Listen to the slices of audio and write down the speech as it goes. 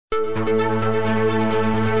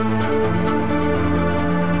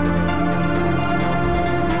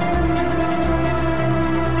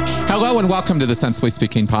Hello and welcome to the Sensibly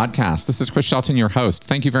Speaking podcast. This is Chris Shelton, your host.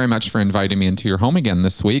 Thank you very much for inviting me into your home again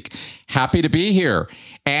this week. Happy to be here.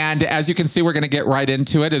 And as you can see, we're going to get right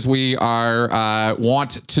into it as we are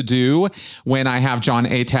want to do when I have Jon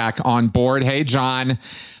Atack on board. Hey, Jon,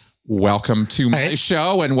 welcome to my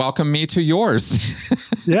show and welcome me to yours.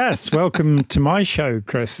 Yes, welcome to my show,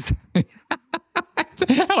 Chris. It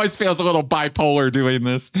always feels a little bipolar doing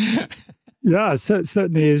this. Yeah, so it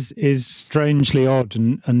certainly is strangely odd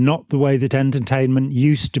and not the way that entertainment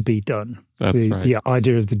used to be done. That's right. The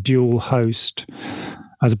idea of the dual host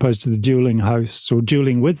as opposed to the dueling hosts or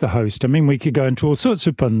dueling with the host. I mean, we could go into all sorts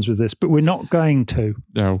of puns with this, but we're not going to.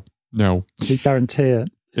 No. We guarantee it.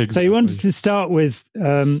 Exactly. So you wanted to start with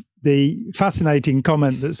the fascinating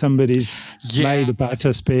comment that somebody's made about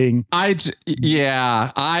us being... Okay,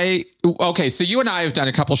 so you and I have done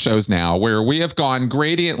a couple shows now where we have gone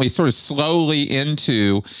gradiently, sort of slowly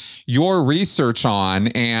into your research on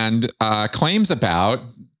and claims about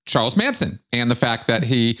Charles Manson and the fact that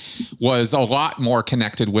he was a lot more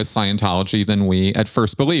connected with Scientology than we at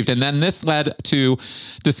first believed. And then this led to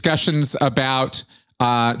discussions about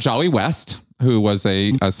Jolly West, who was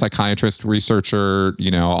a psychiatrist, researcher,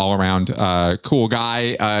 all around cool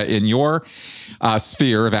guy in your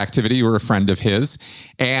sphere of activity. You were a friend of his,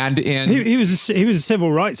 and he was a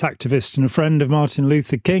civil rights activist and a friend of Martin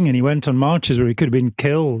Luther King, and he went on marches where he could have been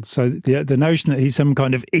killed. So the notion that he's some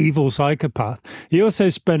kind of evil psychopath. He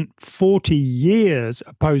also spent 40 years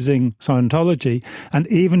opposing Scientology and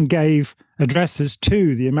even gave addresses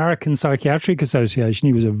to the American Psychiatric Association.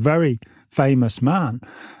 He was a very famous man,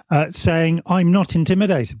 saying, I'm not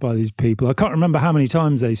intimidated by these people. I can't remember how many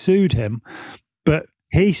times they sued him, but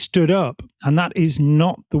he stood up, and that is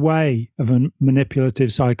not the way of a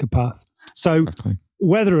manipulative psychopath. So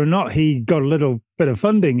whether or not he got a little bit of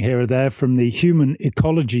funding here or there from the Human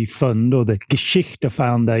Ecology Fund or the Geschichte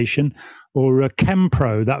Foundation or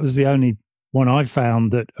Chempro, that was the only one I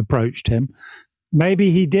found that approached him.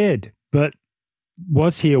 Maybe he did, but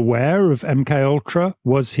was he aware of MKUltra?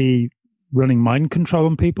 Was he running mind control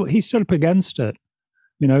on people? He stood up against it.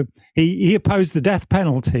 He opposed the death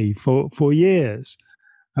penalty for years,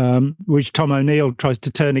 which Tom O'Neill tries to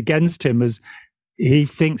turn against him as he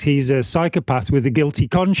thinks he's a psychopath with a guilty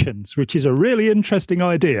conscience, which is a really interesting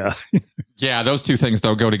idea. Yeah, those two things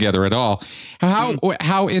don't go together at all.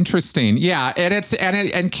 How interesting. Yeah,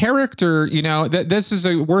 and character, this is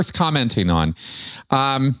worth commenting on.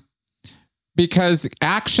 Because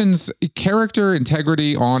actions, character,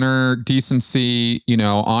 integrity, honor, decency,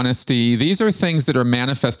 honesty, these are things that are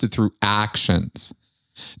manifested through actions.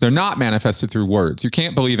 They're not manifested through words. You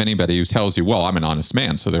can't believe anybody who tells you, well, I'm an honest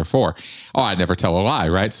man, so therefore, I never tell a lie,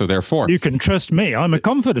 right? So therefore. You can trust me. I'm a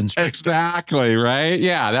confidence trickster. Exactly, right?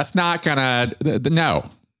 Yeah, that's not gonna, no,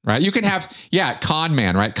 right? You can have, con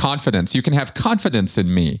man, right? Confidence. You can have confidence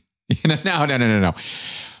in me. No.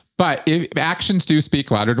 But actions do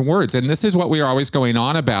speak louder than words. And this is what we are always going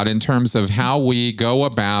on about in terms of how we go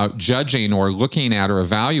about judging or looking at or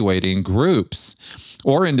evaluating groups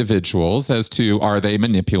or individuals as to, are they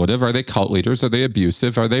manipulative? Are they cult leaders? Are they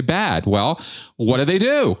abusive? Are they bad? Well, what do they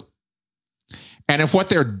do? And if what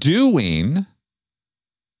they're doing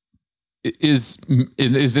is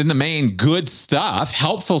in the main good stuff,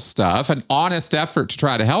 helpful stuff, an honest effort to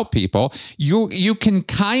try to help people, you can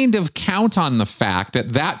kind of count on the fact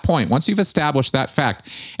at that point, once you've established that fact,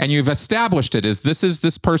 and you've established it as this is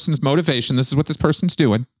this person's motivation, this is what this person's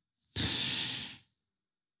doing,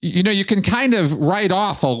 you can kind of write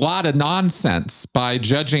off a lot of nonsense by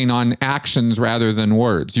judging on actions rather than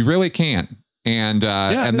words. You really can. And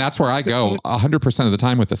that's where I go 100% of the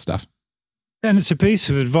time with this stuff. And it's a piece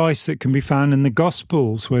of advice that can be found in the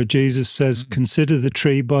Gospels where Jesus says, consider the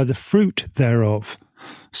tree by the fruit thereof.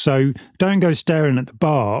 So don't go staring at the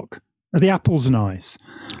bark. The apple's nice.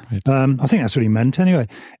 Right. I think that's what he meant anyway.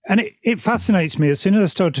 And it fascinates me. As soon as I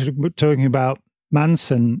started talking about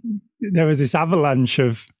Manson, there was this avalanche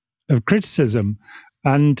of criticism.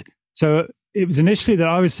 And so it was initially that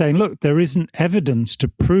I was saying, look, there isn't evidence to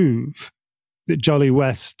prove that Jolly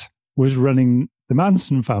West was running the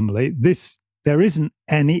Manson family. There isn't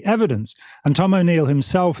any evidence. And Tom O'Neill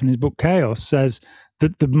himself in his book Chaos says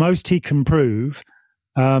that the most he can prove,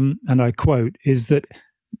 and I quote, is that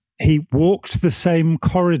he walked the same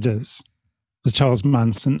corridors as Charles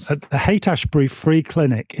Manson at the Haight-Ashbury Free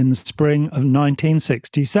Clinic in the spring of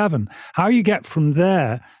 1967. How you get from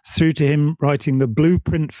there through to him writing the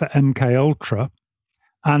blueprint for MKUltra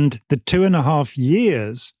and the 2.5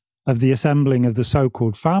 years of the assembling of the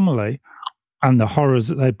so-called family, and the horrors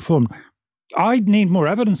that they performed. I need more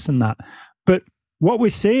evidence than that. But what we're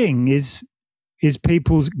seeing is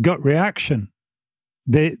people's gut reaction,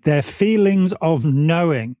 their feelings of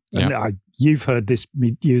knowing. Yep. And you've heard this,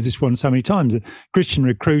 me use this one so many times. A Christian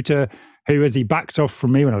recruiter who, as he backed off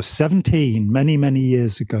from me when I was 17, many, many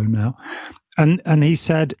years ago now, and he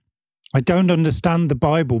said, I don't understand the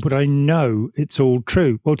Bible, but I know it's all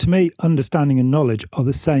true. Well, to me, understanding and knowledge are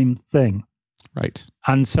the same thing. Right.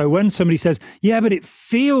 And so when somebody says, yeah, but it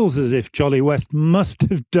feels as if Jolly West must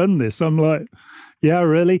have done this, I'm like, yeah,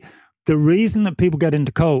 really? The reason that people get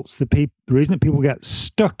into cults, the reason that people get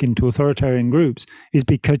stuck into authoritarian groups is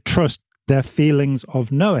because trust their feelings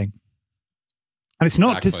of knowing. And it's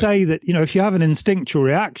not to say that, if you have an instinctual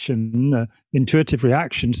reaction, intuitive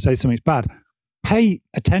reaction to say something's bad, pay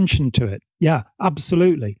attention to it. Yeah,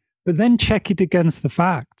 absolutely. But then check it against the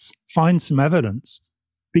facts, find some evidence.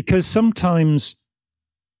 Because sometimes,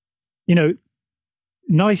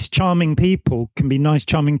 nice, charming people can be nice,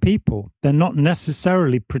 charming people. They're not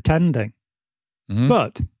necessarily pretending. Mm-hmm.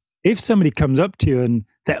 But if somebody comes up to you and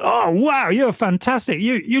they're, oh, wow, you're fantastic.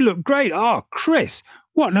 You look great. Oh, Chris,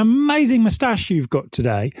 what an amazing moustache you've got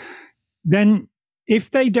today. Then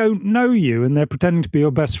if they don't know you and they're pretending to be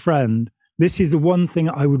your best friend, this is the one thing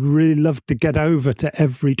I would really love to get over to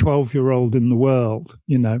every 12-year-old in the world,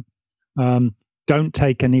 Don't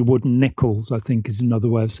take any wooden nickels, I think is another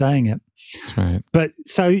way of saying it. That's right. But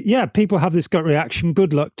so, yeah, people have this gut reaction.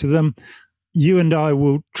 Good luck to them. You and I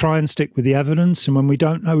will try and stick with the evidence. And when we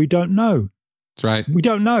don't know, we don't know. That's right. We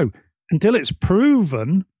don't know until it's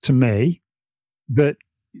proven to me that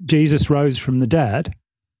Jesus rose from the dead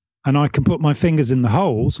and I can put my fingers in the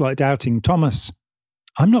holes like doubting Thomas.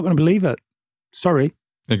 I'm not going to believe it. Sorry.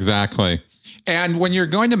 Exactly. And when you're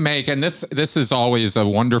going to make, and this is always a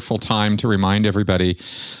wonderful time to remind everybody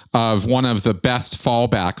of one of the best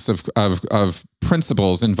fallbacks of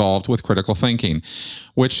principles involved with critical thinking,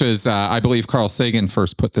 which is, I believe Carl Sagan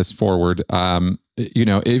first put this forward.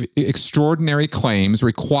 Extraordinary claims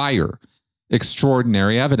require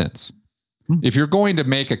extraordinary evidence. If you're going to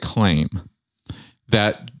make a claim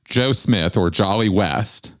that Joe Smith or Jolly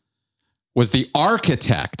West was the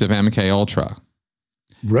architect of MKUltra,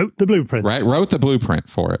 wrote the blueprint. Right? Wrote the blueprint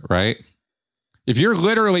for it, right? If you're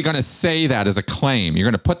literally going to say that as a claim, you're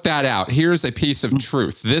going to put that out. Here's a piece of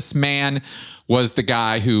truth. This man was the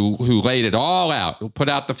guy who laid it all out, put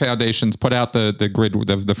out the foundations, put out the grid,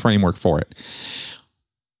 the framework for it.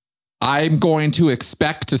 I'm going to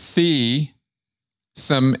expect to see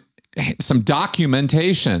some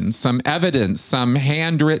documentation, some evidence, some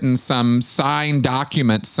handwritten, some signed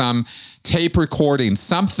document, some tape recording,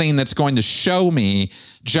 something that's going to show me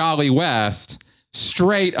Jolly West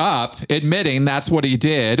straight up admitting that's what he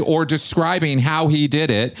did or describing how he did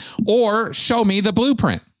it, or show me the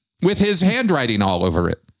blueprint with his handwriting all over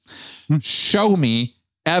it. Show me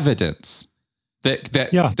evidence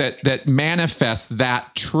that manifests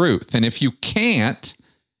that truth. And if you can't,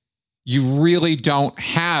 you really don't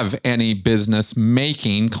have any business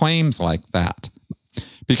making claims like that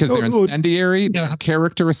because they're incendiary,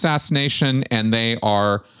 character assassination, and they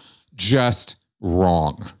are just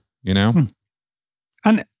wrong,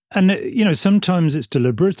 And sometimes it's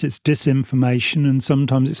deliberate, it's disinformation, and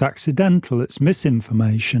sometimes it's accidental, it's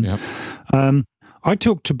misinformation. Yep. I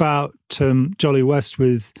talked about Jolly West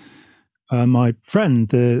with my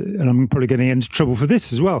friend, and I'm probably getting into trouble for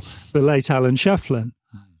this as well, the late Alan Shefflin.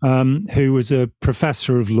 Who was a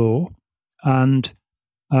professor of law. And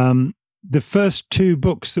the first two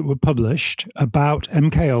books that were published about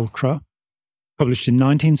MKUltra, published in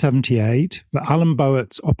 1978, were Alan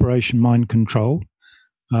Bowett's Operation Mind Control,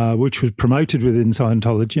 which was promoted within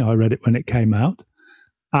Scientology. I read it when it came out.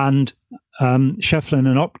 And Shefflin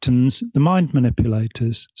and Opton's The Mind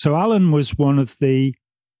Manipulators. So Alan was one of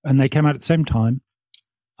and they came out at the same time.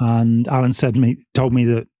 And Alan told me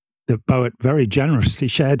that Bowitt very generously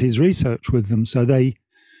shared his research with them. So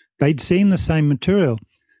they'd seen the same material.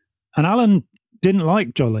 And Alan didn't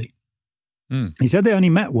like Jolly. He said they only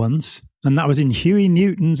met once, and that was in Huey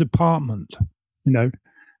Newton's apartment.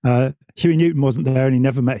 Huey Newton wasn't there, and he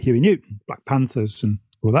never met Huey Newton, Black Panthers and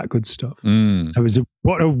all that good stuff. So it was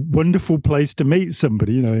what a wonderful place to meet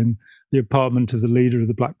somebody, in the apartment of the leader of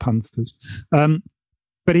the Black Panthers.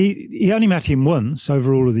 But he only met him once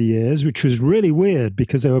over all of the years, which was really weird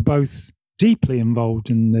because they were both deeply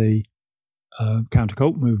involved in the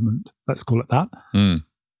counter-cult movement, let's call it that.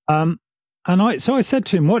 So I said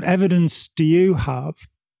to him, what evidence do you have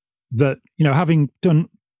that, having done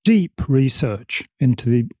deep research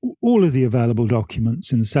into all of the available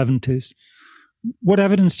documents in the 70s, what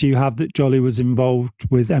evidence do you have that Jolly was involved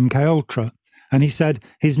with MKUltra? And he said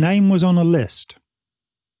his name was on a list.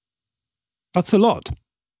 That's a lot.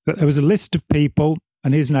 There was a list of people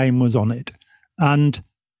and his name was on it. And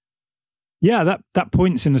yeah, that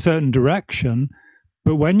points in a certain direction.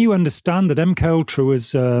 But when you understand that MKUltra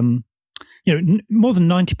was, more than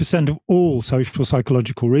 90% of all social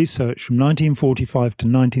psychological research from 1945 to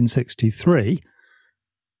 1963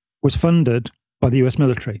 was funded by the US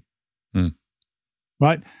military.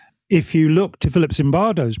 Right? If you look to Philip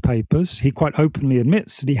Zimbardo's papers, he quite openly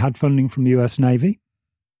admits that he had funding from the US Navy.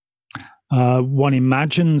 One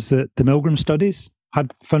imagines that the Milgram studies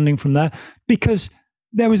had funding from there because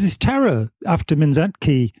there was this terror after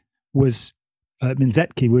Minzetsky was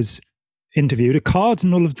interviewed, a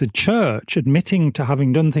cardinal of the church admitting to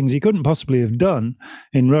having done things he couldn't possibly have done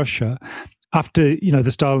in Russia after, the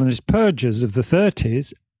Stalinist purges of the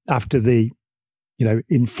 30s, after the,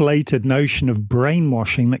 inflated notion of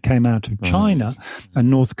brainwashing that came out of China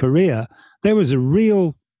and North Korea. There was a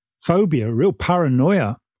real phobia, a real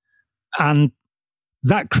paranoia. And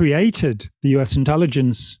that created the US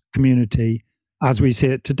intelligence community as we see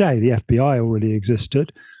it today. The FBI already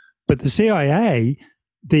existed, but the CIA,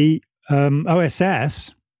 the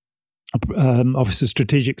OSS, Office of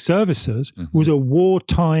Strategic Services, was a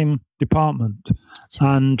wartime department.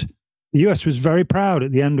 Right. And the US was very proud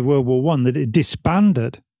at the end of World War I that it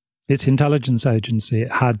disbanded its intelligence agency.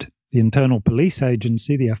 It had the internal police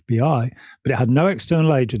agency, the FBI, but it had no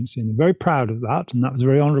external agency, and they're very proud of that, and that was a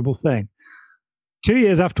very honorable thing. 2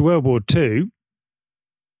 years after World War II,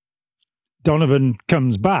 Donovan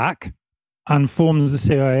comes back and forms the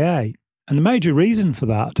CIA. And the major reason for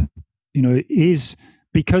that, is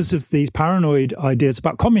because of these paranoid ideas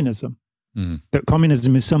about communism, that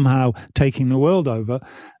communism is somehow taking the world over.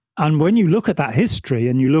 And when you look at that history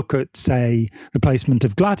and you look at, say, the placement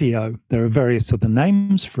of Gladio, there are various other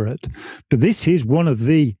names for it, but this is one of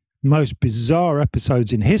the most bizarre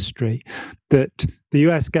episodes in history, that the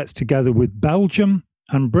US gets together with Belgium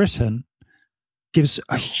and Britain, gives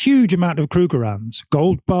a huge amount of Krugerrands,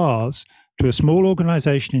 gold bars, to a small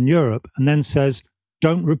organization in Europe, and then says,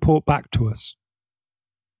 don't report back to us.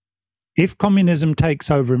 If communism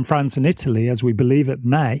takes over in France and Italy, as we believe it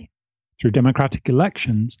may, through democratic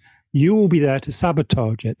elections, you will be there to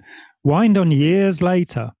sabotage it. Wind on years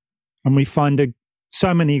later, and we find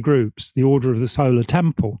so many groups. The Order of the Solar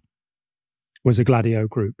Temple was a Gladio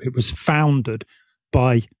group. It was founded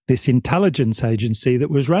by this intelligence agency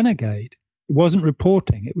that was renegade. It wasn't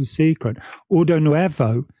reporting, it was secret. Ordo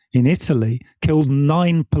Nuevo in Italy killed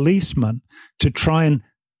 9 policemen to try and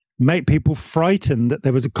make people frightened that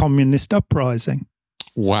there was a communist uprising.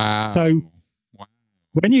 Wow. So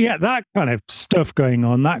when you get that kind of stuff going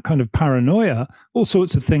on, that kind of paranoia, all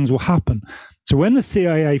sorts of things will happen. So when the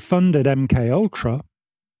CIA funded MKUltra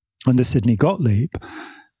under Sidney Gottlieb,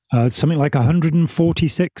 something like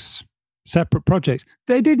 146 separate projects,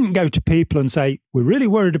 they didn't go to people and say, we're really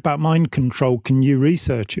worried about mind control, can you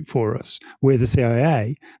research it for us? We're the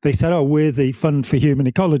CIA. They said, we're the Fund for Human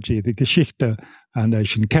Ecology, the Geschichte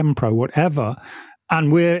Foundation, Chempro, whatever,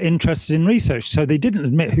 and we're interested in research. So they didn't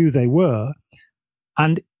admit who they were.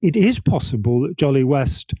 And it is possible that Jolly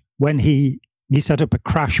West, when he set up a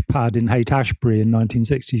crash pad in Haight-Ashbury in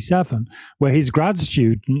 1967, where his grad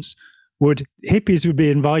students hippies would be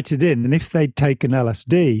invited in, and if they'd taken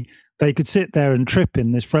LSD, they could sit there and trip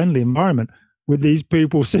in this friendly environment with these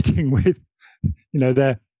people sitting with,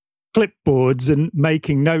 their clipboards and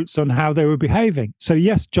making notes on how they were behaving. So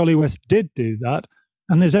yes, Jolly West did do that,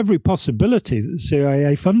 and there's every possibility that the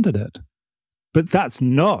CIA funded it. But that's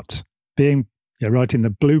not being writing the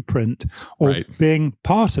blueprint or being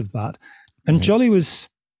part of that. And Jolly was,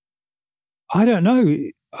 I don't know,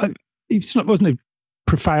 he wasn't a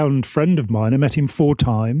profound friend of mine. I met him 4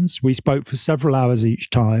 times. We spoke for several hours each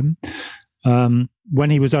time. When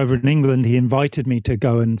he was over in England, he invited me to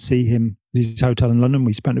go and see him at his hotel in London.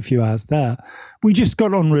 We spent a few hours there. We just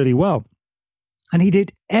got on really well. And he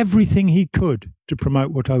did everything he could to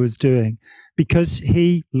promote what I was doing because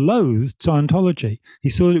he loathed Scientology. He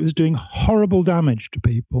saw that it was doing horrible damage to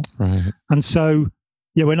people. Right. And so,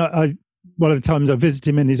 when one of the times I visited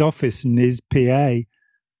him in his office, and his PA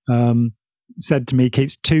said to me, he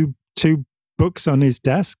keeps two books on his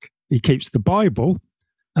desk. He keeps the Bible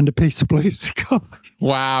and a piece of blue sky.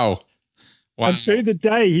 Wow. And through the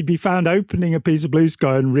day, he'd be found opening a piece of blue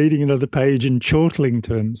sky and reading another page and chortling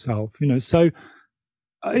to himself. So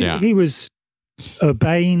he was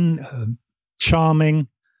urbane, charming,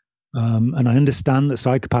 and I understand that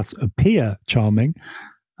psychopaths appear charming.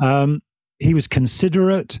 He was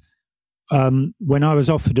considerate. When I was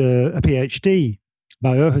offered a PhD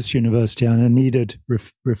by Aarhus University and I needed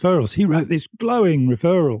referrals, he wrote this glowing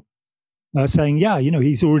referral saying, yeah,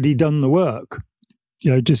 he's already done the work.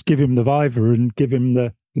 Just give him the viva and give him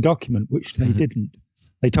the document, which they didn't.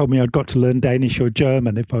 They told me I'd got to learn Danish or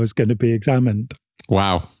German if I was going to be examined.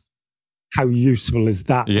 Wow. How useful is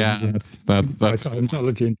that? Yeah, that's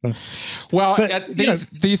Scientology. Well, but,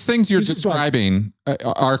 these things you're describing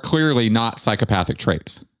are clearly not psychopathic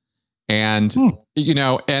traits. And,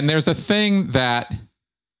 and there's a thing that,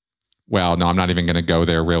 well, no, I'm not even going to go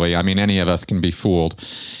there, really. I mean, any of us can be fooled.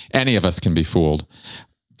 Any of us can be fooled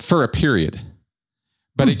for a period.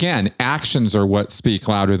 But again, actions are what speak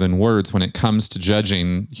louder than words when it comes to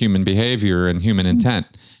judging human behavior and human intent.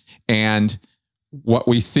 And what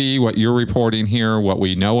we see, what you're reporting here, what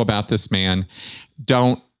we know about this man,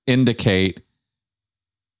 don't indicate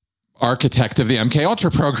architect of the MK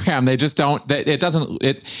Ultra program. They just don't.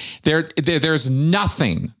 There's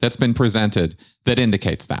nothing that's been presented that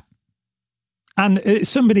indicates that. And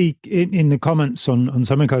somebody in the comments on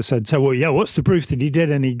something I said, so, well, yeah, what's the proof that he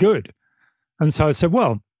did any good? And so I said,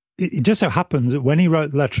 well, it just so happens that when he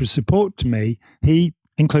wrote the letter of support to me, he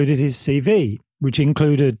included his CV, which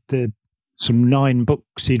included some 9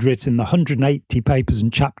 books he'd written, the 180 papers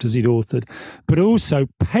and chapters he'd authored, but also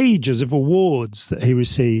pages of awards that he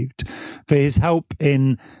received for his help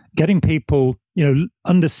in getting people,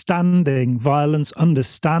 understanding violence,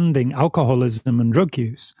 understanding alcoholism and drug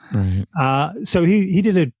use. Right. So he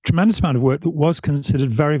did a tremendous amount of work that was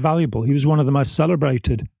considered very valuable. He was one of the most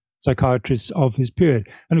celebrated psychiatrists of his period.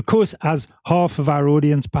 And of course, as half of our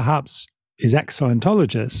audience perhaps is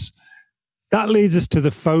ex-Scientologists, that leads us to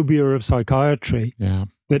the phobia of psychiatry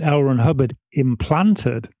that L. Ron Hubbard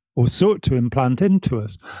implanted or sought to implant into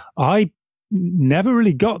us. I never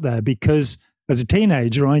really got there because as a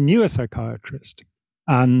teenager, I knew a psychiatrist.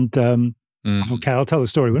 And okay, I'll tell the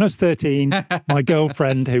story. When I was 13, my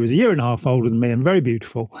girlfriend, who was a year and a half older than me and very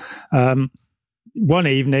beautiful, one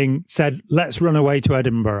evening said, let's run away to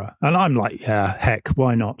Edinburgh. And I'm like, yeah, heck,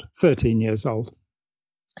 why not? 13 years old.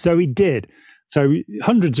 So we did. So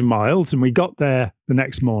hundreds of miles, and we got there the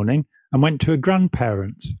next morning and went to a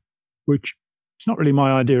grandparent's, which is not really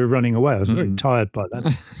my idea of running away. I was very tired by then,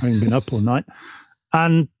 having been up all night.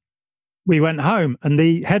 And we went home, and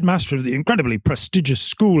the headmaster of the incredibly prestigious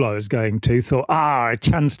school I was going to thought, a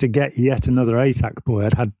chance to get yet another ATAC boy.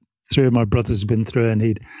 I'd had 3 of my brothers been through, and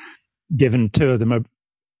he'd given 2 of them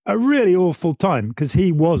a really awful time because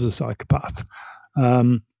he was a psychopath.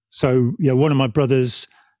 So, one of my brothers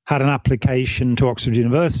had an application to Oxford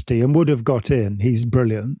University and would have got in. He's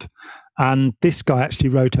brilliant. And this guy actually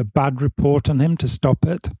wrote a bad report on him to stop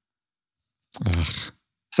it. Ugh.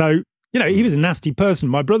 So, he was a nasty person.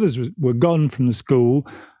 My brothers were gone from the school,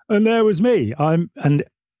 and there was me. And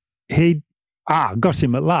he got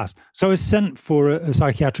him at last. So I was sent for a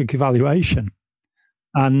psychiatric evaluation.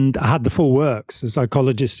 And I had the full works, a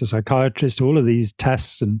psychologist, a psychiatrist, all of these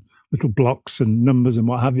tests and little blocks and numbers and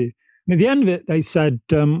what have you. And at the end of it, they said,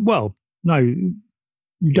 well, no,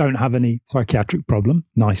 you don't have any psychiatric problem.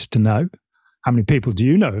 Nice to know. How many people do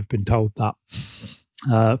you know have been told that?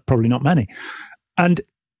 Probably not many. And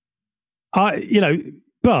but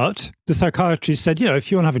the psychiatrist said,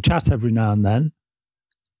 if you want to have a chat every now and then.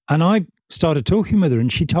 And I started talking with her,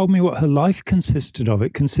 and she told me what her life consisted of.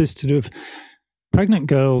 It consisted of pregnant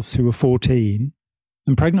girls who were 14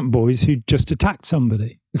 and pregnant boys who just attacked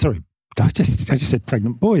somebody. Sorry, I just said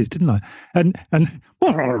pregnant boys, didn't I? And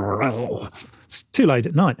it's too late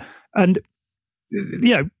at night. And,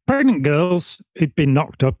 pregnant girls who'd been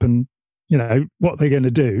knocked up and, what they're going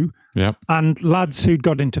to do. Yep. And lads who'd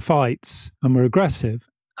got into fights and were aggressive.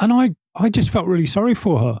 And I just felt really sorry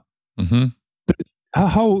for her. Mm-hmm. Her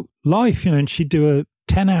whole life, and she'd do a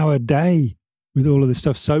 10-hour day with all of this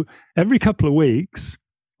stuff. So every couple of weeks,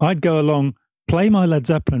 I'd go along, play my Led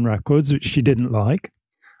Zeppelin records, which she didn't like,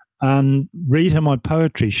 and read her my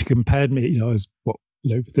poetry. She compared me, I was,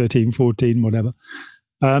 13, 14, whatever.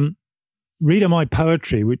 Read her my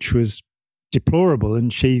poetry, which was deplorable,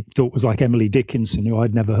 and she thought was like Emily Dickinson, who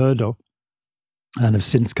I'd never heard of, and have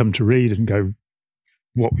since come to read and go,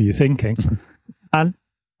 what were you thinking?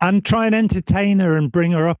 And try and entertain her and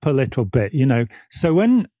bring her up a little bit, So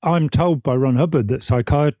when I'm told by Ron Hubbard that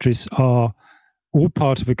psychiatrists are all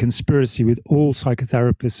part of a conspiracy with all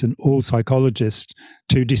psychotherapists and all psychologists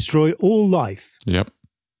to destroy all life. Yep.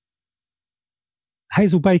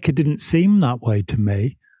 Hazel Baker didn't seem that way to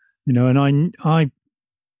me, and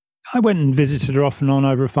I went and visited her off and on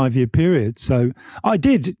over a 5-year period. So I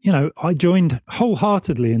did, I joined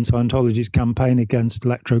wholeheartedly in Scientology's campaign against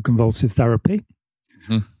electroconvulsive therapy.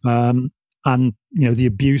 Mm-hmm. And, the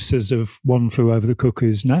abuses of One Flew Over the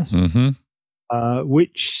Cuckoo's Nest,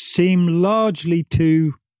 which seem largely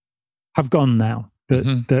to have gone now.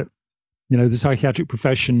 That The psychiatric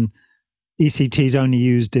profession, ECT is only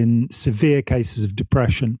used in severe cases of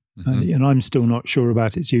depression. And I'm still not sure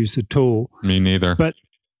about its use at all. Me neither. But,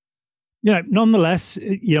 nonetheless,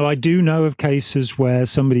 I do know of cases where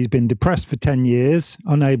somebody's been depressed for 10 years,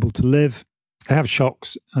 unable to live, they have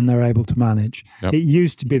shocks, and they're able to manage. Yep. It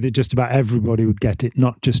used to be that just about everybody would get it,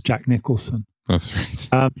 not just Jack Nicholson. That's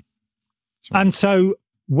right. And so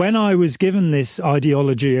when I was given this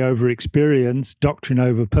ideology over experience, doctrine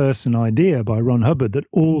over person idea by Ron Hubbard that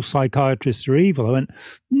all psychiatrists are evil, I went,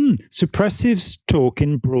 suppressives talk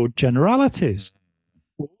in broad generalities.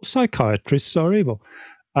 All psychiatrists are evil.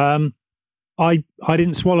 I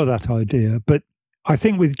didn't swallow that idea, but I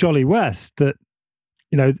think with Jolly West that,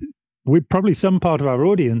 we probably some part of our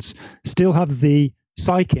audience still have the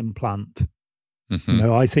psych implant.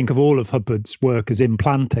 I think of all of Hubbard's work as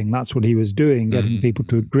implanting. That's what he was doing, getting people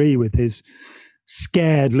to agree with his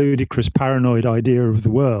scared, ludicrous, paranoid idea of the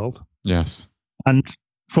world. Yes. And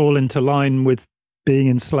fall into line with being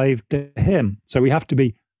enslaved to him. So we have to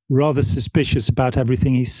be rather suspicious about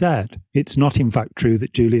everything he said. It's not, in fact, true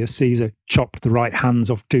that Julius Caesar chopped the right hands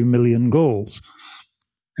off 2 million Gauls.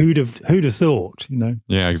 Who'd have thought,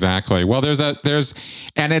 Yeah, exactly. Well,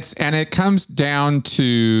 it comes down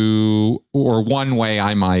to, or one way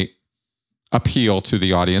I might appeal to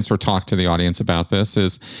the audience or talk to the audience about this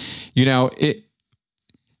is, the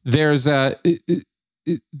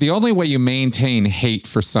only way you maintain hate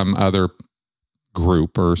for some other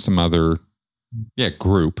group or some other,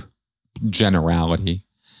 group generality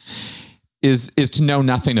is to know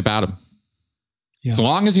nothing about them. Yeah. As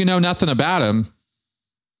long as you know nothing about them,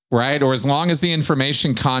 right? Or as long as the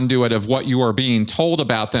information conduit of what you are being told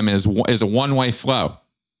about them is a one-way flow.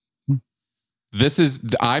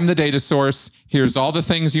 I'm the data source. Here's all the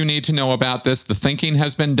things you need to know about this. The thinking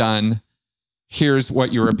has been done. Here's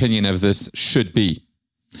what your opinion of this should be.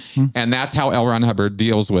 And that's how L. Ron Hubbard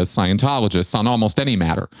deals with Scientologists on almost any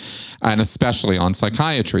matter, and especially on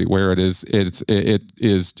psychiatry, where it is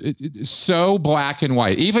so black and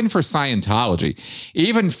white, even for Scientology,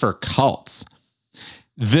 even for cults.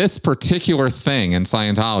 This particular thing in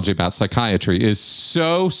Scientology about psychiatry is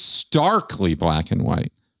so starkly black and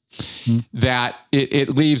white that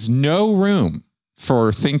it leaves no room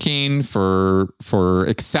for thinking, for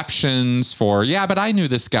exceptions, but I knew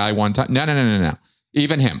this guy one time. No.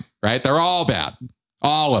 Even him, right? They're all bad.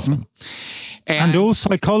 All of them. And all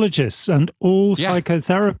psychologists and all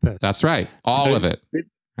psychotherapists. That's right. All of it.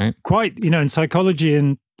 Right? Quite, in psychology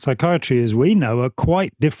and psychiatry, as we know, are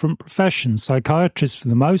quite different professions. Psychiatrists, for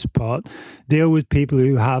the most part, deal with people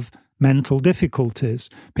who have mental difficulties,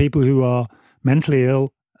 people who are mentally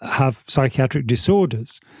ill, have psychiatric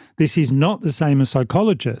disorders. This is not the same as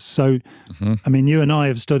psychologists. So, you and I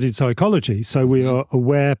have studied psychology, so we are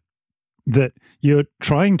aware that you're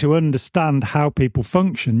trying to understand how people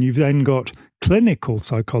function. You've then got clinical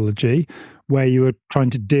psychology, where you are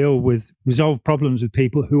trying to resolve problems with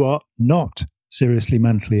people who are not seriously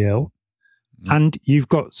mentally ill. And you've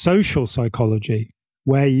got social psychology,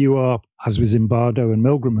 where you are, as with Zimbardo and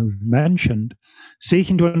Milgram, who we've mentioned,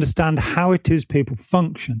 seeking to understand how it is people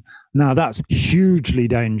function. Now, that's hugely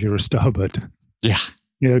dangerous to Hubbard. Yeah.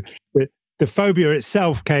 The phobia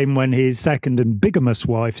itself came when his second and bigamous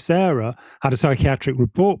wife, Sarah, had a psychiatric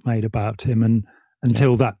report made about him. And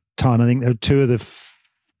until that time, I think there were 2 of the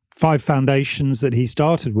 5 foundations that he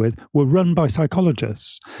started with were run by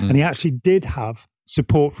psychologists. And he actually did have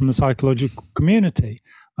support from the psychological community.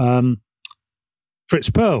 Fritz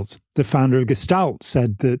Perls, the founder of Gestalt,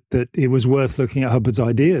 said that it was worth looking at Hubbard's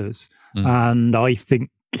ideas. And I think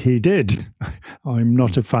he did. I'm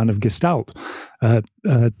not a fan of Gestalt.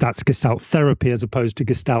 That's Gestalt therapy as opposed to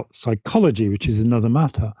Gestalt psychology, which is another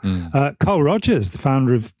matter. Carl Rogers, the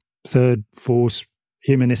founder of Third Force,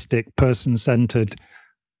 humanistic, person-centered,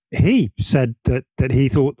 he said that he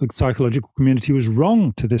thought the psychological community was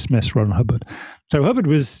wrong to dismiss Ron Hubbard. So Hubbard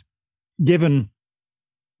was given,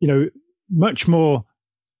 much more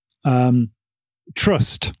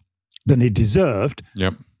trust than he deserved.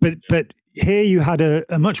 Yep. But here you had a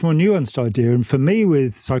much more nuanced idea. And for me,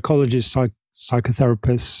 with psychologists,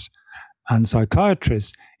 psychotherapists, and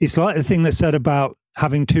psychiatrists, it's like the thing that's said about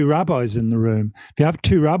having 2 rabbis in the room. If you have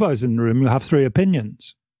 2 rabbis in the room, you'll have 3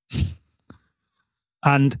 opinions.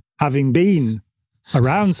 And having been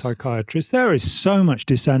around psychiatrists, there is so much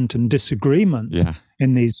dissent and disagreement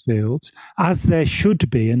in these fields, as there should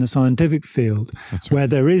be in the scientific field, where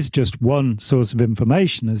there is just one source of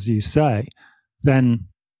information, as you say, then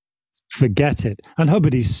forget it. And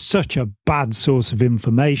Hubbard is such a bad source of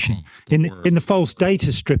information. In the false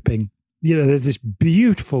data stripping there's this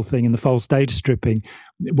beautiful thing in the false data stripping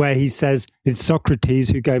where he says it's Socrates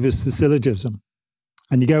who gave us the syllogism.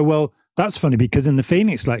 And you go, well, that's funny because in the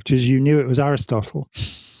Phoenix lectures, you knew it was Aristotle,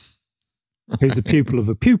 who's the pupil of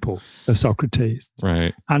a pupil of Socrates.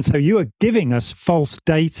 Right. And so you are giving us false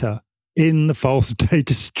data in the false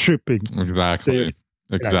data stripping. Exactly.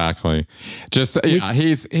 So, exactly. Just,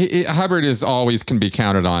 Hubbard is always can be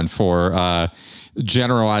counted on for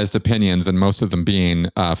generalized opinions, and most of them being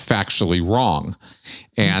factually wrong.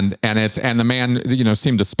 And the man,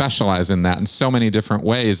 seemed to specialize in that in so many different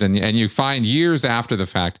ways. And you find years after the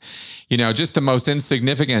fact, just the most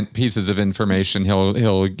insignificant pieces of information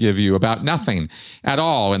he'll give you about nothing at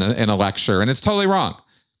all in a lecture, and it's totally wrong.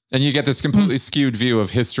 And you get this completely skewed view of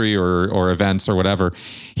history or events or whatever.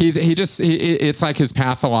 It's like his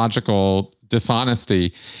pathological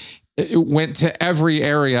dishonesty. It went to every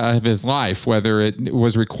area of his life, whether it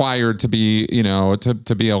was required to be,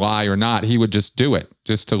 to be a lie or not. He would just do it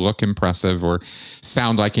just to look impressive or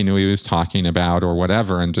sound like he knew he was talking about or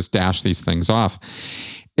whatever, and just dash these things off.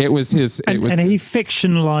 It was his, and he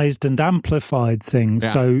fictionalized and amplified things.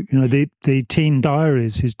 Yeah. So, the teen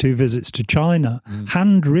diaries, his 2 visits to China,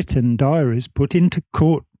 handwritten diaries put into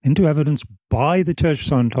court, into evidence by the Church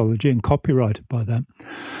of Scientology and copyrighted by them.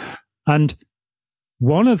 And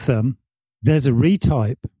one of them, there's a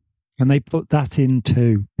retype, and they put that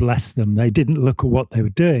into, bless them, they didn't look at what they were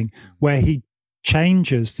doing, where he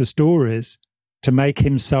changes the stories to make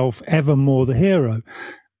himself ever more the hero.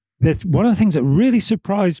 One of the things that really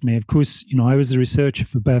surprised me, of course, I was the researcher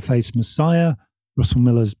for Barefaced Messiah. Russell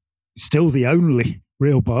Miller's still the only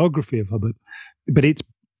real biography of Hubbard. But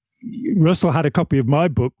Russell had a copy of my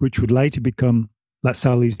book, which would later become Let's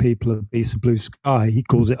Sell These People a Piece of Blue Sky. He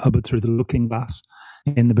calls it Hubbard Through the Looking Glass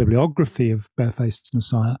in the bibliography of Barefaced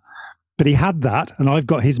Messiah. But he had that, and I've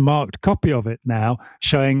got his marked copy of it now,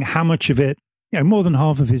 showing how much of it, more than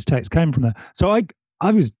half of his text came from there. So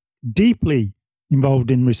I was deeply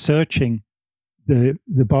involved in researching the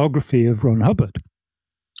biography of Ron Hubbard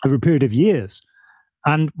over a period of years.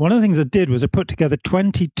 And one of the things I did was I put together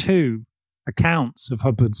 22 accounts of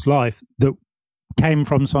Hubbard's life that came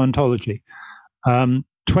from Scientology.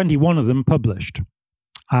 21 of them published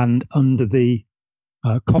and under the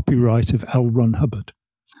copyright of L. Ron Hubbard.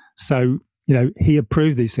 So, he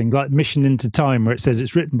approved these things, like Mission into Time, where it says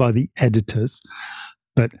it's written by the editors,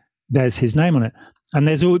 but there's his name on it. And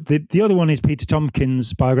there's the other one is Peter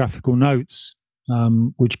Tompkins' biographical notes,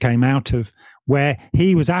 which came out of where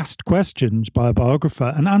he was asked questions by a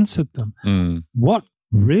biographer and answered them. What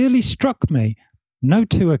really struck me, no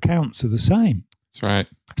 2 accounts are the same. That's right.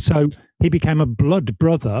 So he became a blood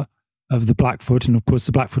brother of the Blackfoot. And of course,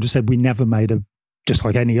 the Blackfoot said, we never made just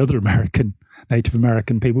like any other Native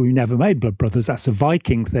American people, we never made blood brothers. That's a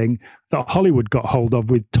Viking thing that Hollywood got hold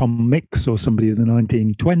of with Tom Mix or somebody in the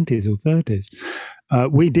 1920s or 30s.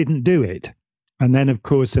 We didn't do it. And then, of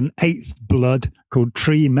course, an 8th blood called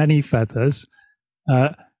Tree Many Feathers,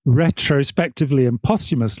 retrospectively and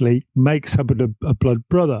posthumously makes Hubbard a blood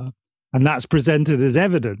brother. And that's presented as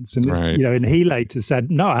evidence. And, right. And he later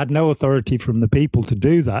said, no, I had no authority from the people to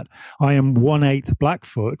do that. I am 1/8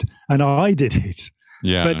 Blackfoot, and I did it.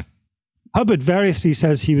 Yeah. But Hubbard variously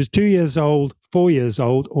says he was 2 years old, 4 years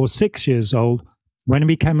old, or 6 years old when he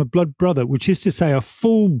became a blood brother, which is to say a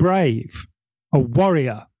full brave, a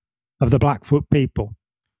warrior of the Blackfoot people.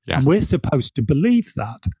 Yeah. And we're supposed to believe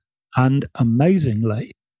that. And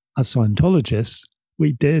amazingly, as Scientologists,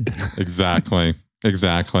 we did. Exactly.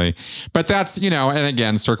 But that's, and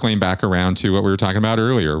again, circling back around to what we were talking about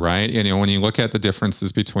earlier, right? When you look at the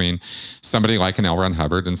differences between somebody like an L. Ron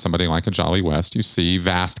Hubbard and somebody like a Jolly West, you see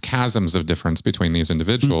vast chasms of difference between these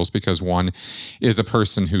individuals because one is a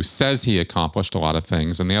person who says he accomplished a lot of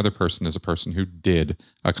things and the other person is a person who did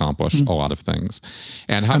accomplish a lot of things.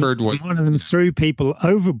 And Hubbard was... One of them threw people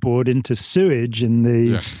overboard into sewage in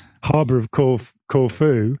the harbor of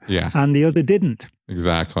Corfu, and the other didn't.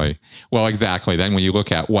 Exactly. Well, exactly. Then when you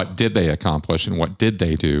look at what did they accomplish and what did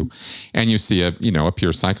they do, and you see a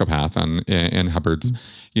pure psychopath in Hubbard's,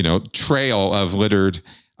 trail of littered,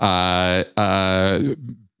 bad,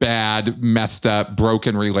 messed up,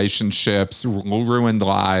 broken relationships, ruined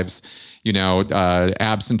lives,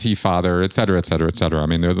 absentee father, et cetera, et cetera, et cetera. I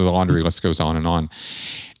mean, the laundry list goes on and on.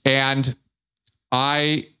 And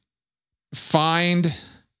I find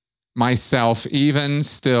myself even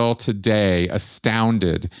still today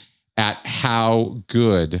astounded at how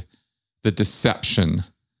good the deception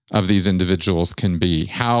of these individuals can be,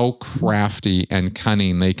 how crafty and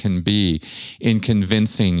cunning they can be in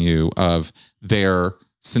convincing you of their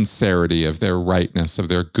sincerity, of their rightness, of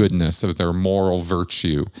their goodness, of their moral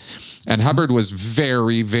virtue. And Hubbard was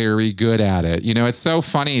very, very good at it. You know, it's so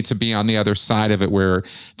funny to be on the other side of it, where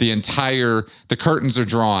the curtains are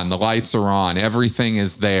drawn, the lights are on, everything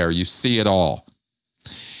is there. You see it all.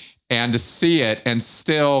 And to see it and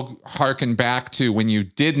still hearken back to when you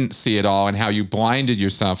didn't see it all and how you blinded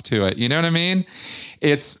yourself to it. You know what I mean?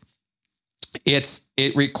 It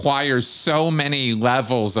requires so many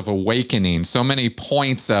levels of awakening, so many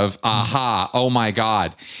points of aha, oh my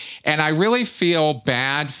God. And I really feel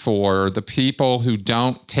bad for the people who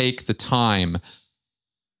don't take the time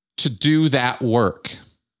to do that work.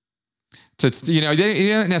 You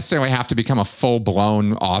don't necessarily have to become a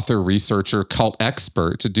full-blown author, researcher, cult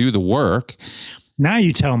expert to do the work. Now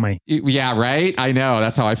you tell me. Yeah, right? I know.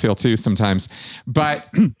 That's how I feel too sometimes.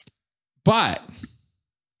 But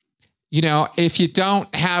you know, if you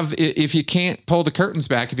can't pull the curtains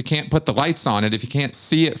back, if you can't put the lights on it, if you can't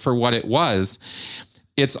see it for what it was,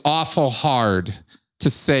 it's awful hard to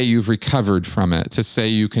say you've recovered from it, to say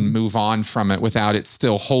you can move on from it without it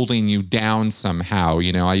still holding you down somehow.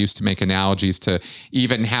 You know, I used to make analogies to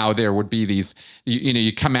even how there would be these,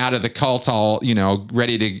 you come out of the cult all,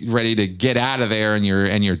 ready to get out of there, and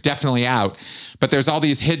you're definitely out. But there's all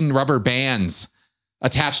these hidden rubber bands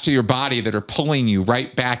attached to your body that are pulling you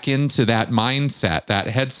right back into that mindset, that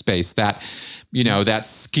headspace, that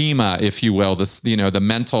schema, if you will, the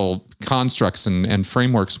mental constructs and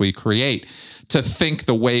frameworks we create to think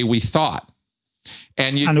the way we thought.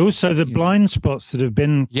 And also the blind spots that have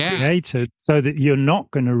been created so that you're not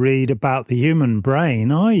going to read about the human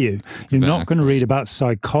brain, are you? Exactly. You're not going to read about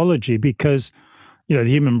psychology because, the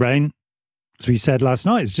human brain, as we said last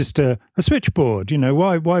night, is just a switchboard.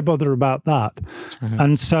 Why bother about that? That's right.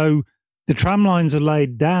 And so the tram lines are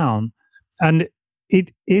laid down, and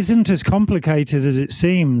it isn't as complicated as it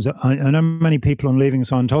seems. I know many people on leaving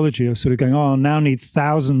Scientology are sort of going, I now need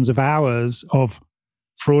thousands of hours of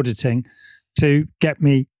frauditing to get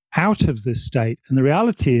me out of this state. And the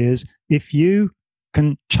reality is, if you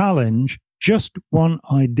can challenge just one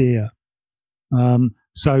idea. I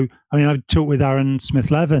talked with Aaron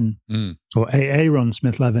Smith-Levin, or Aaron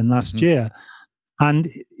Smith-Levin last year, and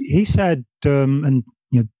he said,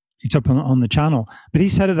 it's up on the channel, but he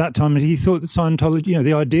said at that time that he thought that Scientology,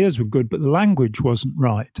 the ideas were good, but the language wasn't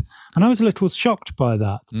right. And I was a little shocked by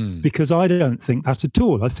that because I don't think that at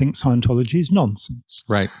all. I think Scientology is nonsense.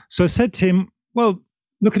 Right. So I said to him, well,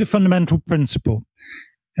 look at a fundamental principle.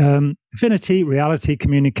 Affinity, reality,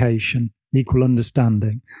 communication, equal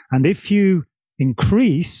understanding. And if you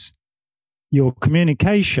increase your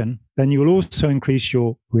communication, then you will also increase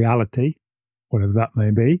your reality, whatever that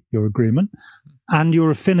may be, your agreement, and your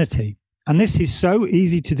affinity. And this is so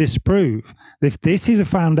easy to disprove. If this is a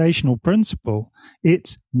foundational principle,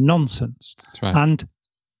 it's nonsense. That's right. And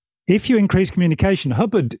if you increase communication,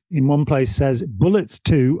 Hubbard in one place says bullets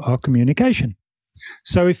too are communication.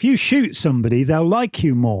 So if you shoot somebody, they'll like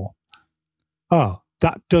you more. Oh,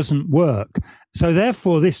 that doesn't work. So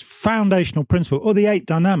therefore, this foundational principle, or the 8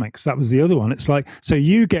 dynamics, that was the other one. It's like, so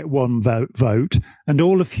you get one vote and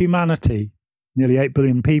all of humanity, nearly 8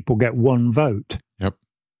 billion people, get one vote. Yep.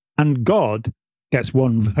 And God gets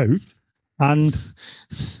one vote. And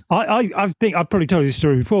I think I've probably told you this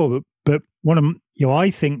story before, but one of I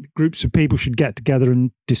think groups of people should get together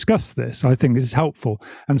and discuss this. I think this is helpful.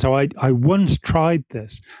 And so I once tried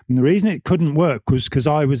this. And the reason it couldn't work was because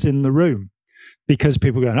I was in the room. Because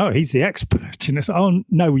people go, oh, he's the expert. So, oh,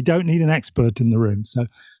 no, we don't need an expert in the room. So,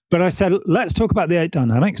 but I said, let's talk about the 8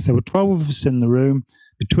 dynamics. There were 12 of us in the room.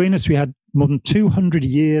 Between us, we had more than 200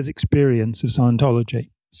 years experience of Scientology.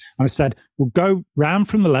 And I said, we'll go round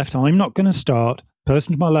from the left. I'm not going to start. The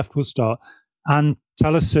person to my left will start and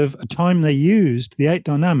tell us of a time they used the 8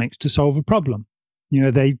 dynamics to solve a problem.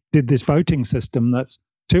 They did this voting system that's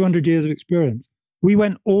 200 years of experience. We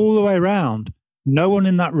went all the way around. No one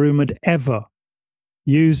in that room had ever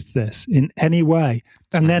used this in any way.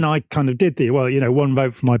 And then I kind of did one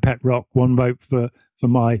vote for my pet rock, one vote for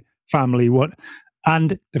my family.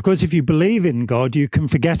 And of course, if you believe in God, you can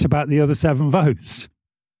forget about the other 7 votes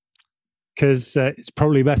because it's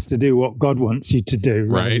probably best to do what God wants you to do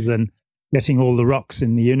rather than getting all the rocks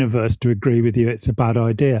in the universe to agree with you. It's a bad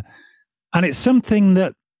idea. And it's something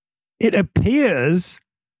that it appears,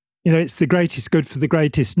 it's the greatest good for the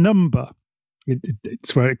greatest number.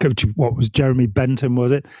 It's where it comes to what was Jeremy Bentham,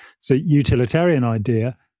 was it? It's a utilitarian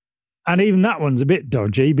idea. And even that one's a bit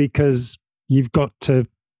dodgy because you've got to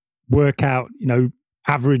work out,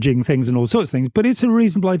 averaging things and all sorts of things. But it's a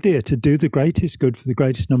reasonable idea to do the greatest good for the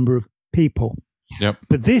greatest number of people. Yep.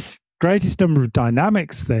 But this greatest number of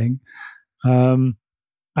dynamics thing,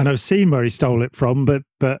 and I've seen where he stole it from, but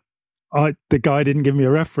the guy didn't give me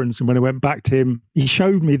a reference. And when I went back to him, he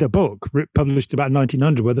showed me the book published about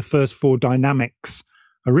 1900, where the first 4 dynamics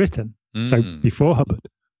are written. So before Hubbard,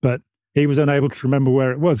 but he was unable to remember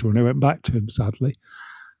where it was when I went back to him, sadly.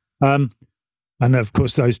 And of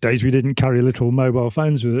course, those days we didn't carry little mobile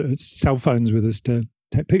phones cell phones with us to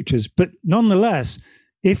take pictures. But nonetheless,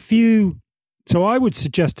 so I would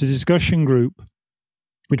suggest a discussion group,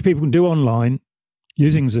 which people can do online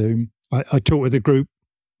using Zoom. I talked with a group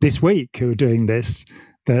this week who are doing this.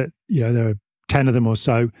 That there are 10 of them or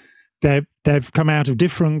so. They've come out of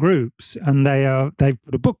different groups, and they've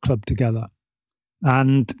put a book club together.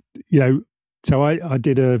 And so I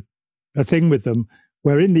did a thing with them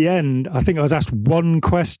where, in the end, I think I was asked one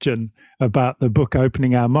question about the book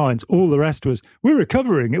Opening Our Minds. All the rest was, we're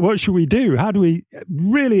recovering. What should we do? How do we?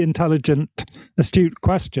 Really intelligent, astute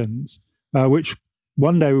questions, which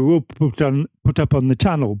one day we will put up on the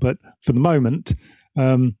channel. But for the moment,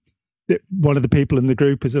 one of the people in the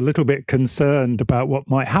group is a little bit concerned about what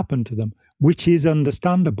might happen to them, which is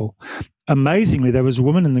understandable. Amazingly, there was a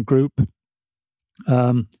woman in the group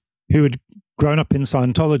who had grown up in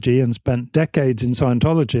Scientology and spent decades in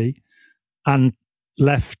Scientology and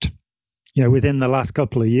left, within the last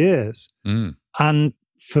couple of years. And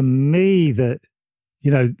for me,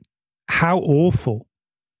 how awful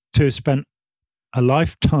to have spent a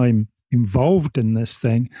lifetime involved in this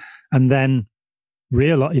thing and then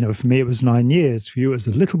realize, for me it was 9 years, for you it was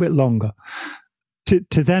a little bit longer,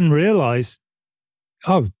 to then realize,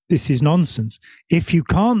 oh, this is nonsense. If you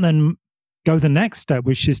can't then go the next step,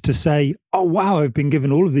 which is to say, oh, wow, I've been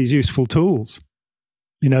given all of these useful tools.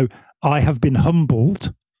 I have been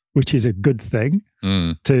humbled, which is a good thing,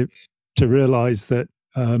 to realize that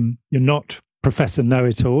you're not Professor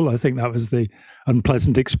Know-It-All. I think that was the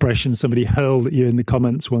unpleasant expression somebody hurled at you in the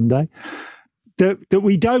comments one day. That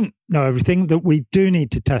we don't know everything, that we do need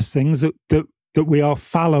to test things, that we are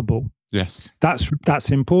fallible. Yes. That's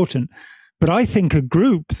important. But I think a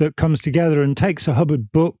group that comes together and takes a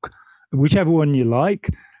Hubbard book, whichever one you like,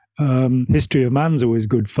 History of Man's always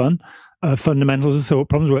good fun, Fundamentals of Thought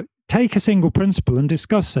Problems, take a single principle and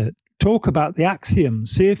discuss it. Talk about the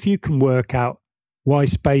axioms. See if you can work out why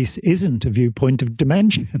space isn't a viewpoint of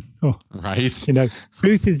dimension. Right.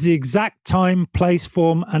 Truth is the exact time, place,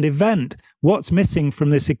 form, and event. What's missing from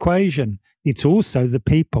this equation? It's also the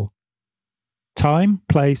people. Time,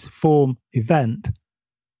 place, form, event,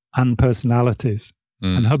 and personalities.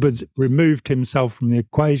 And Hubbard's removed himself from the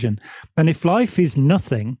equation. And if life is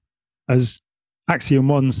nothing, as Axiom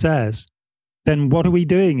 1 says, then what are we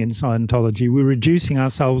doing in Scientology? We're reducing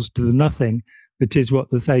ourselves to the nothing that is what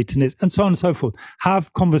the Thetan is, and so on and so forth.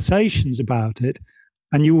 Have conversations about it,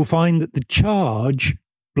 and you will find that the charge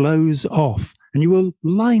blows off, and you will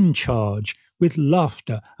line charge with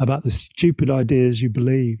laughter about the stupid ideas you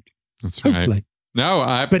believed. That's right. Hopefully. No,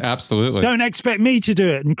 absolutely. Don't expect me to do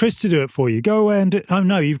it and Chris to do it for you. Go away and do it. Oh,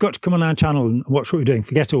 no, you've got to come on our channel and watch what we're doing.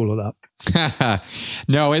 Forget all of that.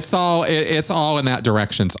 No, it's all in that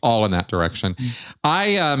direction. It's all in that direction.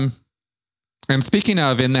 And speaking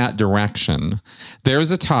of in that direction, there's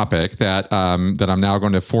a topic that I'm now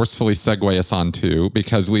going to forcefully segue us onto,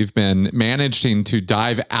 because we've been managing to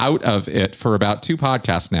dive out of it for about 2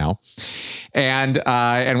 podcasts now.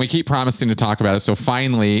 And we keep promising to talk about it. So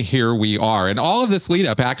finally, here we are. And all of this lead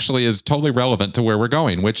up actually is totally relevant to where we're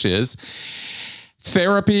going, which is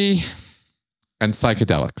therapy and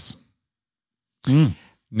psychedelics.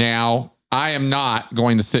 Now, I am not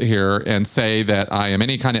going to sit here and say that I am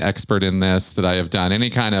any kind of expert in this, that I have done any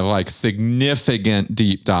kind of like significant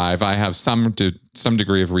deep dive. I have some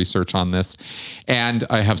degree of research on this, and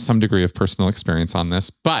I have some degree of personal experience on this,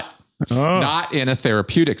 but not in a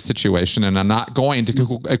therapeutic situation. And I'm not going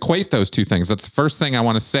to equate those two things. That's the first thing I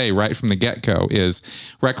want to say right from the get-go is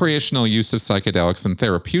recreational use of psychedelics and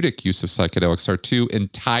therapeutic use of psychedelics are 2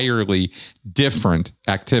 entirely different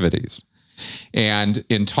activities. And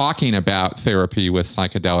in talking about therapy with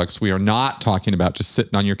psychedelics, we are not talking about just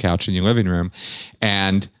sitting on your couch in your living room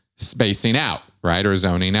and spacing out, right? Or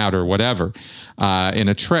zoning out or whatever in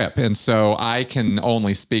a trip. And so I can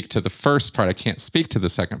only speak to the first part. I can't speak to the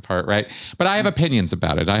second part, right? But I have opinions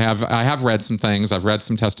about it. I have read some things. I've read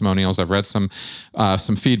some testimonials. I've read some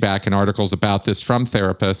feedback and articles about this from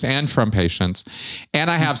therapists and from patients.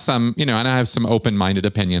 And I have some, open-minded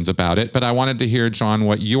opinions about it. But I wanted to hear, Jon,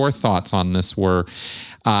 what your thoughts on this were,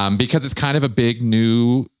 because it's kind of a big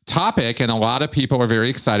new topic and a lot of people are very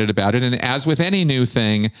excited about it. And as with any new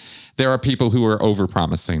thing, there are people who are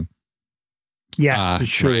overpromising. Yes, for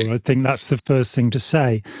sure. Right. I think that's the first thing to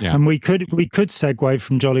say. Yeah. And we could segue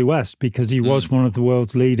from Jolly West because he was one of the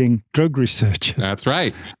world's leading drug researchers. That's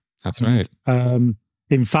right. That's right.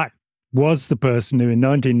 In fact, was the person who in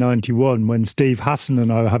 1991, when Steve Hassan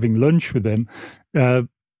and I were having lunch with him,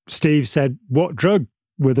 Steve said, "What drug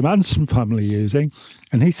were the Manson family using?"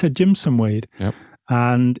 And he said, "Jimson weed." Yep.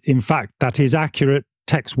 And in fact, that is accurate.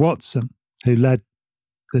 Tex Watson, who led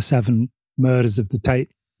the 7 murders of the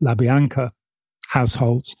Tate LaBianca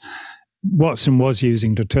households, Watson was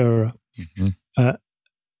using Datura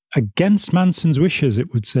against Manson's wishes,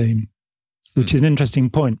 it would seem, which is an interesting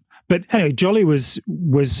point. But anyway, Jolly was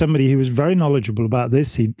somebody who was very knowledgeable about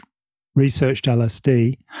this. He researched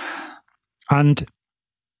LSD, and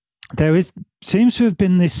there seems to have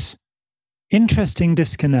been this interesting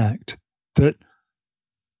disconnect that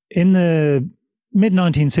in the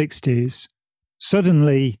mid-1960s,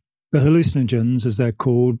 suddenly the hallucinogens, as they're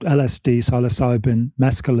called, LSD, psilocybin,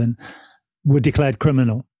 mescaline, were declared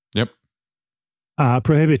criminal. Yep.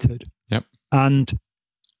 Prohibited. Yep. And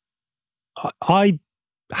I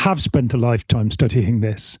have spent a lifetime studying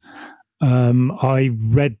this. I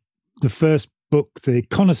read the first book, The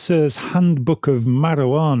Connoisseur's Handbook of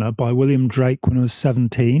Marijuana by William Drake when I was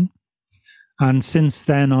 17. And since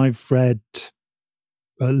then, I've read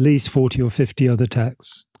at least 40 or 50 other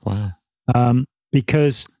texts. Wow.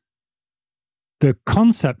 Because the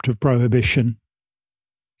concept of prohibition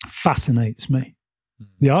fascinates me.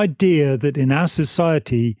 The idea that in our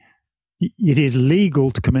society, it is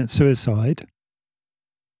legal to commit suicide.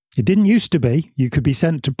 It didn't used to be. You could be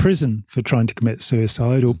sent to prison for trying to commit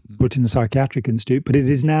suicide or put in a psychiatric institute, but it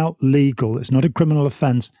is now legal. It's not a criminal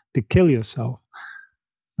offense to kill yourself.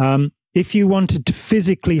 If you wanted to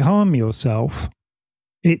physically harm yourself,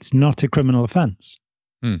 it's not a criminal offense.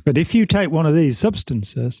 But if you take one of these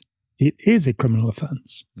substances, it is a criminal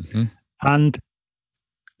offense. And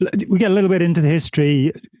we get a little bit into the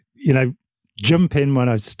history, jump in when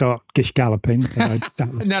I start gish galloping.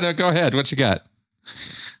 No, go ahead. What you got?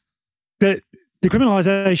 The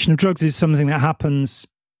criminalization of drugs is something that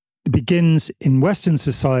begins in Western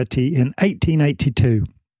society in 1882.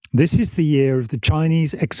 This is the year of the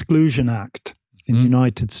Chinese Exclusion Act in the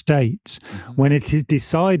United States, when it is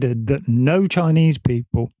decided that no Chinese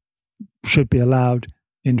people should be allowed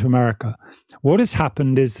into America. What has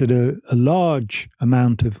happened is that a large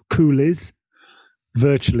amount of coolies,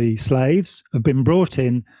 virtually slaves, have been brought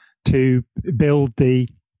in to build the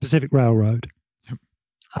Pacific Railroad. Yep.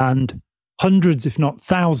 And hundreds, if not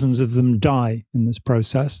thousands of them die in this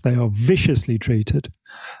process. They are viciously treated,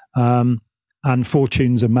 and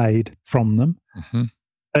fortunes are made from them.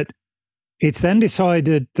 But it's then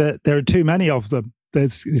decided that there are too many of them.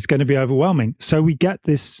 It's going to be overwhelming. So we get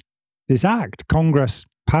this act. Congress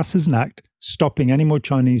passes an act stopping any more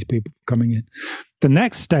Chinese people coming in. The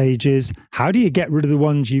next stage is, how do you get rid of the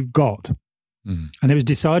ones you've got? And it was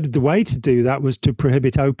decided the way to do that was to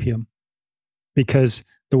prohibit opium, because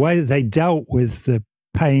the way that they dealt with the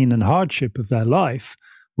pain and hardship of their life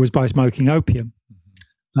was by smoking opium,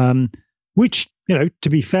 which, to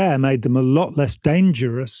be fair, made them a lot less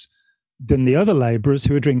dangerous than the other laborers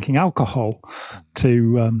who were drinking alcohol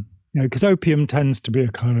because opium tends to be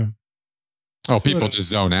a kind of... Oh, people just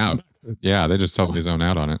zone out. Yeah, they just totally zone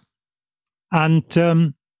out on it.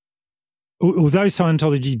 And although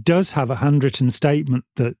Scientology does have a handwritten statement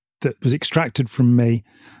that was extracted from me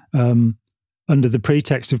under the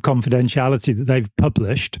pretext of confidentiality that they've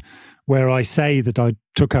published, where I say that I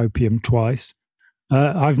took opium twice,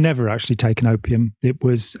 I've never actually taken opium. It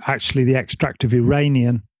was actually the extract of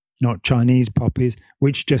Iranian, not Chinese poppies,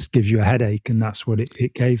 which just gives you a headache, and that's what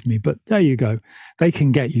it gave me. But there you go. They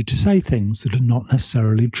can get you to say things that are not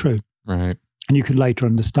necessarily true. Right. And you can later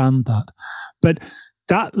understand that. But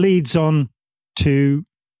that leads on to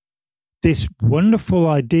this wonderful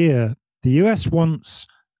idea. The US wants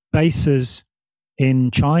bases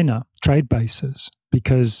in China, trade bases,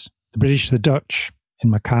 because the British, the Dutch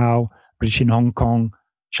in Macau, British in Hong Kong,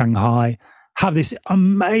 Shanghai, have this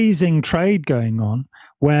amazing trade going on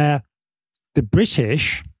where the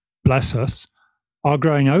British, bless us, are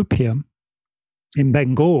growing opium in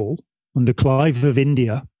Bengal under Clive of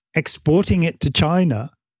India, exporting it to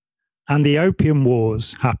China, and the opium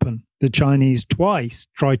wars happen. The Chinese twice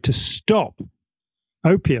tried to stop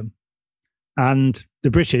opium, and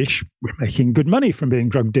the British were making good money from being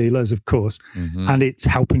drug dealers, of course, and it's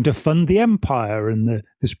helping to fund the empire and the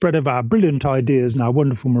spread of our brilliant ideas and our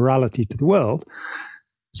wonderful morality to the world.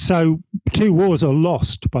 So 2 wars are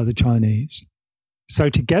lost by the Chinese. So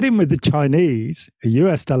to get in with the Chinese, a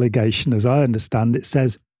US delegation, as I understand it,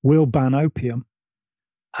 says, we'll ban opium.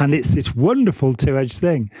 And it's this wonderful two-edged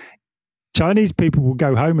thing. Chinese people will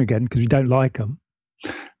go home again because we don't like them,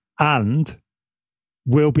 and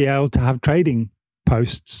we'll be able to have trading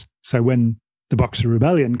posts. So when the Boxer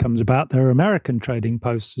Rebellion comes about, there are American trading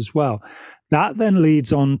posts as well. That then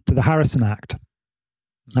leads on to the Harrison Act.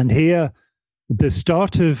 And here, the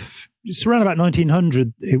start of, just around about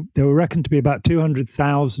 1900, there were reckoned to be about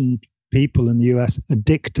 200,000 people in the US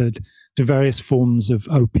addicted to various forms of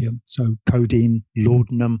opium. So codeine,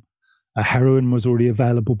 laudanum, heroin was already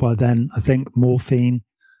available by then, I think, morphine.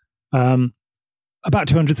 About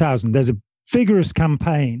 200,000. There's a vigorous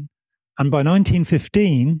campaign. And by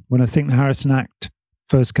 1915, when I think the Harrison Act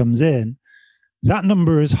first comes in, that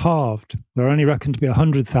number is halved. They're only reckoned to be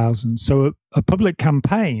 100,000. So a public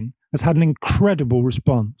campaign has had an incredible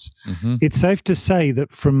response. Mm-hmm. It's safe to say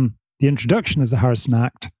that from the introduction of the Harrison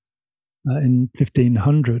Act in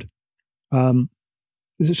 1915.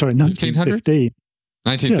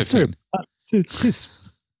 1915.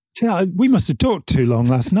 Yeah, we must have talked too long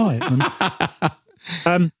last night.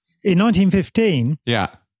 In 1915, the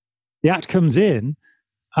Act comes in,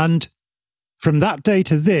 and from that day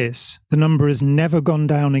to this, the number has never gone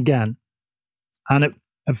down again. And at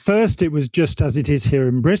first, it was just as it is here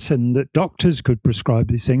in Britain, that doctors could prescribe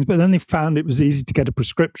these things, but then they found it was easy to get a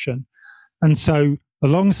prescription. And so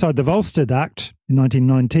alongside the Volstead Act in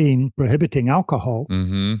 1919, prohibiting alcohol,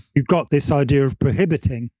 you've got this idea of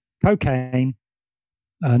prohibiting cocaine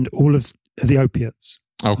and all of the opiates.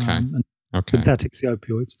 Synthetics, the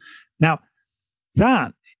opioids. Now,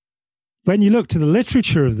 that, when you look to the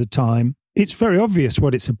literature of the time, it's very obvious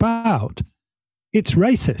what it's about. It's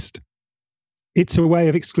racist. It's a way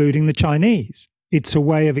of excluding the Chinese. It's a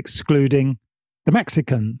way of excluding the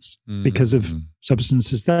Mexicans because of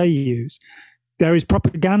substances they use. There is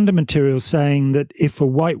propaganda material saying that if a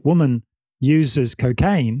white woman uses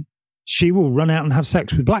cocaine, she will run out and have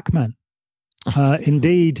sex with black men.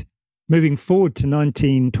 Indeed, moving forward to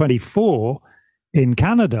 1924 in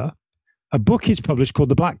Canada, a book is published called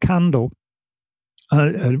The Black Candle.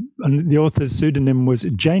 And the author's pseudonym was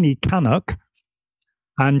Janie Canuck.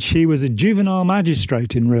 And she was a juvenile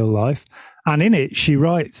magistrate in real life. And in it, she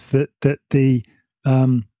writes that the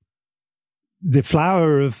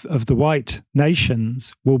flower of the white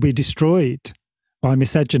nations will be destroyed by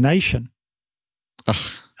miscegenation.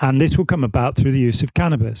 And this will come about through the use of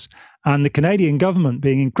cannabis. And the Canadian government,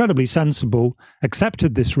 being incredibly sensible,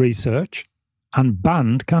 accepted this research and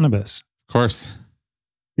banned cannabis. Of course.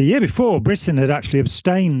 The year before, Britain had actually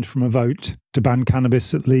abstained from a vote to ban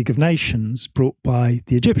cannabis at the League of Nations brought by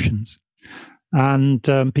the Egyptians. And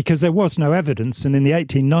because there was no evidence, and in the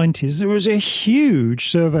 1890s, there was a huge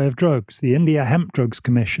survey of drugs, the India Hemp Drugs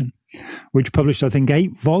Commission, which published, I think,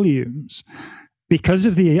 8 volumes because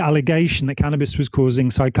of the allegation that cannabis was causing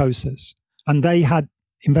psychosis. And they had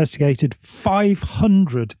investigated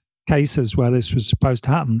 500 cases where this was supposed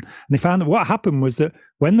to happen. And they found that what happened was that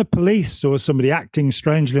when the police saw somebody acting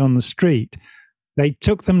strangely on the street, they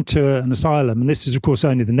took them to an asylum. And this is, of course,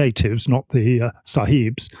 only the natives, not the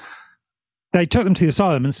sahibs. They took them to the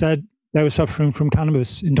asylum and said they were suffering from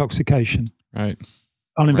cannabis intoxication. Right.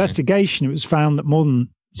 On investigation, it was found that more than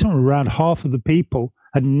somewhere around half of the people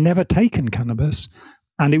had never taken cannabis,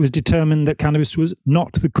 and it was determined that cannabis was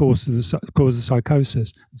not the cause of the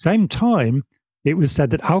psychosis. At the same time, it was said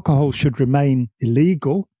that alcohol should remain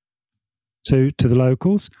illegal to the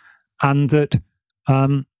locals, and that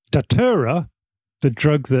datura, the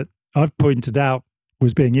drug that I've pointed out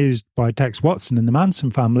was being used by Tex Watson in the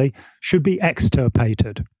Manson family, should be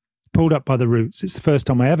extirpated, pulled up by the roots. It's the first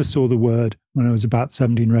time I ever saw the word when I was about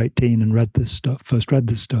 17 or 18 and first read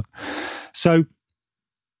this stuff. So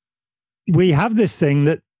we have this thing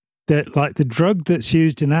that like the drug that's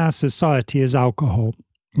used in our society is alcohol.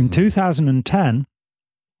 In 2010,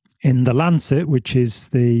 in The Lancet, which is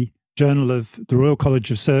the journal of the Royal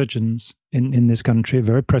College of Surgeons in this country,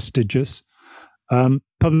 very prestigious,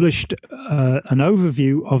 published an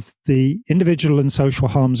overview of the individual and social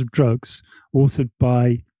harms of drugs, authored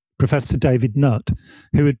by Professor David Nutt,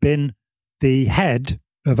 who had been the head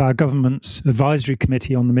of our government's advisory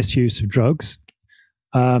committee on the misuse of drugs.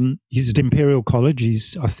 He's at Imperial College. He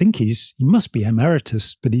must be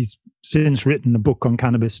emeritus, but he's since written a book on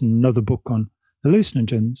cannabis and another book on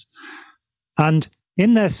hallucinogens. And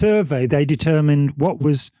in their survey, they determined what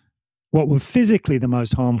were physically the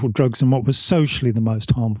most harmful drugs and what was socially the most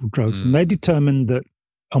harmful drugs. And they determined that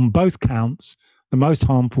on both counts, the most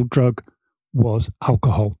harmful drug was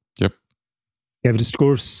alcohol. Yep. Gave it a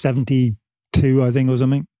score of 72, I think, or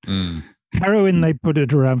something. Heroin, they put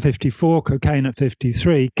it around 54, cocaine at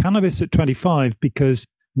 53, cannabis at 25, because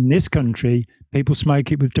in this country, people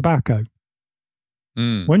smoke it with tobacco.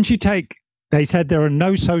 Once you take they said there are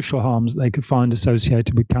no social harms that they could find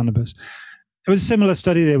associated with cannabis. There was a similar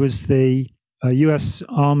study. There was the U.S.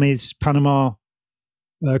 Army's Panama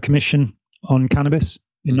Commission on Cannabis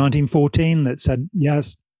in 1914 that said,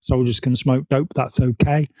 yes, soldiers can smoke dope, that's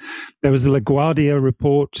okay. There was the LaGuardia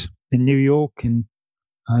report in New York in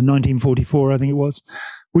 1944, I think it was,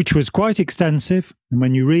 which was quite extensive. And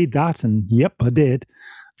when you read that, and yep, I did,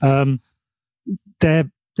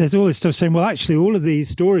 there's all this stuff saying, well, actually, all of these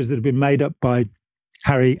stories that have been made up by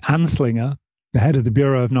Harry Anslinger, the head of the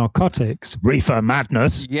Bureau of Narcotics, reefer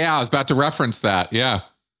madness. Yeah, I was about to reference that. Yeah.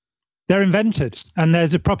 They're invented. And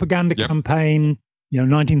there's a propaganda campaign.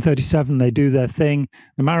 1937, they do their thing.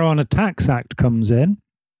 The Marijuana Tax Act comes in,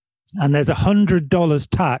 and there's $100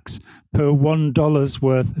 tax per $1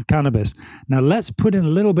 worth of cannabis. Now, let's put in a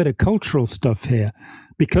little bit of cultural stuff here.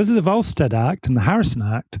 Because of the Volstead Act and the Harrison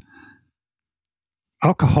Act,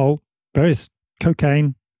 alcohol, various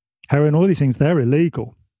cocaine, heroin, all these things, they're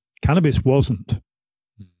illegal. Cannabis wasn't.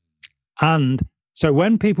 And so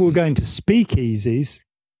when people were going to speakeasies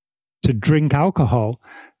to drink alcohol,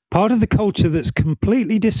 part of the culture that's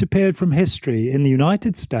completely disappeared from history in the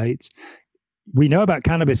United States, we know about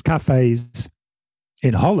cannabis cafes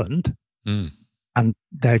in Holland, and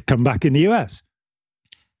they've come back in the US.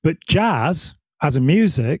 But jazz, as a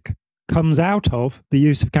music, comes out of the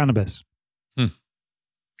use of cannabis.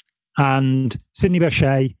 And Sidney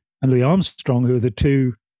Bechet and Louis Armstrong, who are the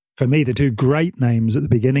two great names at the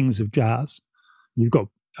beginnings of jazz. You've got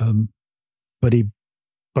Buddy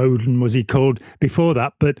Bowden, was he called before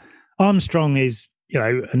that? But Armstrong is,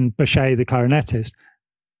 and Bechet, the clarinetist.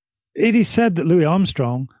 It is said that Louis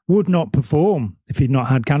Armstrong would not perform if he'd not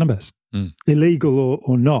had cannabis, illegal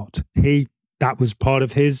or not. That was part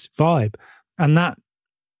of his vibe. And that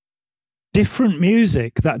different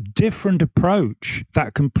music, that different approach,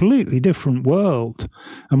 that completely different world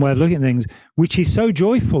and way of looking at things, which is so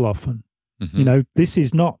joyful often. This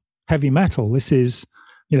is not heavy metal. This is,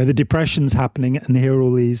 the Depression's happening, and hear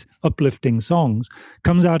all these uplifting songs,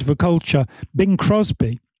 comes out of a culture. Bing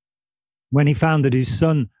Crosby, when he found that his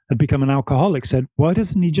son had become an alcoholic, said, why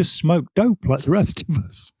doesn't he just smoke dope like the rest of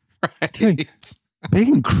us? Right.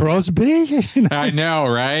 Bing Crosby? I know,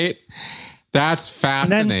 right? That's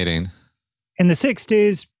fascinating. In the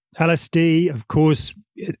 60s, LSD, of course,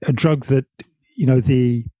 a drug that,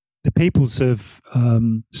 the peoples of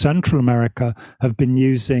Central America have been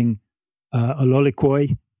using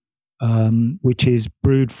ololiquoi, which is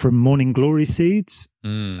brewed from morning glory seeds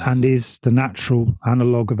and is the natural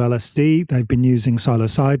analog of LSD. They've been using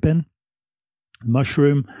psilocybin,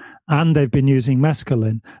 mushroom, and they've been using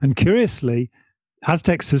mescaline. And curiously,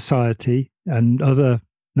 Aztec society and other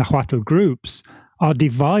Nahuatl groups are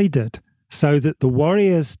divided so that the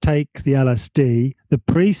warriors take the LSD, the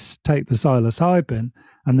priests take the psilocybin,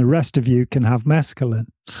 and the rest of you can have mescaline.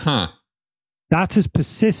 That has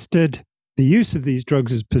persisted. The use of these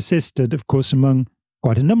drugs has persisted, of course, among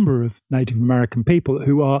quite a number of Native American people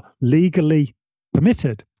who are legally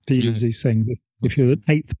permitted to use these things. If you're an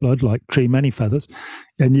eighth blood, like Tree Many Feathers,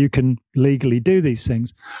 and you can legally do these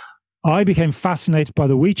things. I became fascinated by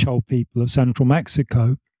the Huichol people of central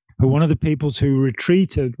Mexico, who were one of the peoples who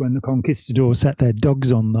retreated when the conquistadors set their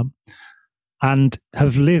dogs on them and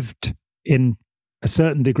have lived in a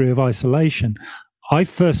certain degree of isolation. I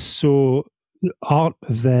first saw art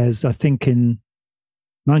of theirs, I think, in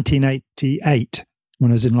 1988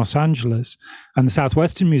 when I was in Los Angeles, and the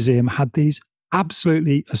Southwestern Museum had these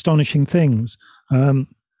absolutely astonishing things. I'm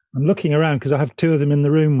looking around because I have two of them in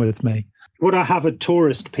the room with me. What I have are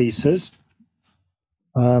tourist pieces,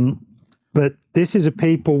 but this is a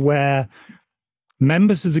people where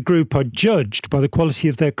members of the group are judged by the quality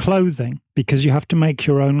of their clothing because you have to make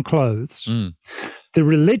your own clothes. The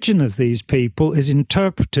religion of these people is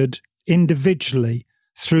interpreted individually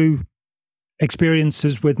through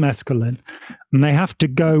experiences with mescaline, and they have to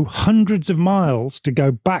go hundreds of miles to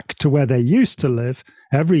go back to where they used to live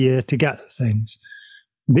every year to get things.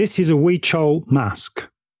 This is a Huichol mask.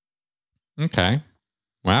 Okay.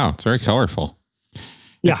 Wow, it's very colorful.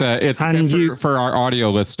 Yeah, for our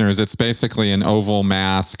audio listeners, it's basically an oval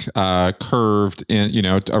mask, curved in,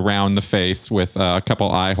 around the face with a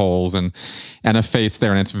couple eye holes and a face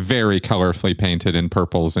there, and it's very colorfully painted in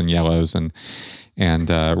purples and yellows and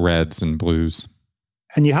reds and blues.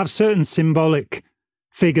 And you have certain symbolic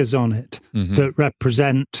figures on it that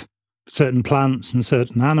represent certain plants and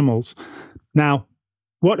certain animals. Now,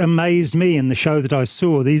 what amazed me in the show that I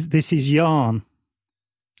saw, this is yarn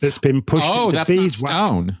that's been pushed into beeswax.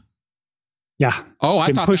 Stone. Yeah. Oh,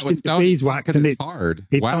 I thought that was stone. Beeswax, and it's hard.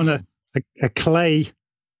 It's on a clay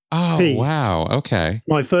piece. Wow. Okay.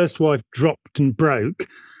 My first wife dropped and broke,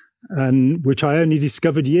 and which I only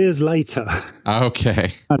discovered years later.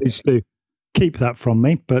 Okay. Managed to keep that from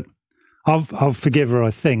me, but I'll forgive her,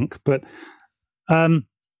 I think. But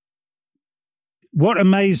what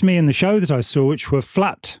amazed me in the show that I saw, which were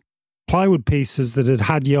flat plywood pieces that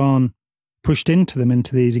had yarn pushed into them,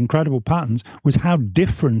 into these incredible patterns, was how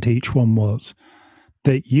different each one was.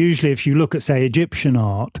 That usually, if you look at, say, Egyptian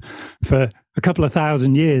art for a couple of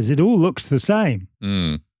thousand years, it all looks the same.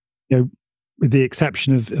 You know, with the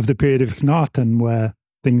exception of the period of Akhenaten, where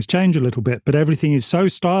things change a little bit, but everything is so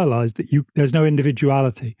stylized that there's no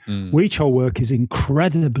individuality. Weechol work is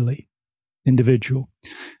incredibly individual.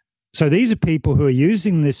 So these are people who are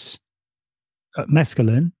using this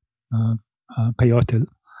mescaline, peyote.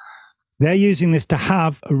 They're using this to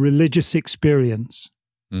have a religious experience,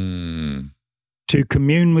 to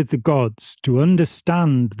commune with the gods, to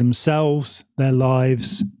understand themselves, their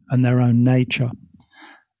lives, and their own nature.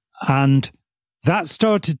 And that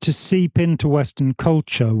started to seep into Western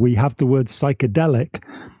culture. We have the word psychedelic,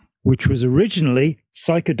 which was originally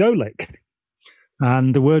psychedelic.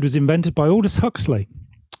 And the word was invented by Aldous Huxley.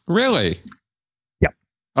 Really? Yep.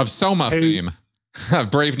 Of Soma fame.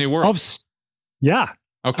 Brave New World. Yeah.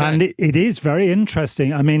 Okay. And it is very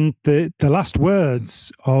interesting. I mean, the last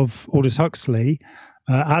words of Aldous Huxley,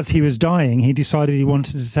 as he was dying, he decided he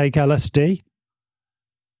wanted to take LSD.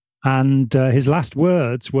 And his last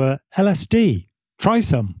words were, LSD, try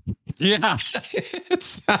some. Yeah.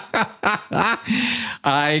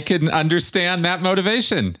 I can understand that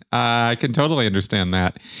motivation. I can totally understand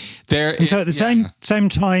that. So at the same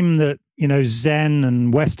time that, you know, Zen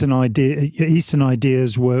and Eastern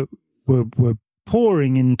ideas were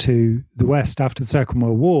pouring into the West after the Second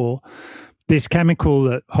World War, this chemical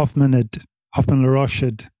that Hoffmann-La Roche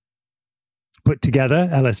had put together,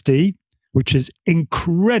 LSD, which is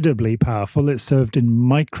incredibly powerful. It's served in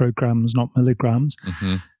micrograms, not milligrams.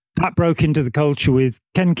 That broke into the culture with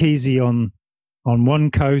Ken Kesey on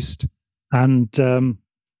one coast and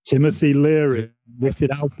Timothy Leary, Richard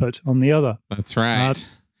Alpert on the other. That's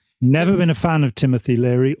right. Never been a fan of Timothy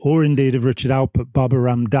Leary or indeed of Richard Alpert, Baba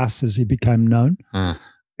Ram Das as he became known.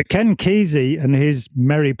 But Ken Kesey and his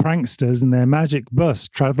merry pranksters and their magic bus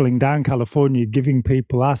traveling down California giving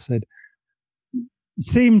people acid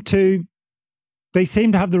seem to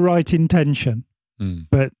have the right intention.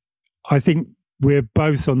 But I think we're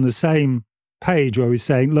both on the same page where we're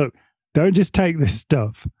saying, look, don't just take this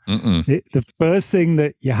stuff. The first thing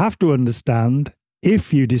that you have to understand,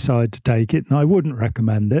 if you decide to take it, and I wouldn't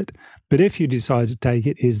recommend it, but if you decide to take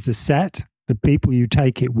it, is the set, the people you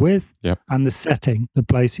take it with, and the setting, the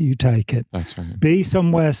place that you take it. That's right. Be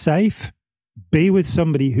somewhere safe. Be with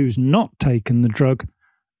somebody who's not taken the drug,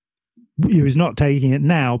 who's not taking it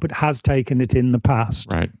now, but has taken it in the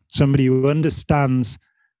past. Right. Somebody who understands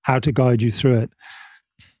how to guide you through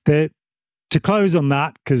it. To close on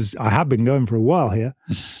that, because I have been going for a while here,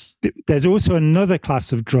 there's also another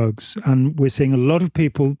class of drugs, and we're seeing a lot of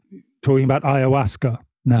people talking about ayahuasca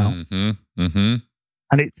now. And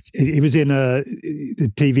it was in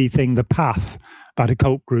the TV thing, The Path, about a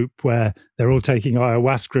cult group where they're all taking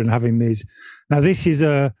ayahuasca and having these. Now, this is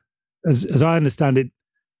as I understand it,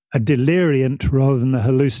 a deliriant rather than a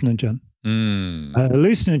hallucinogen. A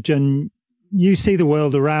hallucinogen, you see the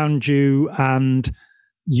world around you and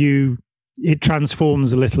it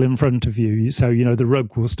transforms a little in front of you. So, you know, the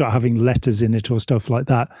rug will start having letters in it or stuff like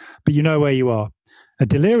that, but you know where you are. A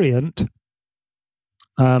deliriant,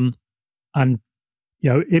 and, you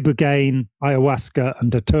know, ibogaine, ayahuasca,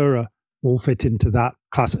 and datura all fit into that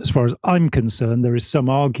class. As far as I'm concerned, there is some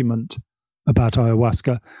argument about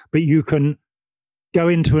ayahuasca, but you can go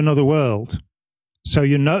into another world. So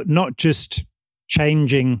you're not just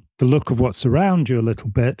changing the look of what's around you a little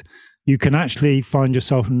bit, you can actually find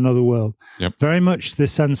yourself in another world. Very much the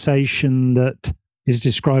sensation that is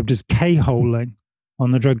described as K-holing on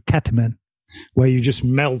the drug ketamine, where you just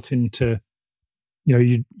melt into, you know,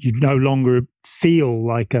 you no longer feel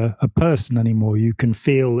like a person anymore. You can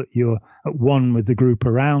feel that you're at one with the group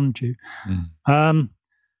around you.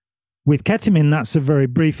 With ketamine, that's a very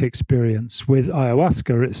brief experience. With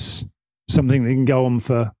ayahuasca, it's something that can go on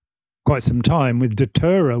for quite some time. With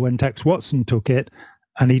datura, when Tex Watson took it,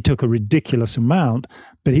 and he took a ridiculous amount,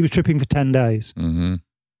 but he was tripping for 10 days.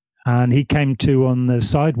 And he came to on the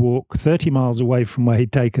sidewalk 30 miles away from where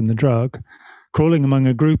he'd taken the drug, crawling among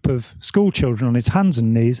a group of school children on his hands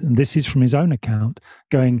and knees, and this is from his own account,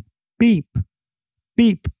 going beep,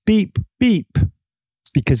 beep, beep, beep,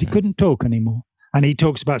 because he couldn't talk anymore. And he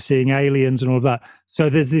talks about seeing aliens and all of that. So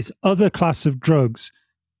there's this other class of drugs,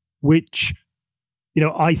 which, you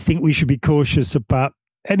know, I think we should be cautious about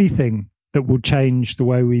anything that will change the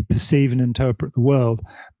way we perceive and interpret the world.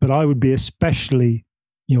 But I would be especially,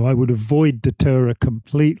 I would avoid datura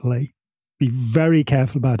completely, be very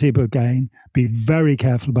careful about ibogaine, be very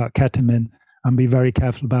careful about ketamine, and be very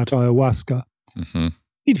careful about ayahuasca. Mm-hmm.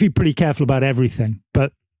 Need to be pretty careful about everything,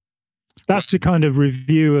 but that's the kind of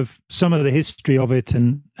review of some of the history of it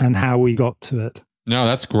and how we got to it. No,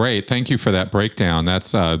 that's great. Thank you for that breakdown.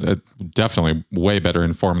 That's definitely way better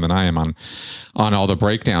informed than I am on all the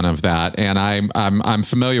breakdown of that. And I'm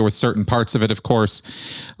familiar with certain parts of it, of course.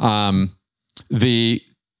 The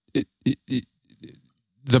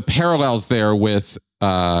parallels there with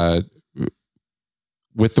the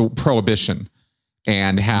prohibition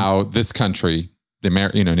and how this country, the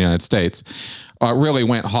United States, really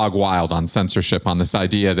went hog wild on censorship, on this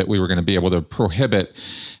idea that we were going to be able to prohibit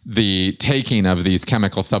the taking of these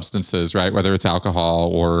chemical substances, right? Whether it's alcohol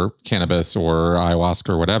or cannabis or ayahuasca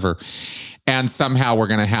or whatever. And somehow we're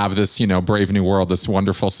going to have this, brave new world, this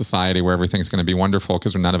wonderful society where everything's going to be wonderful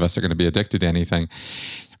because none of us are going to be addicted to anything.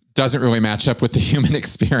 Doesn't really match up with the human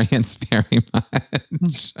experience very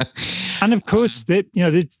much. And of course, the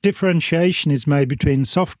differentiation is made between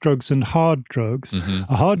soft drugs and hard drugs.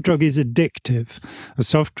 Mm-hmm. A hard drug is addictive. A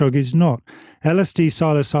soft drug is not. LSD,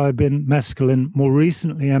 psilocybin, mescaline, more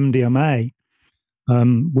recently MDMA,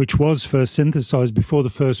 which was first synthesized before the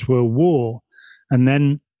First World War. And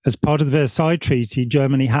then as part of the Versailles Treaty,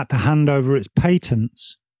 Germany had to hand over its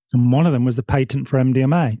patents. And one of them was the patent for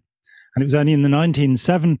MDMA. And it was only in the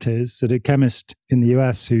 1970s that a chemist in the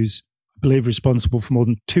US, who's, I believe, responsible for more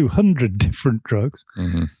than 200 different drugs,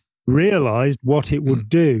 mm-hmm. realized what it would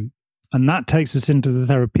do. And that takes us into the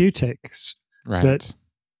therapeutics. Right. That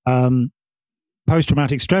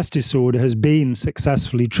post-traumatic stress disorder has been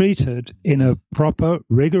successfully treated in a proper,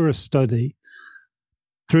 rigorous study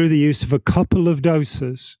through the use of a couple of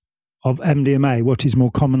doses of MDMA, what is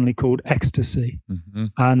more commonly called ecstasy. Mm-hmm.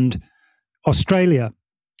 And Australia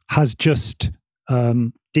has just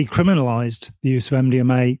decriminalized the use of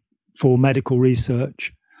MDMA for medical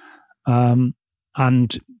research. And I'm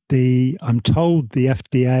told the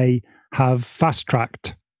FDA have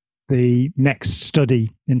fast-tracked the next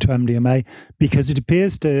study into MDMA because it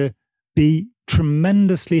appears to be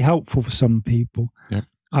tremendously helpful for some people. Yep.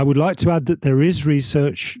 I would like to add that there is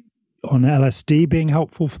research on LSD being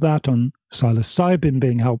helpful for that, on psilocybin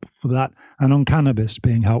being helpful for that, and on cannabis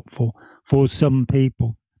being helpful for some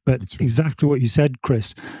people. But right. Exactly what you said,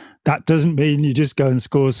 Chris, that doesn't mean you just go and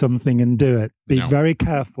score something and do it. Be very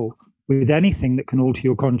careful with anything that can alter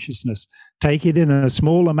your consciousness. Take it in a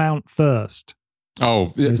small amount first.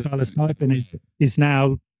 Psilocybin is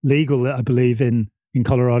now legal, I believe, in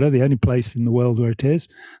Colorado, the only place in the world where it is.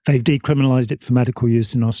 They've decriminalized it for medical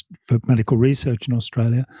use for medical research in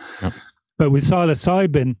Australia. Yep. But with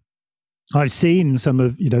psilocybin, I've seen some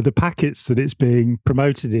of the packets that it's being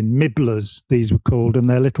promoted in, Mibblers, these were called, and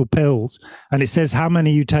they're little pills. And it says how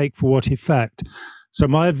many you take for what effect. So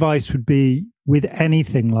my advice would be, with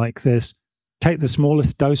anything like this, take the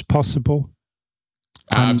smallest dose possible.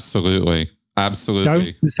 Absolutely. Don't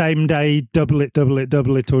the same day double it,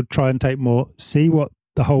 or try and take more. See what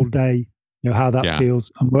the whole day, how that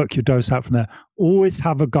feels, and work your dose out from there. Always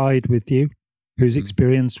have a guide with you who's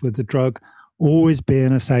experienced with the drug. Always be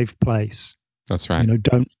in a safe place. That's right.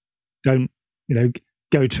 Don't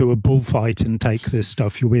go to a bullfight and take this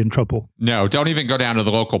stuff. You'll be in trouble. No, don't even go down to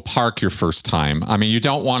the local park your first time. I mean, you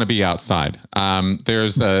don't want to be outside. You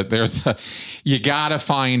got to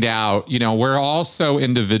find out, we're all so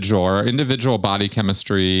individual, our individual body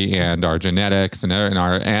chemistry and our genetics and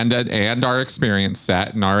our experience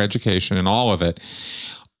set and our education and all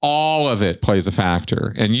of it plays a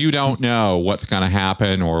factor, and you don't know what's going to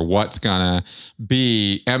happen or what's going to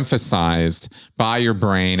be emphasized by your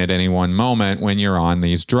brain at any one moment when you're on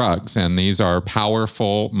these drugs. And these are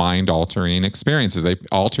powerful mind-altering experiences. They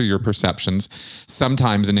alter your perceptions,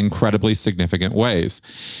 sometimes in incredibly significant ways,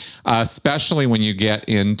 especially when you get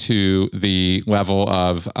into the level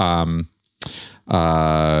of,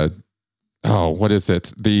 what is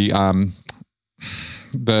it? The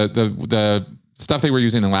stuff they were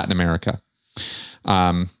using in Latin America,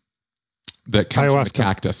 that comes from the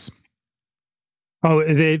cactus. Oh,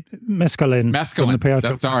 the mescaline.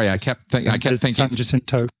 Mescaline. Sorry, I kept thinking.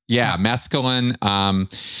 Yeah, mescaline.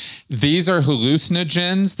 These are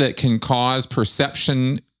hallucinogens that can cause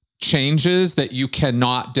perception changes that you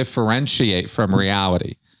cannot differentiate from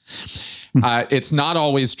reality. It's not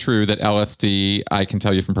always true that LSD, I can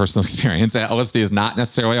tell you from personal experience, that LSD is not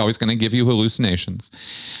necessarily always going to give you hallucinations.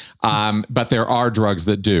 But there are drugs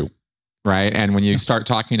that do. right? And when you start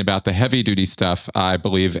talking about the heavy duty stuff, I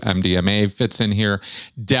believe MDMA fits in here.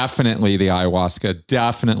 Definitely the ayahuasca,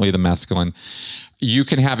 definitely the mescaline. You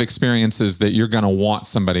can have experiences that you're going to want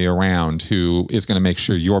somebody around who is going to make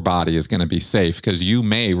sure your body is going to be safe, because you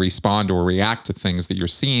may respond or react to things that you're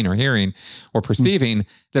seeing or hearing or perceiving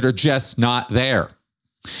that are just not there.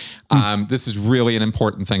 This is really an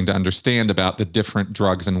important thing to understand about the different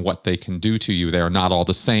drugs and what they can do to you. They're not all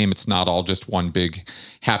the same. It's not all just one big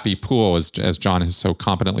happy pool, as Jon has so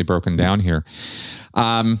competently broken down here.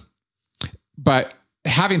 But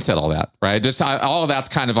having said all that, right, just all of that's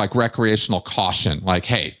kind of like recreational caution. Like,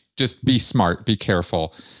 hey, just be smart, be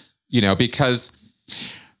careful, because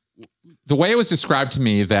the way it was described to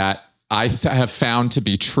me that I have found to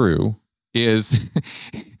be true is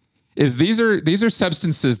these are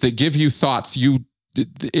substances that give you thoughts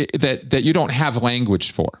that you don't have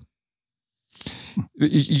language for.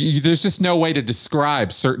 There's just no way to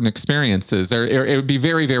describe certain experiences. It would be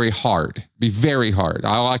very, very hard. Be very hard.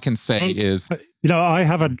 All I can say is, I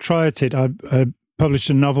haven't tried it. I published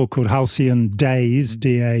a novel called Halcyon Daze,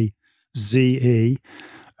 Daze,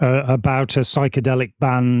 about a psychedelic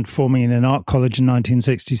band forming in an art college in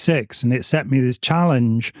 1966, and it set me this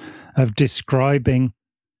challenge of describing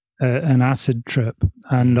an acid trip,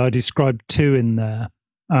 and I described 2 in there,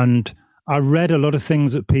 and I read a lot of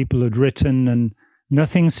things that people had written, and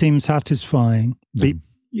nothing seemed satisfying.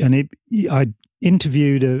 I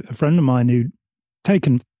interviewed a friend of mine who'd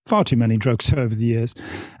taken far too many drugs over the years,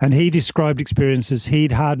 and he described experiences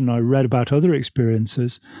he'd had, and I read about other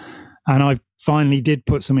experiences, and I finally did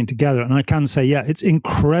put something together. And I can say, it's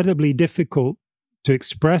incredibly difficult to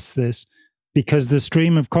express this because the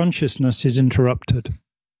stream of consciousness is interrupted.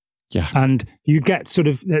 Yeah. And you get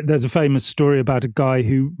there's a famous story about a guy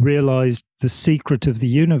who realized the secret of the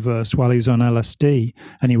universe while he was on LSD,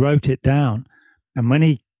 and he wrote it down. And when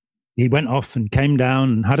he went off and came down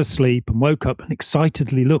and had a sleep and woke up and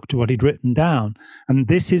excitedly looked at what he'd written down. And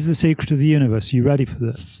this is the secret of the universe. Are you ready for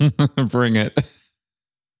this? Bring it.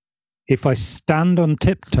 If I stand on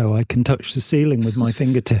tiptoe, I can touch the ceiling with my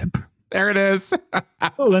fingertip. There it is.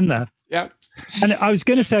 All in there. Yep. And I was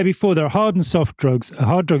going to say before, there are hard and soft drugs. A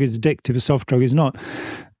hard drug is addictive, a soft drug is not.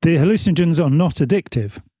 The hallucinogens are not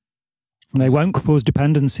addictive. They won't cause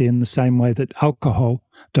dependency in the same way that alcohol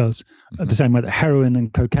does, the same way that heroin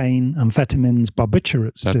and cocaine, amphetamines,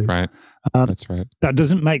 barbiturates do. Right. That's right. That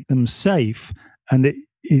doesn't make them safe. And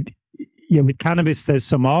with cannabis, there's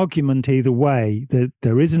some argument either way.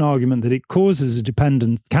 There is an argument that it can cause a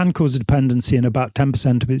dependency in about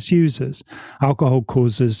 10% of its users. Alcohol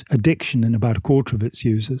causes addiction in about a quarter of its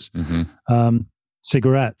users. Mm-hmm.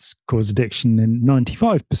 Cigarettes cause addiction in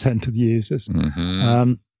 95% of the users.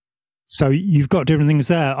 Mm-hmm. So you've got different things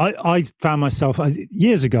there. I found myself,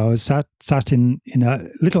 years ago, I was sat in a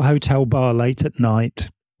little hotel bar late at night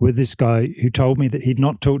with this guy who told me that he'd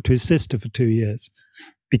not talked to his sister for 2 years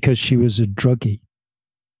because she was a druggie.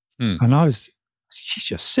 And she's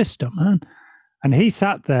your sister, man. And he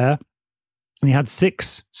sat there and he had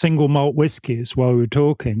 6 single malt whiskies while we were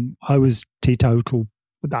talking. I was teetotal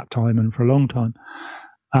at that time and for a long time.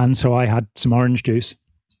 And so I had some orange juice.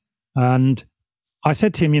 And I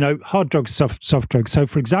said to him, hard drugs, soft drugs. So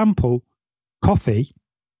for example, coffee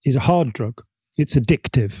is a hard drug. It's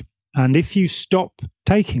addictive. And if you stop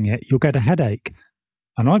taking it, you'll get a headache.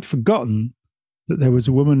 And I'd forgotten that there was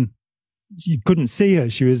a woman, you couldn't see her.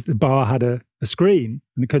 The bar had a screen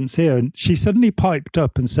and you couldn't see her. And she suddenly piped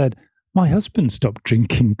up and said, my husband stopped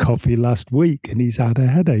drinking coffee last week and he's had a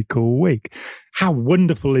headache all week. How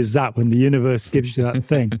wonderful is that when the universe gives you that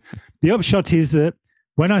thing? The upshot is that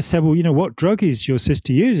when I said, well, what drug is your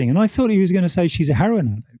sister using? And I thought he was going to say she's a heroin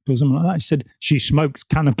addict or something like that. He said, she smokes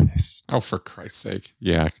cannabis. Oh, for Christ's sake.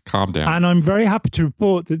 Yeah, calm down. And I'm very happy to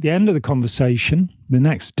report that at the end of the conversation, the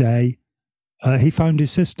next day, he found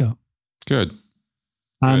his sister. Good.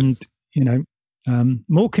 And,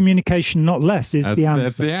 more communication, not less, is the answer.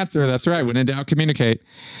 That's the answer. That's right. When in doubt, communicate.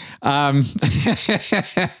 Unless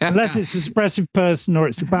it's a suppressive person or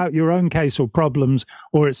it's about your own case or problems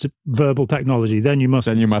or it's a verbal technology, then you must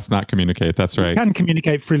not communicate. That's right. You can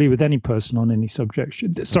communicate freely with any person on any subject.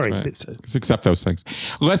 Sorry. Right. Accept those things.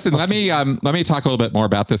 Listen, let me talk a little bit more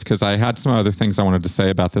about this because I had some other things I wanted to say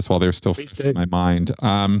about this while they're still in my mind.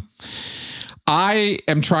 I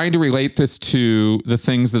am trying to relate this to the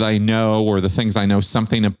things that I know or the things I know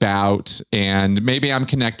something about. And maybe I'm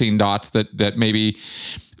connecting dots that maybe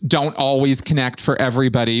don't always connect for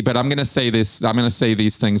everybody, but I'm going to say this. I'm going to say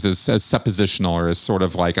these things as suppositional or as sort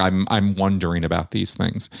of like I'm wondering about these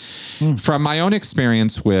things. From my own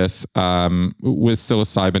experience with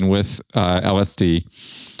psilocybin, with LSD,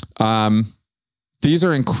 These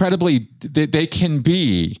are incredibly, they can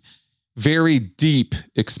be very deep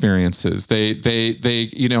experiences. They,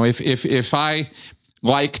 if I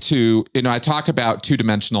like to, I talk about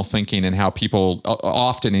two-dimensional thinking and how people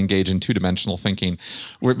often engage in two-dimensional thinking.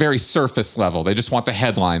 We're very surface level. They just want the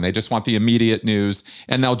headline. They just want the immediate news,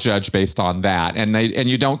 and they'll judge based on that. And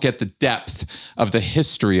you don't get the depth of the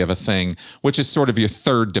history of a thing, which is sort of your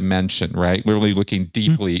third dimension, right? Literally looking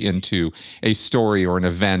deeply into a story or an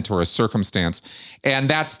event or a circumstance. And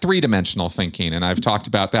that's three-dimensional thinking. And I've talked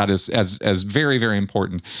about that as very, very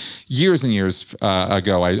important. Years and years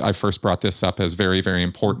ago, I first brought this up as very, very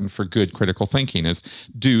important for good critical thinking, is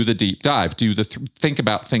do the deep dive, think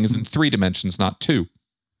about things in three dimensions, not two.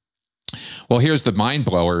 Well, here's the mind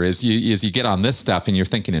blower is you get on this stuff and you're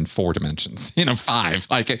thinking in four dimensions, five,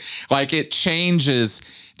 like it changes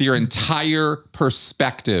your entire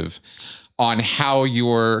perspective on how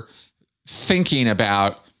you're thinking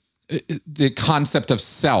about the concept of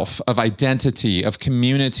self, of identity, of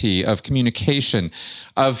community, of communication,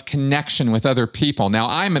 of connection with other people. Now,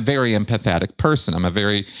 I'm a very empathetic person. I'm a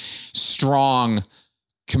very strong,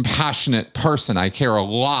 compassionate person. I care a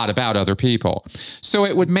lot about other people. So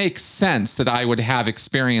it would make sense that I would have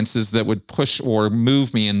experiences that would push or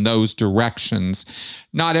move me in those directions.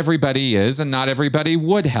 Not everybody is, and not everybody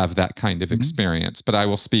would have that kind of experience. But I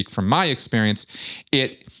will speak from my experience.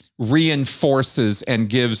 It reinforces and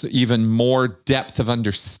gives even more depth of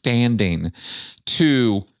understanding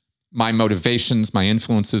to my motivations, my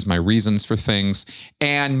influences, my reasons for things.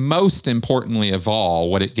 And most importantly of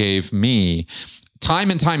all, what it gave me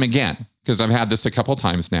time and time again, because I've had this a couple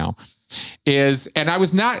times now, is, and I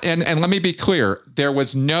was not, and let me be clear, there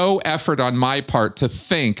was no effort on my part to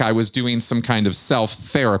think I was doing some kind of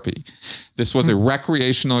self-therapy. This was a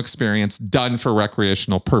recreational experience done for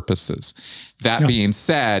recreational purposes. That being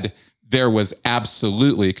said, there was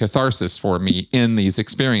absolutely catharsis for me in these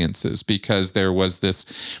experiences, because there was this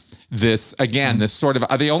sort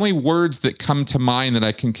of, the only words that come to mind that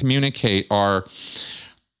I can communicate are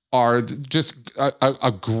just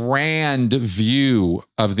a grand view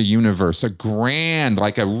of the universe, a grand,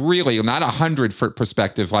 like a really, not 100-foot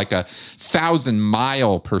perspective, like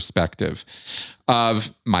 1,000-mile perspective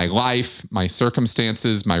of my life, my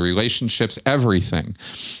circumstances, my relationships, everything.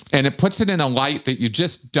 And it puts it in a light that you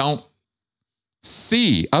just don't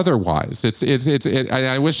see otherwise.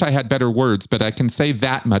 I wish I had better words, but I can say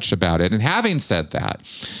that much about it. And having said that,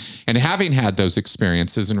 and having had those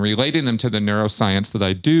experiences and relating them to the neuroscience that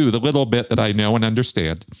I do, the little bit that I know and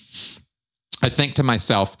understand, I think to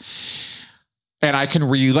myself, and I can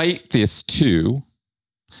relate this to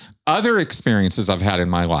other experiences I've had in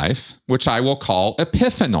my life, which I will call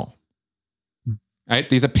epiphanal, right?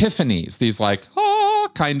 These epiphanies, these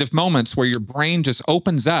kind of moments where your brain just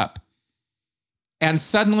opens up and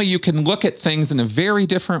suddenly you can look at things in a very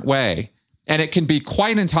different way. And it can be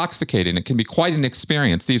quite intoxicating. It can be quite an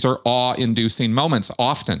experience. These are awe-inducing moments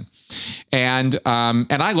often. And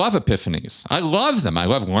I love epiphanies. I love them. I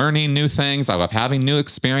love learning new things. I love having new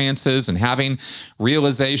experiences and having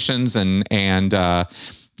realizations and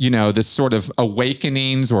this sort of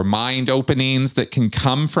awakenings or mind openings that can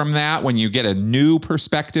come from that when you get a new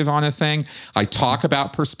perspective on a thing. I talk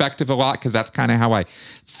about perspective a lot because that's kind of how I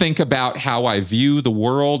think about how I view the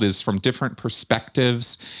world, is from different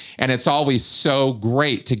perspectives. And it's always so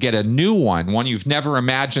great to get a new one you've never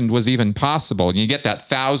imagined was even possible. And you get that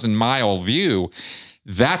 1,000-mile view.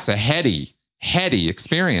 That's a heady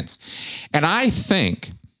experience. And I think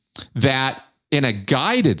that in a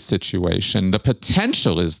guided situation, the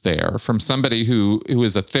potential is there from somebody who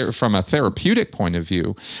is from a therapeutic point of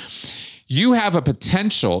view. You have a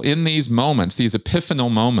potential in these moments, these epiphanal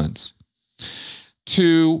moments,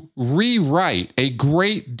 to rewrite a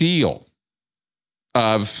great deal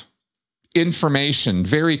of information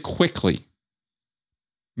very quickly.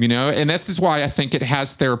 And this is why I think it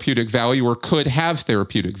has therapeutic value, or could have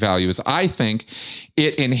therapeutic value, is I think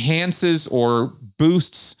it enhances or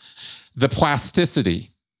boosts the plasticity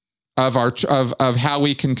of how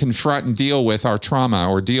we can confront and deal with our trauma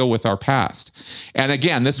or deal with our past. And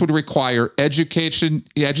again, this would require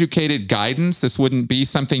educated guidance. This wouldn't be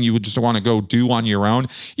something you would just want to go do on your own.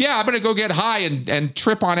 Yeah, I'm going to go get high and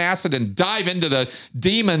trip on acid and dive into the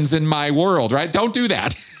demons in my world, right? Don't do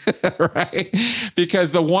that, right?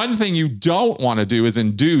 Because the one thing you don't want to do is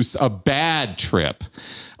induce a bad trip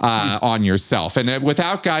on yourself. And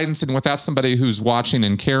without guidance and without somebody who's watching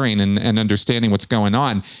and caring and understanding what's going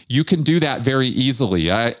on, you can do that very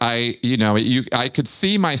easily. I could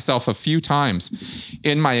see myself a few times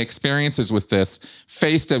in my experiences with this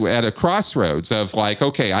faced at a crossroads of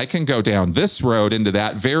okay, I can go down this road into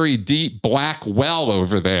that very deep black well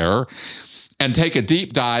over there, and take a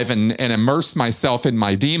deep dive and immerse myself in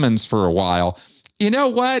my demons for a while. You know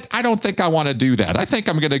what? I don't think I want to do that. I think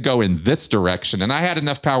I'm going to go in this direction. And I had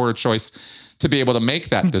enough power of choice to be able to make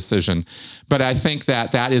that decision. But I think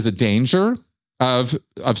that is a danger of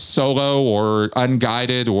solo or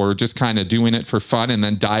unguided or just kind of doing it for fun and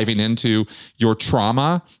then diving into your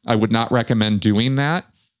trauma. I would not recommend doing that.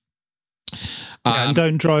 And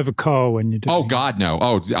don't drive a car when you're doing Oh, God, no.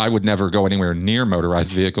 Oh, I would never go anywhere near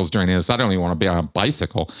motorized vehicles during this. I don't even want to be on a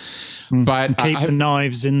bicycle. But keep the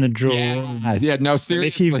knives in the drawer. Yeah, no, seriously.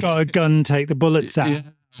 If you've got a gun, take the bullets out. Yeah.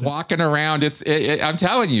 Walking around, I'm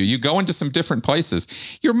telling you, you go into some different places.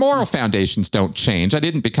 Your moral foundations don't change. I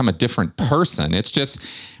didn't become a different person. It's just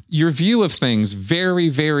your view of things very,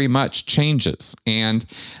 very much changes. And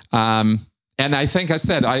I think I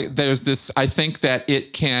said, I think that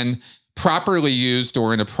it can, properly used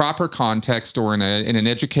or in a proper context or in an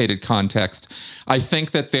educated context, I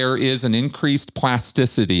think that there is an increased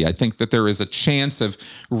plasticity. I think that there is a chance of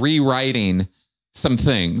rewriting some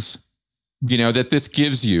things, that this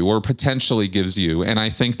gives you or potentially gives you. And I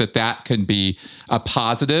think that can be a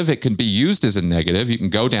positive. It can be used as a negative. You can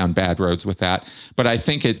go down bad roads with that. But I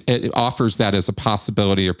think it offers that as a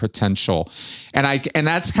possibility or potential. And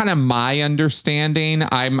that's kind of my understanding.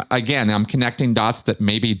 I'm connecting dots that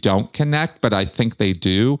maybe don't connect, but I think they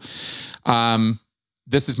do.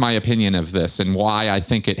 This is my opinion of this and why I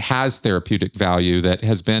think it has therapeutic value that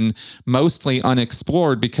has been mostly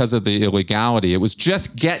unexplored because of the illegality. It was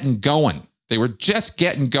just getting going. They were just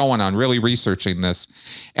getting going on really researching this.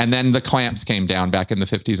 And then the clamps came down back in the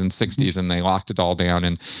 50s and 60s and they locked it all down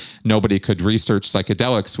and nobody could research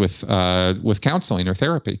psychedelics with counseling or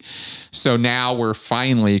therapy. So now we're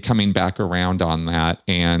finally coming back around on that.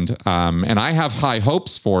 And I have high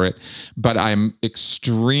hopes for it, but I'm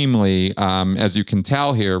extremely, as you can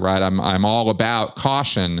tell here, right, I'm all about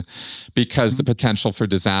caution because the potential for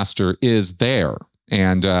disaster is there.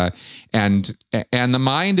 And the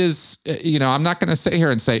mind is, I'm not going to sit here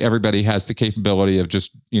and say everybody has the capability of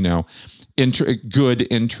just, good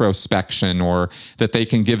introspection or that they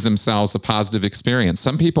can give themselves a positive experience.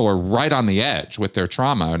 Some people are right on the edge with their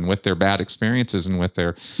trauma and with their bad experiences and with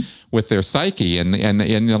their psyche. And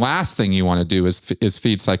the last thing you want to do is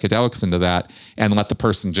feed psychedelics into that and let the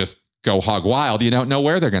person just go hog wild. You don't know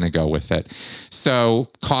where they're going to go with it. So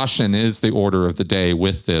caution is the order of the day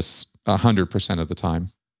with this 100% of the time.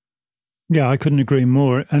 Yeah, I couldn't agree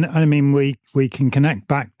more. And I mean, we can connect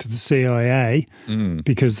back to the CIA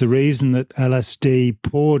because the reason that LSD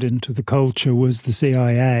poured into the culture was the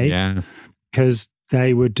CIA because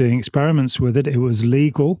they were doing experiments with it. It was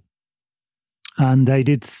legal. And they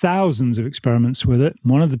did thousands of experiments with it.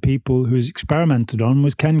 One of the people who was experimented on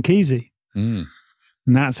was Ken Kesey. And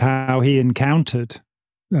that's how he encountered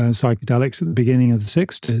psychedelics at the beginning of the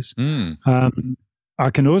 60s. I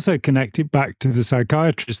can also connect it back to the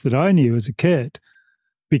psychiatrist that I knew as a kid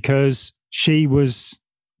because she was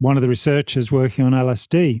one of the researchers working on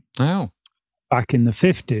LSD back in the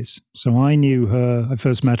 50s. So I knew her. I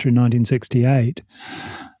first met her in 1968.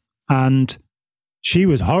 And she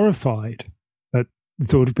was horrified at the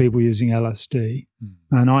thought of people using LSD.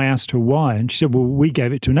 And I asked her why. And she said, well, we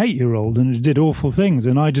gave it to an 8-year-old and it did awful things.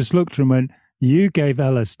 And I just looked at her and went, you gave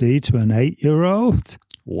LSD to an 8-year-old?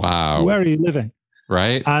 Wow. Where are you living?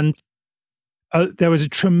 Right. And there was a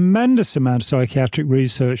tremendous amount of psychiatric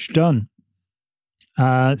research done.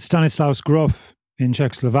 Stanislaus Grof in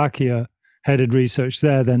Czechoslovakia headed research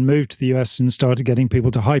there, then moved to the US and started getting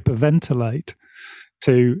people to hyperventilate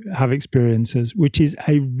to have experiences, which is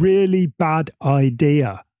a really bad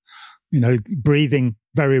idea. Breathing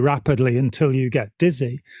very rapidly until you get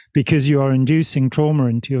dizzy because you are inducing trauma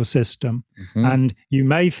into your system. And you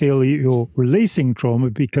may feel you're releasing trauma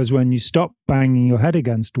because when you stop banging your head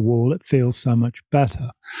against a wall, it feels so much better.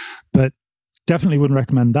 But definitely wouldn't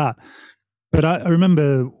recommend that. But I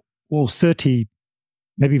remember 30,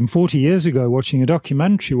 maybe even 40 years ago, watching a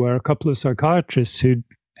documentary where a couple of psychiatrists who'd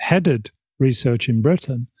headed research in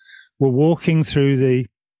Britain were walking through the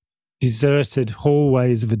deserted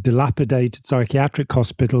hallways of a dilapidated psychiatric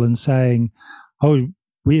hospital and saying, oh,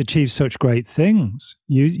 we achieved such great things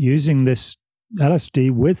using this LSD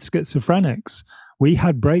with schizophrenics. We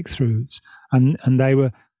had breakthroughs. And they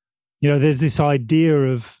were, there's this idea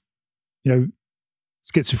of,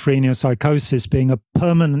 schizophrenia, psychosis being a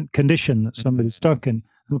permanent condition that somebody's stuck in.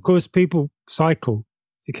 And of course, people cycle.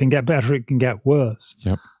 It can get better, it can get worse.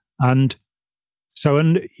 Yep. And so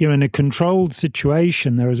in a controlled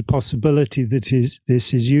situation, there is a possibility that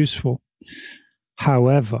this is useful.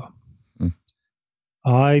 However,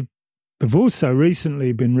 I have also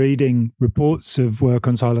recently been reading reports of work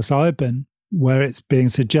on psilocybin where it's being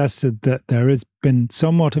suggested that there has been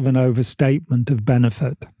somewhat of an overstatement of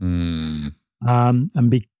benefit. Mm.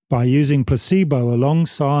 By using placebo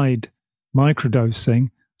alongside microdosing,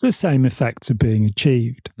 the same effects are being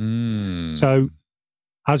achieved. Mm. So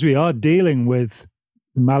as we are dealing with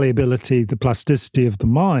the malleability, the plasticity of the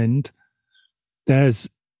mind, there's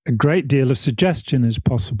a great deal of suggestion is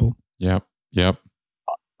possible. Yep.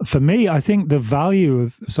 For me, I think the value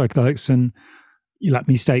of psychedelics, and you let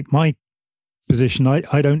me state my position,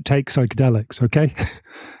 I don't take psychedelics, okay?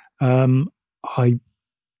 I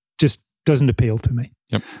just doesn't appeal to me.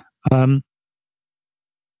 Yep.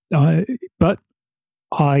 But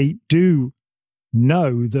I do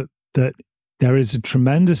know that there is a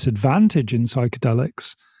tremendous advantage in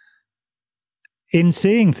psychedelics in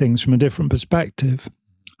seeing things from a different perspective.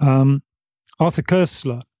 Arthur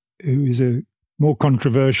Koestler, who is a more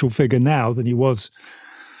controversial figure now than he was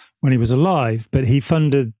when he was alive, but he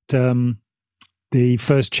funded the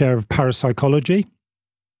first chair of parapsychology,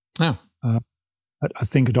 I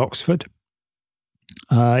think at Oxford.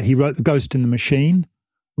 He wrote The Ghost in the Machine,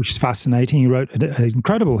 which is fascinating. He wrote an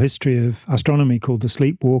incredible history of astronomy called The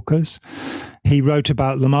Sleepwalkers. He wrote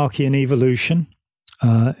about Lamarckian evolution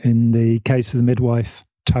in the case of the midwife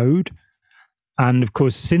toad. And of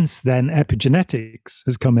course, since then, epigenetics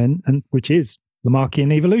has come in, and which is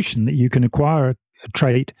Lamarckian evolution, that you can acquire a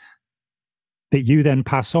trait that you then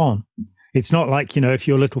pass on. It's not like, if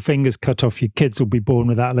your little finger's cut off, your kids will be born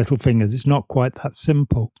without little fingers. It's not quite that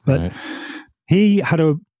simple. But right. He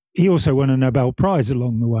also won a Nobel Prize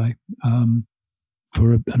along the way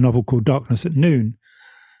for a novel called Darkness at Noon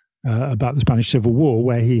about the Spanish Civil War,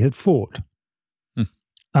 where he had fought.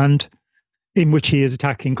 And in which he is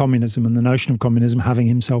attacking communism and the notion of communism, having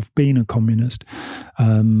himself been a communist.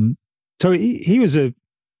 So he was, in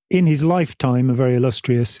his lifetime, a very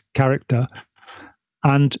illustrious character.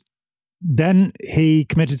 And then he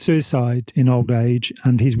committed suicide in old age,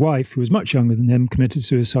 and his wife, who was much younger than him, committed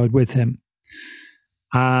suicide with him.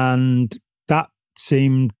 And that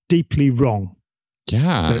seemed deeply wrong.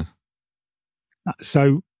 Yeah.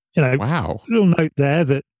 So, wow. Little note there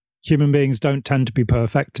that human beings don't tend to be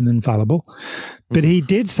perfect and infallible. But he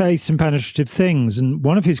did say some penetrative things. And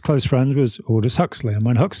one of his close friends was Aldous Huxley. And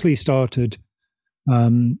when Huxley started,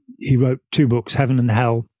 he wrote 2 books, Heaven and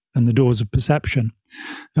Hell and The Doors of Perception,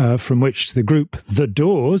 from which the group The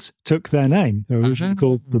Doors took their name. They were originally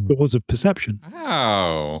called The Doors of Perception.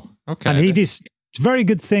 Oh, okay. And it's a very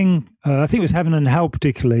good thing. I think it was Heaven and Hell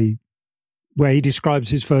particularly, where he describes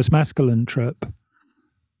his first mescaline trip.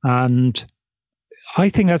 And I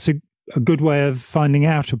think that's a good way of finding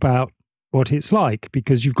out about what it's like,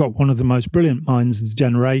 because you've got one of the most brilliant minds of his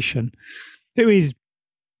generation who is,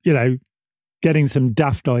 getting some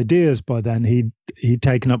daft ideas by then. He'd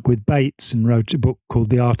taken up with Bates and wrote a book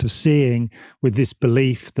called The Art of Seeing, with this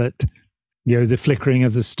belief that, the flickering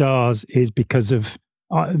of the stars is because of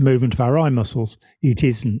movement of our eye muscles. It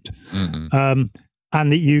isn't. Mm-hmm.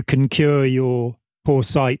 And that you can cure your poor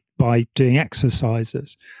sight by doing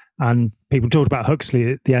exercises. And people talked about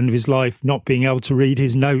Huxley at the end of his life not being able to read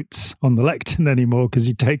his notes on the lectern anymore because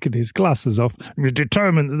he'd taken his glasses off and was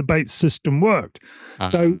determined that the Bates system worked.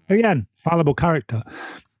 So again, fallible character.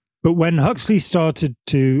 But when Huxley started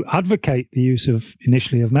to advocate the use of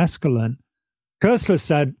initially of mescaline, Koestler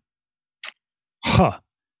said,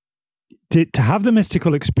 to have the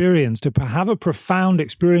mystical experience, to have a profound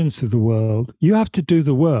experience of the world, you have to do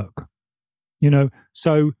the work.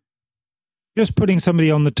 So just putting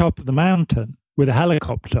somebody on the top of the mountain with a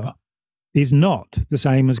helicopter is not the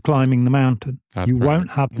same as climbing the mountain. You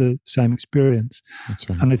won't have the same experience. That's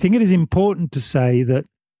right. And I think it is important to say that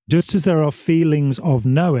just as there are feelings of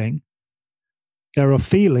knowing, there are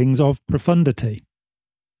feelings of profundity.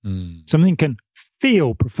 Something can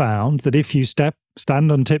feel profound, that if you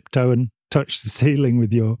stand on tiptoe and touch the ceiling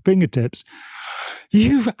with your fingertips,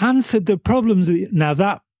 you've answered the problems. Now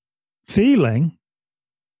that feeling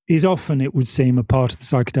is often, it would seem, a part of the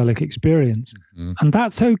psychedelic experience. Mm-hmm. And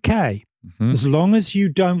that's okay, as long as you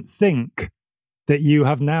don't think that you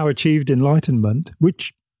have now achieved enlightenment,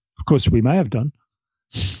 which, of course, we may have done.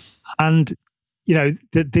 And,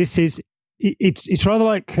 that this is, it's rather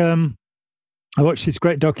like, I watched this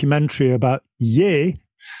great documentary about Ye,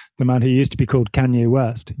 the man who used to be called Kanye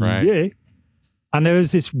West. Right. Ye. And there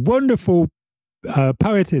was this wonderful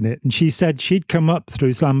poet in it. And she said she'd come up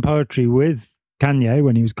through slam poetry with Kanye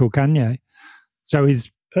when he was called Kanye. So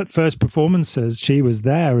his first performances, she was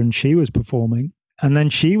there and she was performing. And then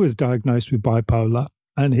she was diagnosed with bipolar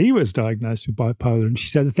and he was diagnosed with bipolar. And she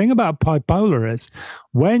said, the thing about bipolar is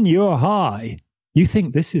when you're high, you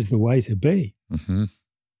think this is the way to be. Mm-hmm.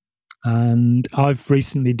 And I've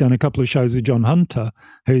recently done a couple of shows with John Hunter,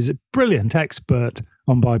 who's a brilliant expert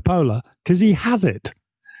on bipolar, because he has it.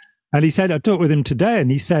 And he said, I talked with him today, and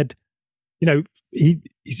he said,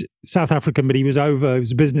 he's South African, but he was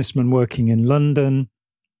a businessman working in London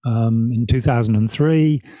in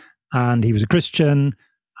 2003, and he was a Christian,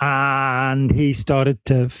 and he started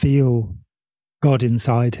to feel God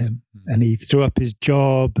inside him, and he threw up his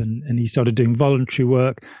job, and he started doing voluntary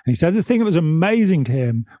work. And he said the thing that was amazing to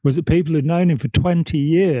him was that people who'd known him for 20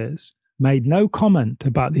 years made no comment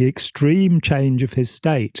about the extreme change of his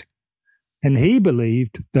state. And he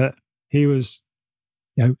believed that he was,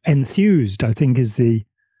 enthused, I think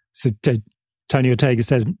Tony Ortega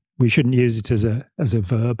says we shouldn't use it as a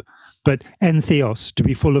verb, but entheos, to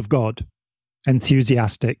be full of God,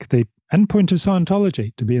 enthusiastic, the endpoint of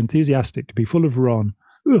Scientology, to be enthusiastic, to be full of Ron.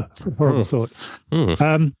 Ugh, horrible thought.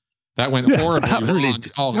 That went horribly wrong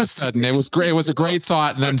all of a sudden. It was great. It was a great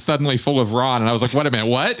thought, and then suddenly full of Ron. And I was like, wait a minute,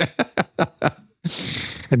 what?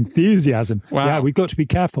 Enthusiasm. Wow. Yeah, we've got to be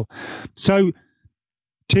careful. So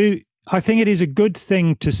I think it is a good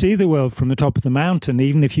thing to see the world from the top of the mountain,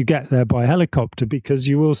 even if you get there by helicopter, because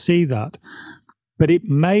you will see that. But it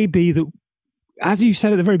may be that, as you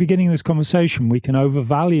said at the very beginning of this conversation, we can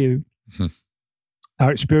overvalue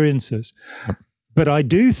our experiences. But I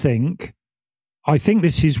think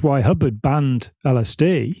this is why Hubbard banned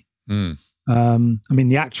LSD.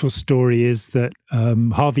 The actual story is that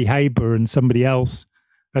Harvey Haber and somebody else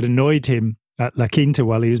had annoyed him at La Quinta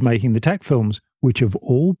while he was making the tech films, which have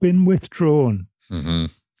all been withdrawn.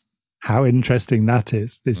 How interesting that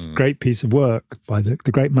is. This great piece of work by the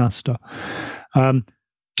great master.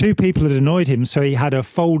 Two people had annoyed him, so he had a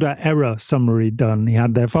folder error summary done. He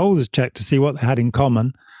had their folders checked to see what they had in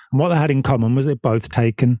common. And what they had in common was they'd both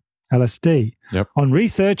taken LSD. Yep. On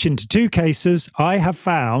research into two cases, I have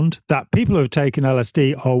found that people who have taken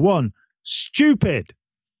LSD are, one, stupid.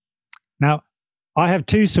 Now, I have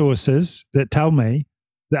two sources that tell me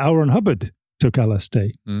that L. Ron Hubbard took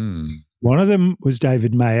LSD. One of them was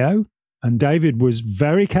David Mayo, and David was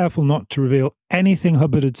very careful not to reveal anything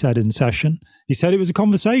Hubbard had said in session. He said it was a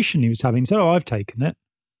conversation he was having. He said, I've taken it.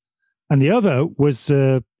 And the other was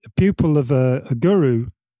a pupil of a guru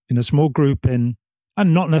in a small group and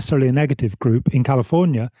not necessarily a negative group in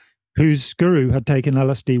California, whose guru had taken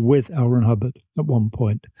LSD with L. Ron Hubbard at one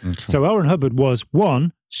point. Okay. So L. Ron Hubbard was,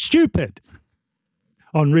 one, stupid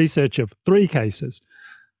on research of three cases.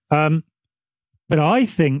 But I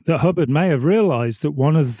think that Hubbard may have realized that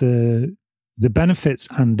one of the benefits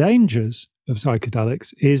and dangers of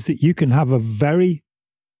psychedelics is that you can have a very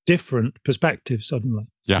different perspective suddenly.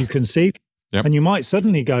 Yeah. You can see, and you might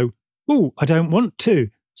suddenly go, oh, I don't want to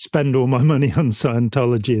spend all my money on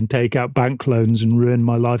Scientology and take out bank loans and ruin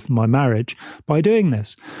my life and my marriage by doing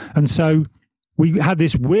this. And so we had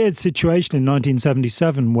this weird situation in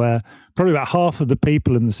 1977 where probably about half of the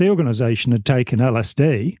people in the Sea Organization had taken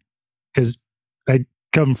LSD because they'd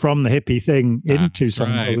come from the hippie thing into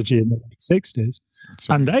Scientology in the late 60s.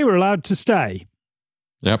 And they were allowed to stay.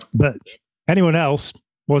 Yep. But anyone else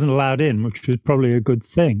wasn't allowed in, which was probably a good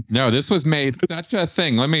thing. No, this was made. That's a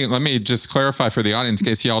thing. Let me just clarify for the audience in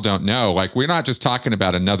case y'all don't know. Like, we're not just talking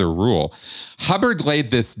about another rule. Hubbard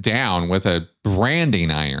laid this down with a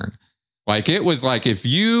branding iron. Like, it was like, if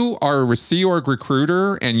you are a Sea Org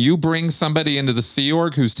recruiter and you bring somebody into the Sea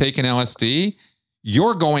Org who's taken LSD,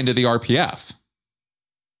 you're going to the RPF.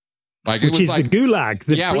 Like, which is the gulag,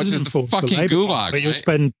 the which is the fucking gulag. But you'll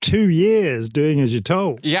spend 2 years doing as you're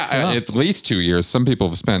told. Yeah, at least 2 years. Some people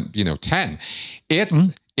have spent 10.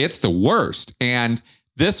 It's the worst. And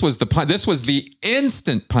this was the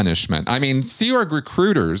instant punishment. I mean, Sea Org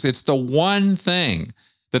recruiters, it's the one thing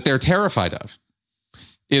that they're terrified of,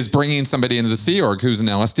 is bringing somebody into the Sea Org who's an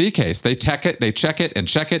LSD case. They check it, and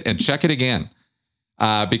check it again.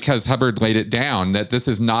 Because Hubbard laid it down that this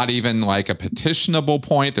is not even like a petitionable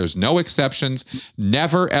point. There's no exceptions.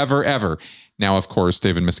 Never, ever, ever. Now, of course,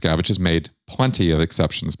 David Miscavige has made plenty of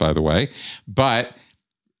exceptions, by the way. But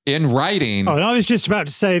in writing... Oh, and I was just about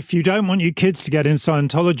to say, if you don't want your kids to get in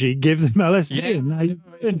Scientology, give them LSD and they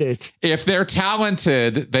ruined it. If they're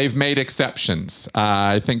talented, they've made exceptions.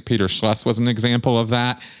 I think Peter Schluss was an example of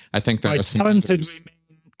that. I think there was talented,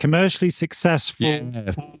 commercially successful...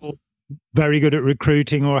 Yes. Very good at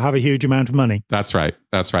recruiting or have a huge amount of money. That's right.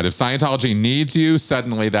 If Scientology needs you,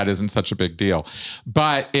 suddenly that isn't such a big deal.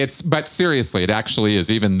 But seriously, it actually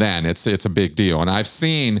is. Even then, it's a big deal. And I've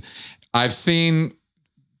seen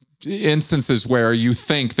instances where you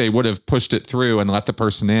think they would have pushed it through and let the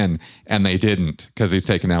person in, and they didn't because he's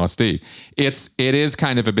taken LSD. It is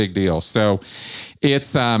kind of a big deal. So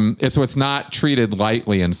it's what's not treated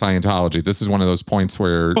lightly in Scientology. This is one of those points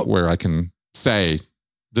where I can say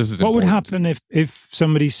this is what important. would happen if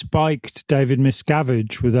somebody spiked David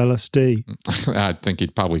Miscavige with LSD? I think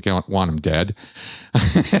he'd probably want him dead.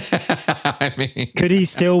 I mean, could he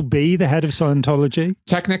still be the head of Scientology?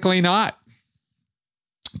 Technically not.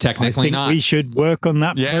 Technically I think not. We should work on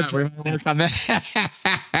that. Yeah, project. we're work on that.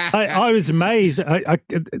 I was amazed.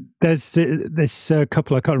 There's this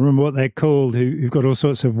couple, I can't remember what they're called, who've got all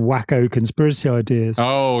sorts of wacko conspiracy ideas.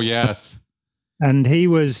 Oh, yes. And he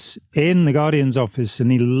was in the Guardian's office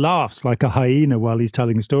and he laughs like a hyena while he's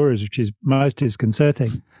telling stories, which is most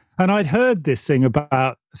disconcerting. And I'd heard this thing about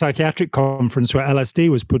a psychiatric conference where LSD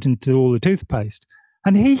was put into all the toothpaste.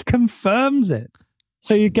 And he confirms it.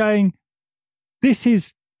 So you're going, this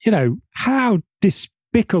is, how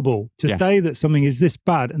despicable to say that something is this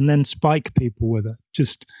bad and then spike people with it.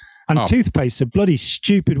 Toothpaste's a bloody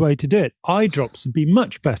stupid way to do it. Eye drops would be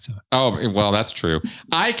much better. Oh, well, that's true.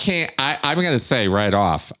 I'm going to say right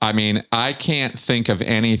off, I mean, I can't think of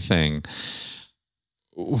anything,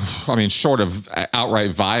 short of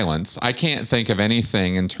outright violence, I can't think of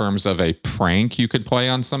anything in terms of a prank you could play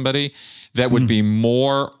on somebody that would be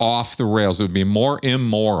more off the rails. It would be more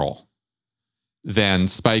immoral than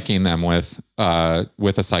spiking them with a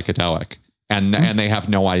psychedelic. And they have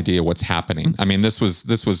no idea what's happening. I mean, this was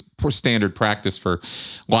standard practice for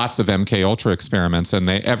lots of MK Ultra experiments, and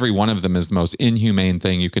every one of them is the most inhumane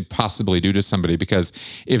thing you could possibly do to somebody, because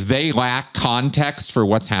if they lack context for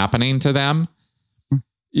what's happening to them,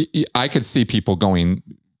 I could see people going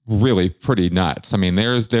really pretty nuts. I mean,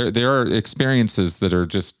 there are experiences that are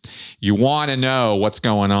just, you want to know what's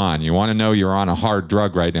going on. You want to know you're on a hard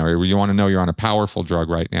drug right now, or you want to know you're on a powerful drug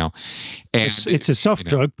right now. And it's a soft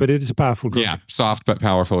drug, but it is a powerful drug. Yeah, soft but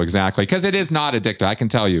powerful, exactly. Because it is not addictive. I can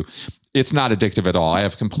tell you, it's not addictive at all. I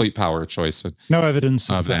have complete power of choice. No evidence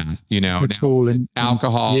of that. At all in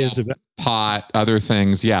alcohol, years of it. Pot, other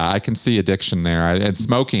things. Yeah, I can see addiction there. And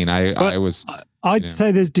smoking, I'd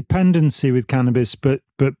say there's dependency with cannabis, but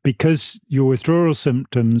because your withdrawal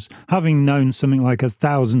symptoms, having known something like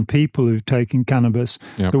 1,000 people who've taken cannabis,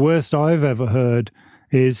 the worst I've ever heard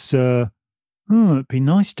is, it'd be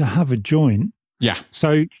nice to have a joint. Yeah.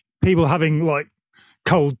 So people having like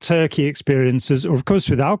cold turkey experiences, or of course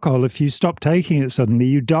with alcohol, if you stop taking it suddenly,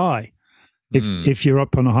 you die. If you're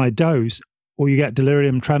up on a high dose, or you get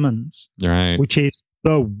delirium tremens, right, which is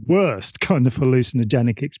the worst kind of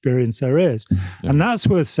hallucinogenic experience there is. And that's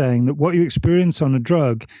worth saying, that what you experience on a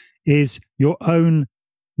drug is your own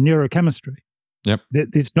neurochemistry. Yep.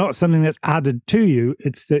 It's not something that's added to you.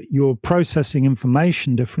 It's that you're processing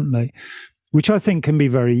information differently, which I think can be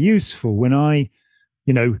very useful. When I,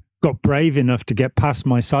 got brave enough to get past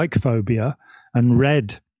my psych phobia and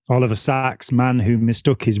read Oliver Sacks' Man Who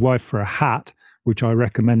Mistook His Wife for a Hat, which I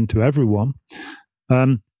recommend to everyone,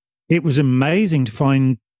 it was amazing to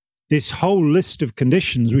find this whole list of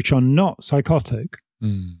conditions which are not psychotic,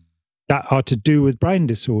 that are to do with brain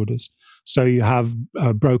disorders. So you have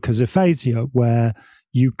Broca's aphasia, where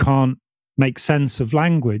you can't make sense of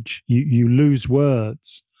language. You lose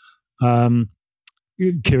words.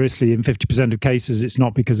 Curiously, in 50% of cases, it's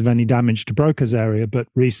not because of any damage to Broca's area, but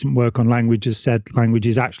recent work on language has said language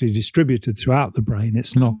is actually distributed throughout the brain.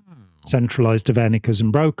 It's not centralized to Wernicke's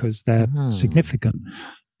and Broca's. They're significant.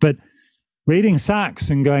 But reading Sacks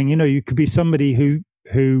and going, you could be somebody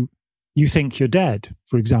who you think you're dead,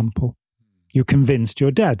 for example. You're convinced you're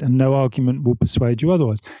dead and no argument will persuade you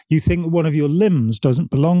otherwise. You think one of your limbs doesn't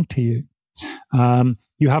belong to you.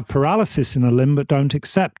 You have paralysis in a limb but don't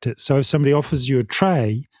accept it. So if somebody offers you a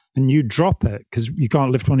tray and you drop it because you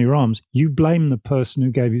can't lift one of your arms, you blame the person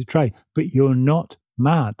who gave you the tray, but you're not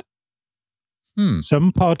mad.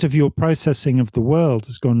 Some part of your processing of the world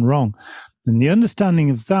has gone wrong. And the understanding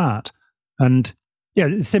of that, and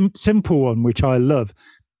simple one, which I love.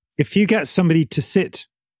 If you get somebody to sit,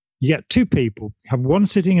 you get two people, have one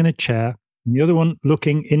sitting in a chair and the other one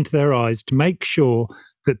looking into their eyes to make sure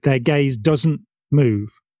that their gaze doesn't move.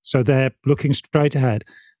 So they're looking straight ahead.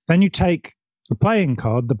 Then you take a playing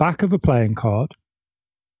card, the back of a playing card,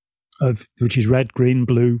 which is red, green,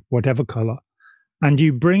 blue, whatever color, and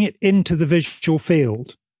you bring it into the visual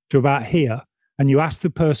field to about here, and you ask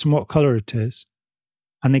the person what color it is,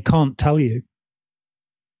 and they can't tell you.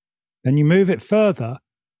 Then you move it further,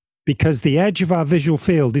 because the edge of our visual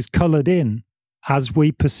field is colored in as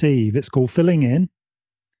we perceive. It's called filling in.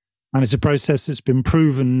 And it's a process that's been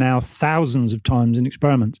proven now thousands of times in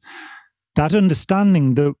experiments. That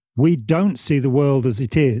understanding that we don't see the world as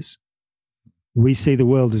it is. We see the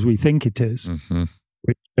world as we think it is. Mm-hmm.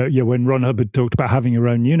 Which, when Ron Hubbard talked about having your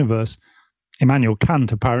own universe, Immanuel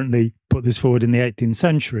Kant apparently put this forward in the 18th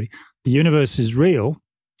century. The universe is real,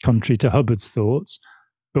 contrary to Hubbard's thoughts,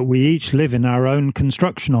 but we each live in our own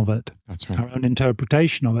construction of it. That's right. Our own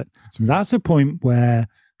interpretation of it. That's a point where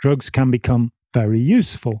drugs can become very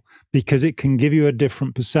useful because it can give you a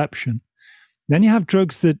different perception. Then you have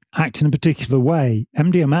drugs that act in a particular way.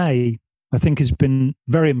 MDMA, I think, has been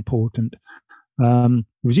very important. It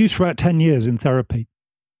was used for about 10 years in therapy.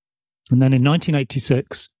 And then in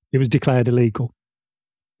 1986, it was declared illegal.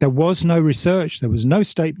 There was no research. There was no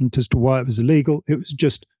statement as to why it was illegal. It was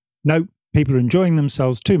just, no, people are enjoying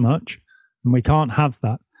themselves too much, and we can't have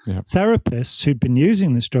that. Yep. Therapists who'd been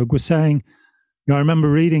using this drug were saying, I remember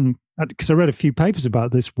reading, because I read a few papers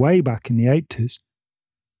about this way back in the 80s,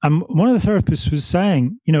 and one of the therapists was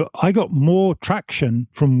saying, I got more traction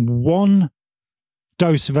from one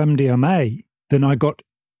dose of MDMA than I got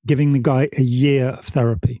giving the guy a year of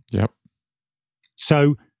therapy. Yep.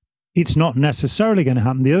 So it's not necessarily going to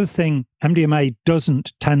happen. The other thing, MDMA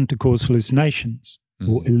doesn't tend to cause hallucinations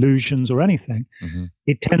or illusions or anything. Mm-hmm.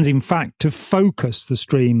 It tends, in fact, to focus the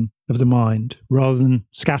stream of the mind rather than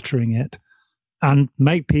scattering it and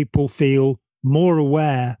make people feel more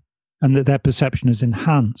aware and that their perception is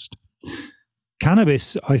enhanced.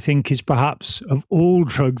 Cannabis, I think, is perhaps of all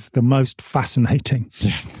drugs the most fascinating.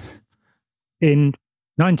 Yes. In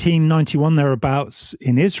 1991, thereabouts,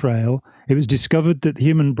 in Israel, it was discovered that the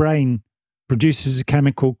human brain produces a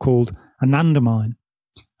chemical called anandamide.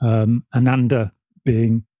 Ananda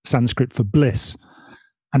being Sanskrit for bliss.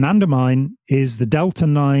 Anandamide is the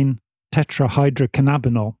delta-9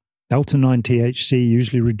 tetrahydrocannabinol. Delta-9 THC,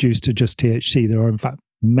 usually reduced to just THC. There are, in fact,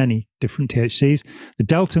 many different THCs. The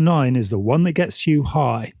delta-9 is the one that gets you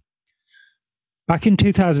high. Back in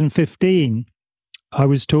 2015, I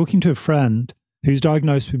was talking to a friend who's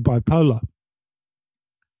diagnosed with bipolar.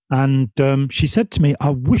 And she said to me,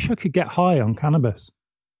 I wish I could get high on cannabis.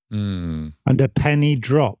 And a penny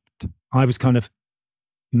dropped. I was kind of,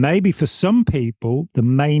 maybe for some people, the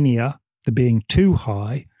mania, the being too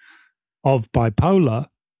high of bipolar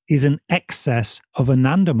is an excess of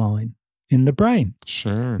anandamide in the brain.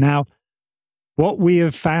 Sure. Now, what we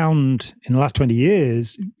have found in the last 20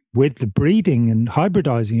 years with the breeding and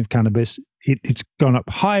hybridizing of cannabis, it's gone up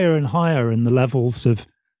higher and higher in the levels of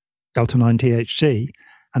delta-9 THC,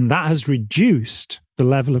 and that has reduced the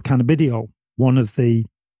level of cannabidiol, one of the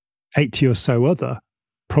 80 or so other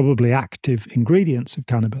probably active ingredients of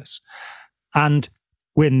cannabis. And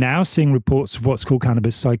we're now seeing reports of what's called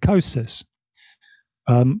cannabis psychosis,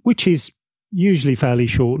 which is usually fairly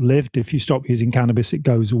short-lived. If you stop using cannabis, it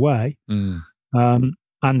goes away.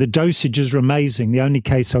 And the dosages are amazing. The only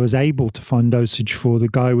case I was able to find dosage for, the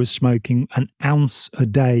guy was smoking an ounce a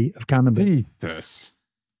day of cannabis,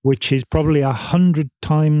 which is probably 100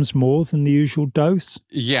 times more than the usual dose.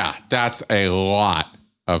 Yeah, that's a lot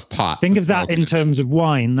of pot. Think of that in terms of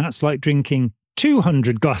wine. That's like drinking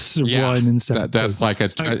 200 glasses of wine instead. That's like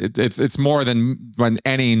it's more than when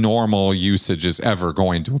any normal usage is ever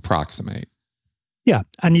going to approximate. Yeah,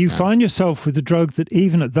 and you find yourself with a drug that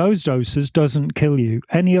even at those doses doesn't kill you.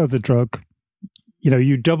 Any other drug,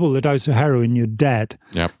 you double the dose of heroin, you're dead.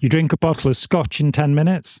 Yep. You drink a bottle of scotch in 10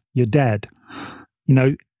 minutes, you're dead.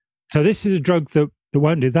 So this is a drug that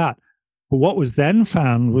won't do that. But what was then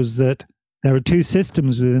found was that there are two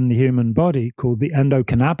systems within the human body called the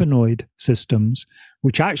endocannabinoid systems,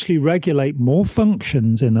 which actually regulate more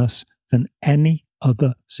functions in us than any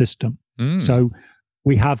other system. So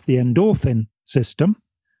we have the endorphin system,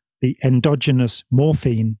 the endogenous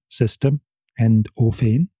morphine system,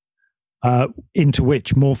 endorphin, into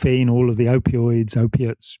which morphine, all of the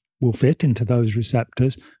opiates will fit into those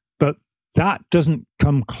receptors. But that doesn't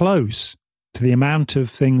come close to the amount of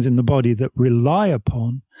things in the body that rely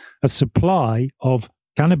upon a supply of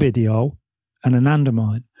cannabidiol and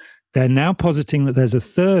anandamide. They're now positing that there's a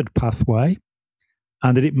third pathway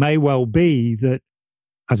and that it may well be that,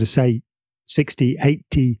 as I say, 60,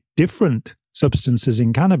 80 different substances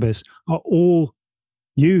in cannabis are all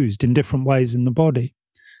used in different ways in the body.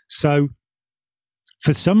 So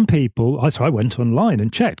for some people, I went online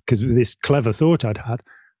and checked because of this clever thought I'd had,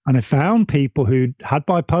 and I found people who had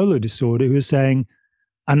bipolar disorder who were saying,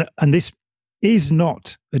 and this is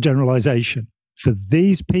not a generalization, for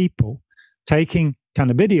these people taking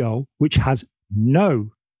cannabidiol, which has no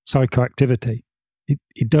psychoactivity,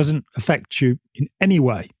 it doesn't affect you in any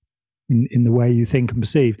way, in the way you think and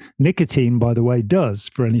perceive. Nicotine, by the way, does,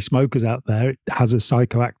 for any smokers out there. It has a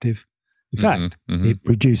psychoactive effect. It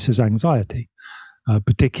reduces anxiety,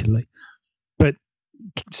 particularly. But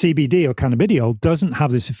CBD or cannabidiol doesn't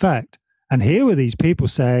have this effect. And here were these people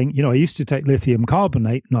saying, I used to take lithium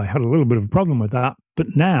carbonate and I had a little bit of a problem with that, but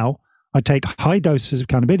now I take high doses of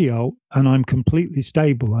cannabidiol and I'm completely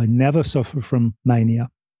stable. I never suffer from mania.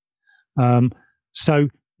 So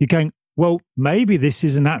you're going, well, maybe this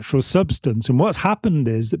is a natural substance. And what's happened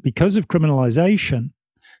is that because of criminalization,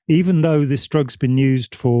 even though this drug's been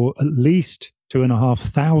used for at least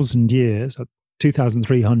 2,500 years,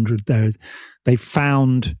 2,300 there, they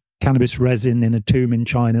found cannabis resin in a tomb in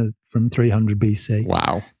China from 300 BC.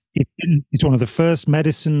 Wow. It's one of the first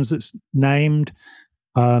medicines that's named.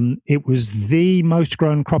 It was the most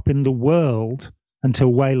grown crop in the world until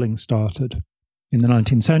whaling started in the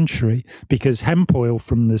 19th century, because hemp oil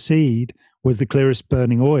from the seed was the clearest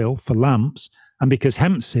burning oil for lamps, and because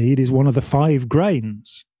hemp seed is one of the 5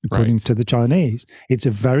 grains, according to the Chinese. It's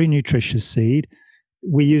a very nutritious seed.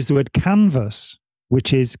 We use the word canvas,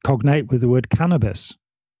 which is cognate with the word cannabis.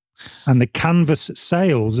 And the canvas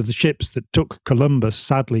sails of the ships that took Columbus,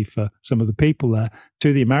 sadly for some of the people there,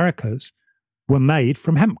 to the Americas, were made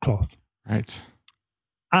from hemp cloth. Right.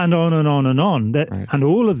 And on and on and on. And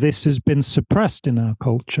all of this has been suppressed in our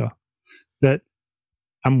culture.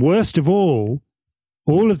 And worst of all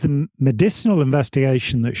of the medicinal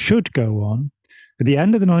investigation that should go on, at the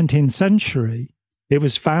end of the 19th century, it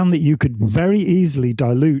was found that you could very easily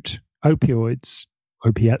dilute opiates.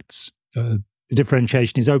 The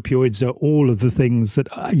differentiation is opioids are all of the things that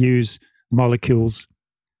use molecules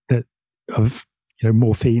of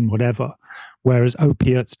morphine, whatever, whereas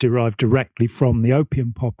opiates derive directly from the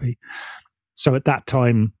opium poppy. So at that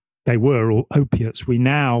time, they were all opiates. We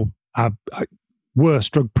now have a worse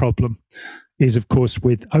drug problem is, of course,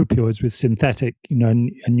 with opioids, with synthetic,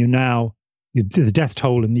 and you're now, the death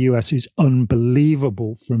toll in the US is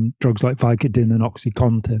unbelievable from drugs like Vicodin and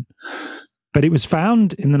OxyContin. But it was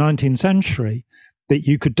found in the 19th century that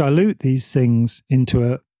you could dilute these things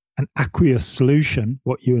into an aqueous solution,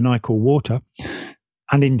 what you and I call water,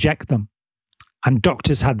 and inject them. And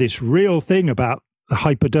doctors had this real thing about the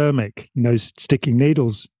hypodermic, sticking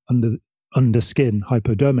needles under skin,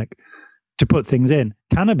 hypodermic, to put things in.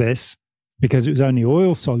 Cannabis, because it was only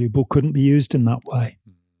oil soluble, couldn't be used in that way.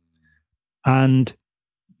 And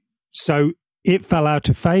so it fell out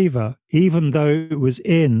of favor, even though it was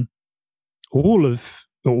in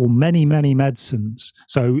many, many medicines.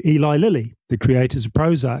 So Eli Lilly, the creators of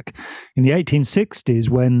Prozac, in the 1860s,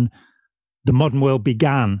 when the modern world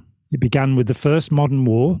began, it began with the first modern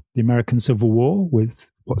war, the American Civil War, with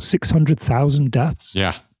 600,000 deaths.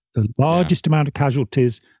 Yeah. The largest amount of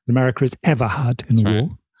casualties America has ever had in a war.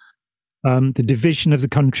 The division of the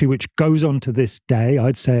country, which goes on to this day,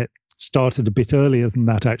 I'd say it started a bit earlier than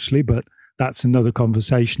that, actually, but that's another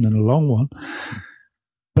conversation and a long one.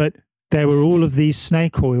 But there were all of these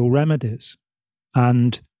snake oil remedies,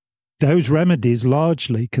 and those remedies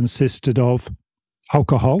largely consisted of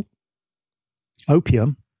alcohol,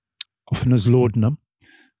 opium, often as laudanum,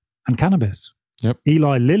 and cannabis. Yep.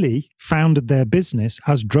 Eli Lilly founded their business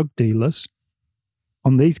as drug dealers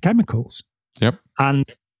on these chemicals. Yep. And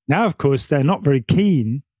now, of course, they're not very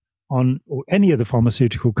keen on, or any of the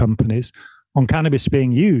pharmaceutical companies, on cannabis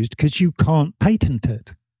being used because you can't patent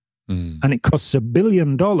it. And it costs $1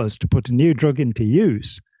 billion to put a new drug into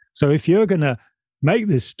use. So if you're going to make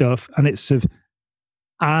this stuff, and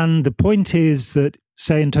the point is that,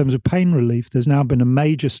 say, in terms of pain relief, there's now been a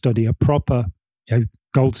major study, a proper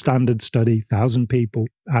gold standard study, 1,000 people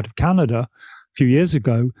out of Canada a few years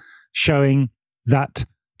ago, showing that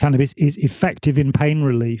cannabis is effective in pain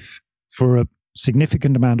relief for a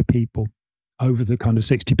significant amount of people over the kind of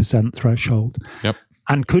 60% threshold. Yep.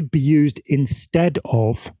 And could be used instead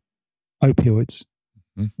of opioids,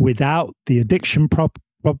 without the addiction problems,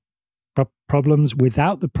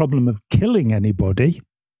 without the problem of killing anybody.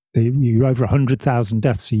 You're over 100,000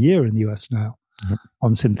 deaths a year in the US now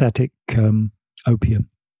on synthetic opium.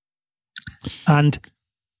 And,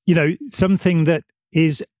 something that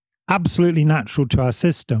is absolutely natural to our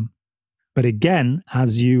system. But again,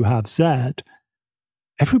 as you have said,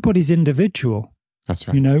 everybody's individual. That's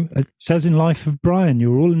right. It says in Life of Brian,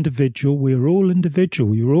 you're all individual. We're all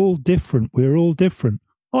individual. You're all different. We're all different.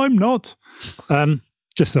 I'm not.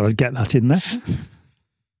 Just thought I'd get that in there.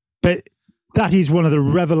 But that is one of the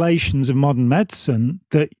revelations of modern medicine,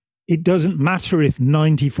 that it doesn't matter if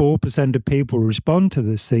 94% of people respond to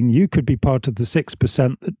this thing. You could be part of the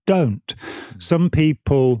 6% that don't. Some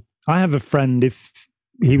people, I have a friend, if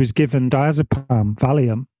he was given diazepam,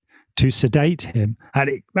 Valium, to sedate him, and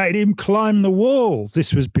it made him climb the walls.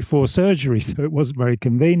 This was before surgery, so it wasn't very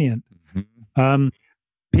convenient.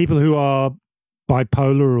 People who are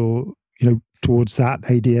bipolar or, towards that,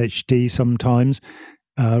 ADHD sometimes.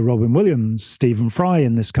 Robin Williams, Stephen Fry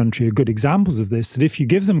in this country are good examples of this, that if you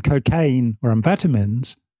give them cocaine or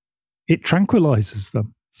amphetamines, it tranquilizes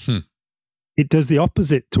them. It does the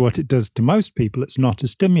opposite to what it does to most people. It's not a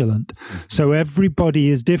stimulant. So everybody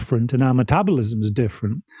is different and our metabolism is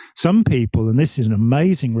different. Some people, and this is an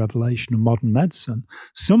amazing revelation of modern medicine,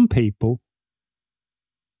 some people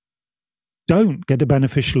don't get a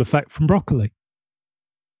beneficial effect from broccoli.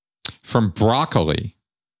 From broccoli?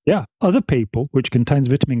 Yeah, other people, which contains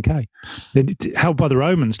vitamin K, held by the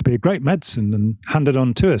Romans to be a great medicine and handed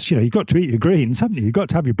on to us. You've got to eat your greens, haven't you? You've got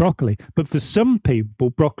to have your broccoli. But for some people,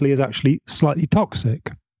 broccoli is actually slightly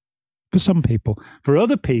toxic. For some people. For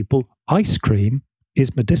other people, ice cream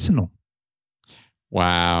is medicinal.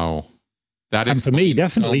 Wow. And for me,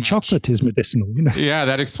 definitely chocolate is medicinal. Yeah,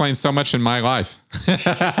 that explains so much in my life.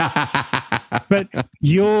 But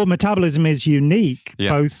your metabolism is unique,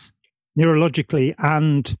 both neurologically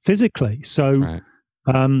and physically. So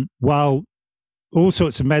while all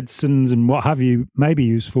sorts of medicines and what have you may be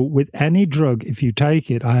useful, with any drug, if you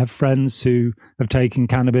take it, I have friends who have taken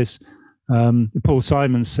cannabis. Paul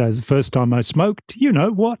Simon says, the first time I smoked,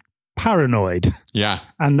 paranoid. Yeah.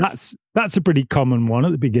 And that's a pretty common one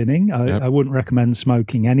at the beginning. I wouldn't recommend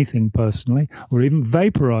smoking anything personally, or even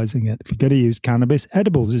vaporizing it. If you're going to use cannabis,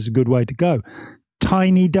 edibles is a good way to go.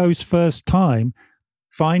 Tiny dose first time.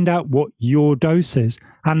 Find out what your dose is.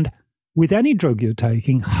 And with any drug you're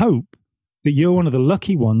taking, hope that you're one of the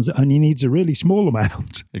lucky ones that only needs a really small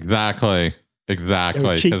amount. Exactly.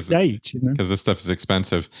 Cheap date, because this stuff is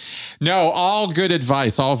expensive. No, all good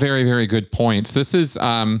advice, all very, very good points. This is,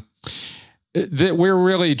 we're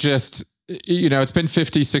really just, it's been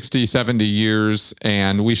 50, 60, 70 years,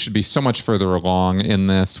 and we should be so much further along in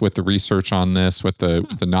this with the research on this, with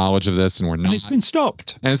the knowledge of this, and we're not. And it's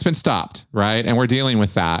been stopped. Right? And we're dealing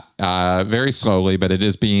with that very slowly, but it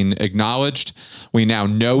is being acknowledged. We now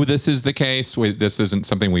know this is the case. This isn't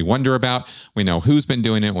something we wonder about. We know who's been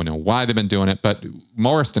doing it. We know why they've been doing it. But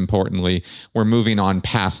most importantly, we're moving on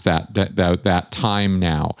past that time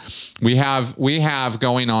now. We have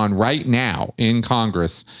going on right now in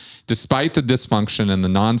Congress, despite the dysfunction and the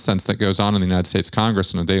nonsense that goes on in the United States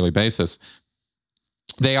Congress on a daily basis,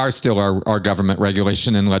 they are still our government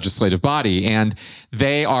regulation and legislative body. And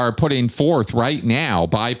they are putting forth right now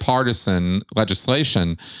bipartisan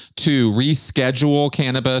legislation to reschedule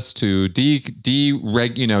cannabis, to deregulate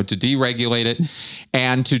it,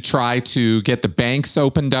 and to try to get the banks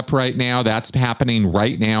opened up right now. That's happening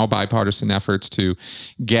right now, bipartisan efforts to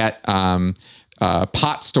get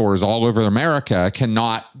pot stores all over America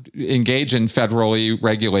cannot engage in federally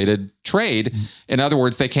regulated trade. In other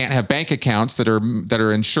words, they can't have bank accounts that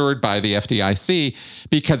are insured by the FDIC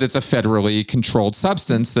because it's a federally controlled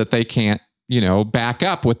substance that they can't, back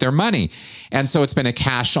up with their money. And so it's been a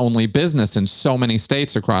cash-only business in so many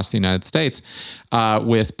states across the United States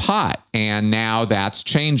with pot. And now that's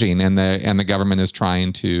changing, and the government is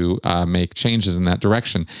trying to make changes in that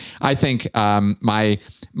direction. I think my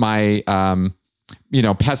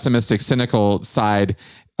pessimistic, cynical side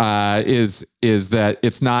is that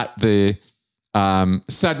it's not the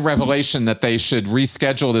sudden revelation that they should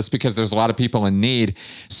reschedule this because there's a lot of people in need,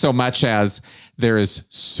 so much as there is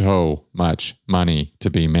so much money to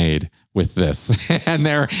be made with this.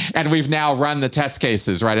 and we've now run the test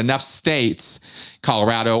cases, right? Enough states,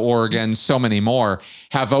 Colorado, Oregon, so many more,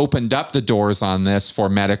 have opened up the doors on this for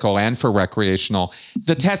medical and for recreational.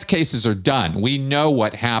 The test cases are done. We know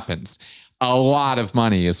what happens. A lot of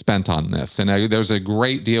money is spent on this, and there's a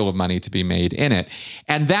great deal of money to be made in it.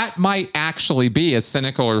 And that might actually be, as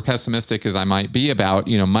cynical or pessimistic as I might be about,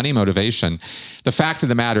 money motivation. The fact of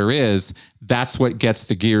the matter is that's what gets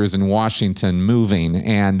the gears in Washington moving,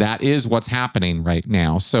 and that is what's happening right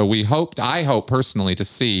now. So I hope personally to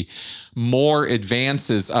see more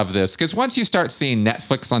advances of this, because once you start seeing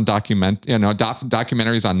Netflix on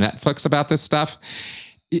documentaries on Netflix about this stuff,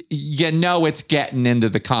 it's getting into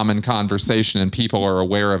the common conversation and people are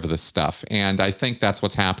aware of this stuff. And I think that's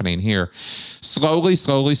what's happening here.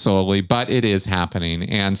 Slowly, but it is happening.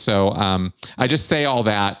 And so I just say all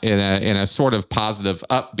that in a sort of positive,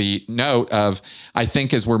 upbeat note of, I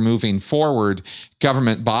think as we're moving forward,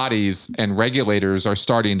 government bodies and regulators are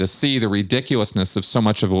starting to see the ridiculousness of so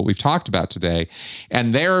much of what we've talked about today.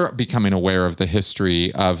 And they're becoming aware of the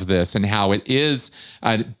history of this and how it is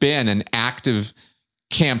been an active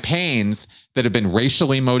campaigns that have been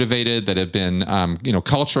racially motivated, that have been,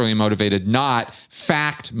 culturally motivated, not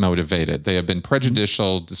fact motivated. They have been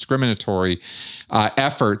prejudicial, discriminatory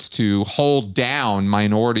efforts to hold down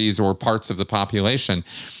minorities or parts of the population.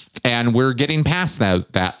 And we're getting past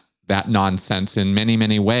that that nonsense in many,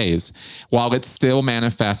 many ways. While it's still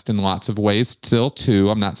manifest in lots of ways, still too,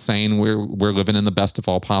 I'm not saying we're living in the best of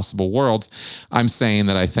all possible worlds. I'm saying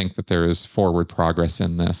that I think that there is forward progress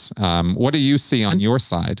in this. What do you see on your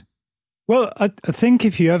side? Well, I think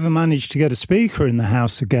if you ever manage to get a speaker in the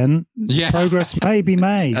House again, progress may be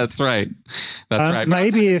made. That's right. That's right.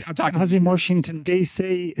 Maybe as in Washington,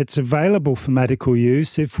 D.C., it's available for medical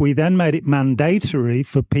use, if we then made it mandatory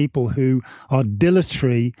for people who are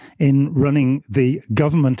dilatory in running the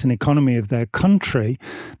government and economy of their country,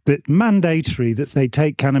 that mandatory that they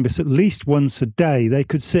take cannabis at least once a day, they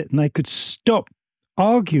could sit and they could stop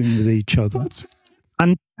arguing with each other.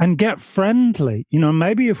 And get friendly.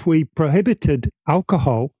 Maybe if we prohibited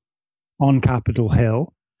alcohol on Capitol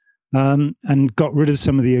Hill and got rid of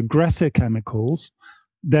some of the aggressor chemicals,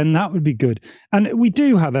 then that would be good. And we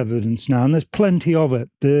do have evidence now, and there's plenty of it.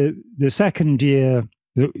 The second year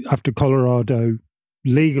after Colorado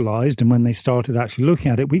legalized and when they started actually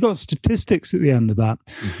looking at it, we got statistics at the end of that.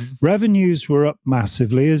 Mm-hmm. Revenues were up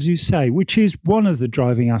massively, as you say, which is one of the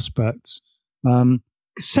driving aspects.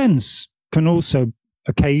 Sense can also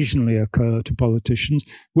occasionally occur to politicians.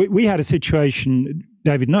 We had a situation,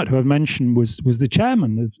 David Nutt, who I've mentioned, was the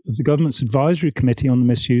chairman of the government's advisory committee on the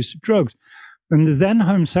misuse of drugs. And the then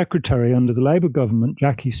Home Secretary under the Labour government,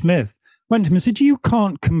 Jackie Smith, went to him and said, "You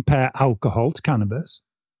can't compare alcohol to cannabis."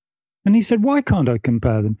 And he said, "Why can't I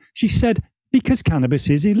compare them?" She said, "Because cannabis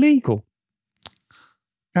is illegal."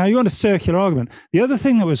 Now, you want a circular argument. The other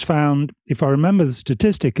thing that was found, if I remember the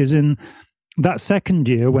statistic, is in that second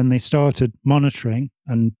year when they started monitoring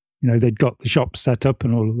and, they'd got the shops set up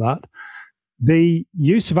and all of that, the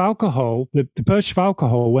use of alcohol, the purchase of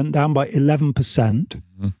alcohol went down by 11%.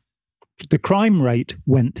 Mm-hmm. The crime rate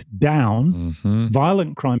went down. Mm-hmm.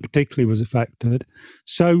 Violent crime particularly was affected.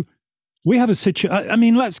 So we have a situation. I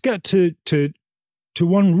mean, let's get to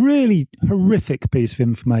one really horrific piece of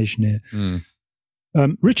information here.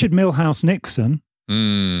 Richard Milhouse Nixon,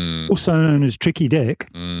 also known as Tricky Dick,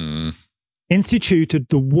 instituted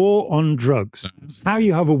the war on drugs. How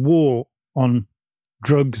you have a war on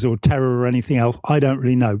drugs or terror or anything else, I don't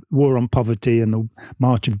really know. War on poverty and the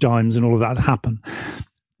March of Dimes and all of that happened.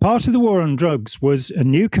 Part of the war on drugs was a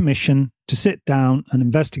new commission to sit down and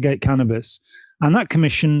investigate cannabis. And that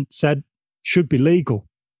commission said should be legal.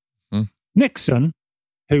 Nixon,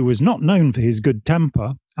 who was not known for his good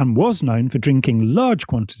temper and was known for drinking large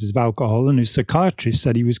quantities of alcohol, and whose psychiatrist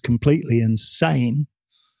said he was completely insane,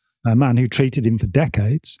 a man who treated him for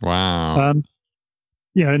decades. Wow.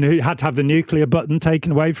 And who had to have the nuclear button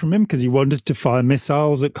taken away from him because he wanted to fire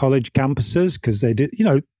missiles at college campuses because they did,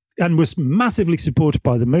 and was massively supported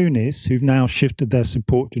by the Moonies, who've now shifted their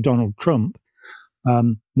support to Donald Trump.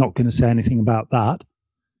 Not going to say anything about that.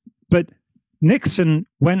 But Nixon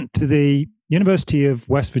went to the University of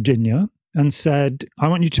West Virginia and said, "I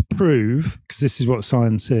want you to prove, because this is what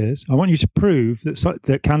science is, I want you to prove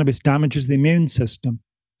that cannabis damages the immune system."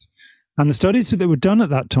 And the studies that were done at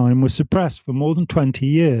that time were suppressed for more than 20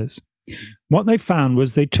 years. What they found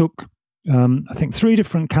was they took, I think, 3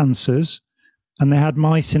 different cancers, and they had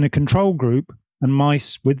mice in a control group and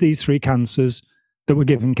mice with these 3 cancers that were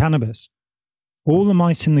given cannabis. All the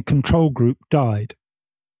mice in the control group died.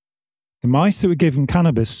 The mice that were given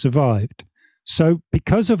cannabis survived. So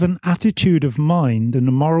because of an attitude of mind and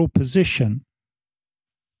a moral position,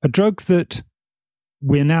 a drug that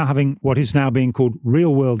we're now having what is now being called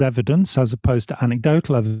real-world evidence as opposed to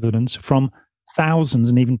anecdotal evidence from thousands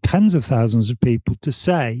and even tens of thousands of people to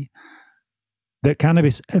say that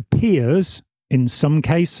cannabis appears, in some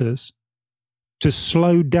cases, to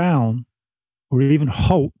slow down or even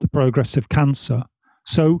halt the progress of cancer.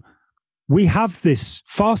 So we have this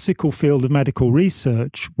farcical field of medical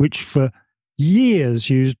research which for years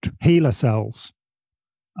used HeLa cells,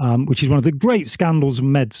 which is one of the great scandals of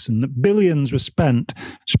medicine, that billions were spent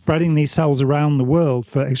spreading these cells around the world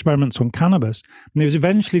for experiments on cannabis. And it was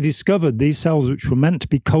eventually discovered these cells, which were meant to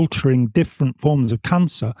be culturing different forms of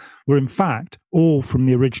cancer, were in fact all from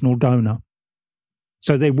the original donor.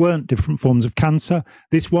 So they weren't different forms of cancer.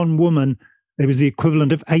 This one woman, it was the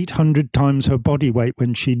equivalent of 800 times her body weight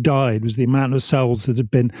when she died, was the amount of cells that had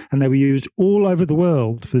been, and they were used all over the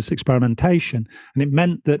world for this experimentation. And it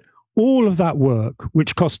meant that all of that work,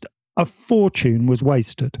 which cost a fortune, was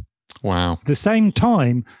wasted. Wow. At the same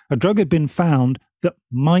time, a drug had been found that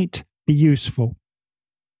might be useful.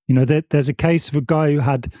 There's a case of a guy who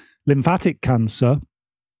had lymphatic cancer,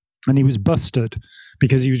 and he was busted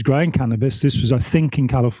because he was growing cannabis. This was, I think, in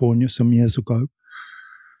California some years ago.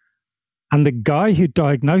 And the guy who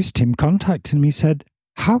diagnosed him contacted me. He said,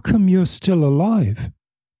 "How come you're still alive?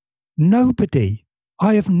 Nobody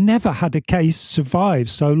I have never had a case survive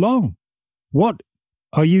so long. What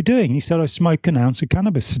are you doing? He said, I smoke an ounce of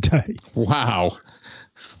cannabis a day. Wow.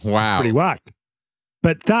 Pretty whack.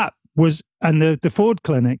 But that was, and the Ford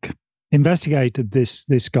Clinic investigated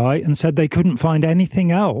this guy and said they couldn't find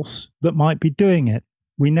anything else that might be doing it.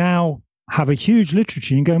 We now have a huge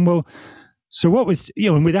literature and going, well, so what was,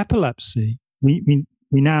 and with epilepsy, we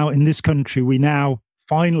now, in this country, we now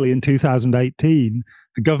finally in 2018,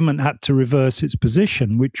 the government had to reverse its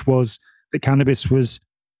position, which was that cannabis was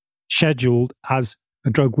scheduled as a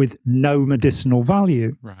drug with no medicinal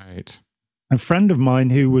value. Right. A friend of mine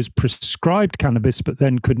who was prescribed cannabis but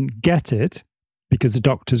then couldn't get it because the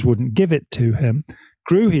doctors wouldn't give it to him,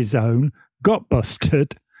 grew his own, got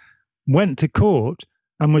busted, went to court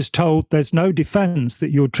and was told there's no defense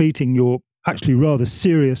that you're treating your actually rather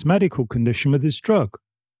serious medical condition with this drug.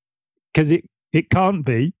 Because it can't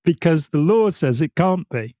be, because the law says it can't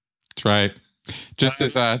be. That's right. Just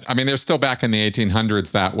as, they're still back in the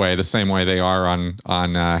 1800s that way, the same way they are on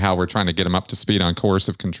how we're trying to get them up to speed on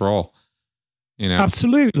coercive control.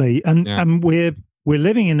 Absolutely. And we're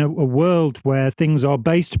living in a world where things are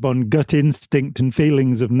based upon gut instinct and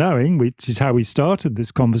feelings of knowing, which is how we started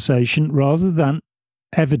this conversation, rather than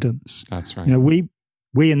evidence. That's right.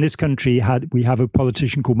 We in this country have a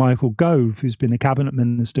politician called Michael Gove, who's been a cabinet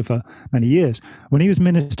minister for many years. When he was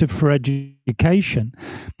Minister for Education,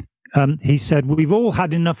 he said, we've all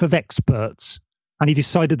had enough of experts. And he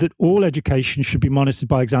decided that all education should be monitored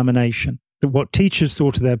by examination, that what teachers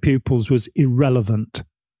thought of their pupils was irrelevant.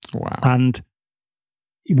 Wow. And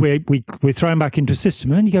we're thrown back into a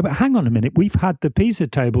system. And then you go, but hang on a minute, we've had the PISA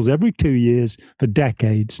tables every 2 years for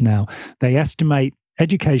decades now. They estimate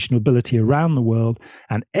educational ability around the world,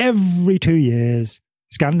 and every 2 years,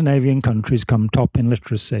 Scandinavian countries come top in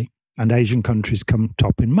literacy, and Asian countries come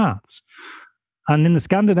top in maths. And in the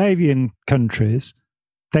Scandinavian countries,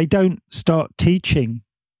 they don't start teaching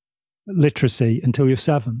literacy until you're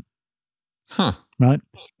 7. Huh. Right?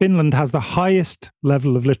 Finland has the highest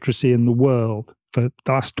level of literacy in the world for the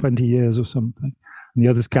last 20 years or something. And the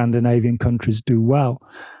other Scandinavian countries do well.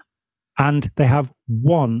 And they have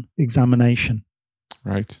one examination.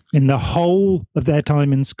 Right. In the whole of their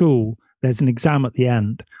time in school, there's an exam at the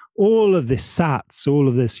end. All of this SATs, all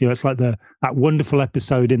of this, it's like that wonderful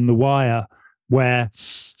episode in The Wire where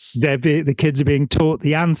the kids are being taught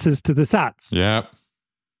the answers to the SATs. Yep.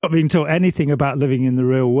 Not being taught anything about living in the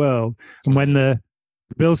real world. And when the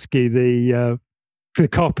Bilski, the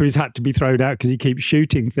cop who's had to be thrown out because he keeps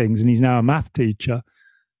shooting things and he's now a math teacher,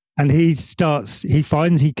 and he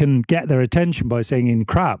finds he can get their attention by saying in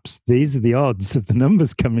craps, these are the odds of the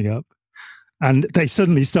numbers coming up. And they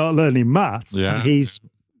suddenly start learning maths. Yeah. And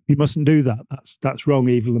he mustn't do that. That's wrong,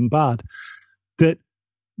 evil, and bad. That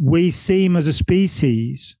we seem as a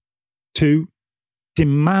species to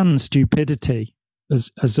demand stupidity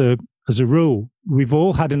as a rule. We've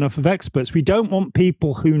all had enough of experts. We don't want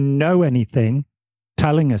people who know anything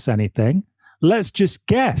telling us anything. Let's just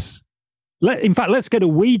guess. In fact, let's get a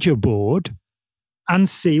Ouija board and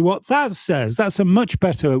see what that says. That's a much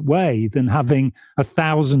better way than having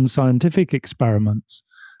 1,000 scientific experiments.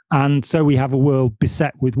 And so we have a world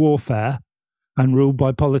beset with warfare and ruled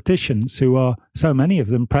by politicians who are, so many of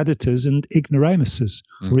them, predators and ignoramuses.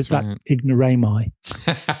 Or is that ignorami?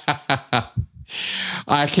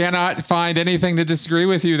 I cannot find anything to disagree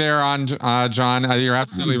with you there on, John. You're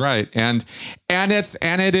absolutely right. And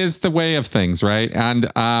it is the way of things, right? And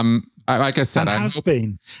like I said,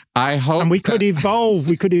 I hope, and we could evolve.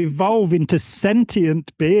 We could evolve into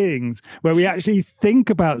sentient beings where we actually think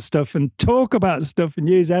about stuff and talk about stuff and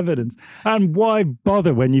use evidence. And why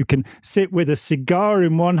bother when you can sit with a cigar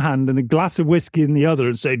in one hand and a glass of whiskey in the other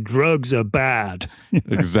and say drugs are bad?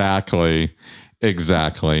 Exactly.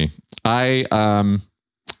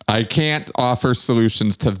 I can't offer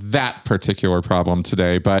solutions to that particular problem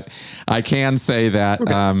today, but I can say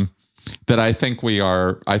that that I think we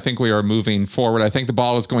are moving forward. I think the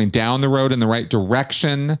ball is going down the road in the right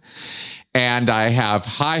direction, and I have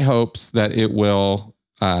high hopes that it will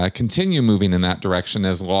continue moving in that direction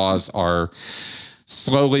as laws are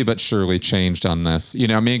slowly but surely changed on this.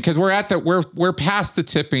 Because we're past the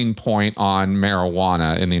tipping point on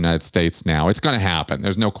marijuana in the United States now. It's going to happen.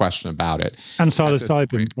 There's no question about it. And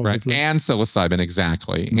psilocybin, right? And psilocybin,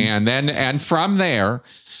 exactly. Mm-hmm. And from there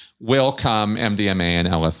will come MDMA and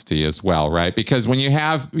LSD as well, right? Because when you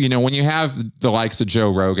have the likes of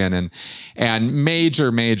Joe Rogan and major,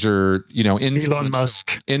 Elon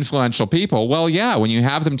Musk, influential people, well, yeah, when you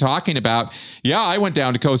have them talking about, I went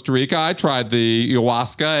down to Costa Rica, I tried the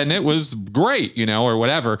ayahuasca and it was great, or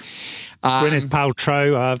whatever. Gwyneth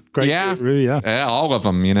Paltrow, great guru, yeah, all of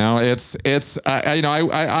them. I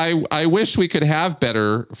wish we could have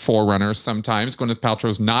better forerunners sometimes. Gwyneth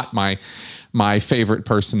Paltrow's not my favorite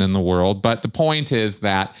person in the world, but the point is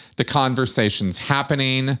that the conversation's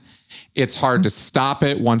happening. It's hard to stop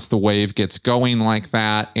it once the wave gets going like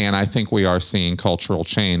that. And I think we are seeing cultural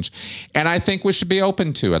change. And I think we should be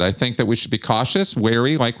open to it. I think that we should be cautious,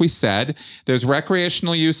 wary, like we said. There's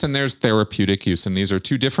recreational use and there's therapeutic use. And these are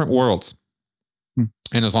two different worlds.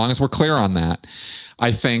 And as long as we're clear on that,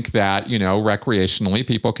 I think that, recreationally,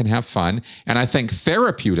 people can have fun. And I think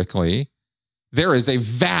therapeutically, there is a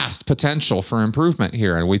vast potential for improvement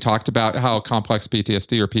here. And we talked about how complex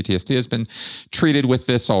PTSD or PTSD has been treated with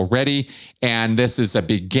this already. And this is a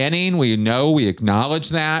beginning. We acknowledge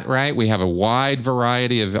that, right? We have a wide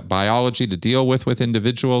variety of biology to deal with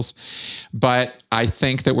individuals. But I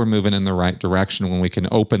think that we're moving in the right direction when we can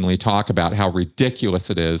openly talk about how ridiculous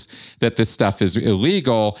it is that this stuff is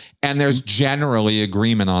illegal. And there's generally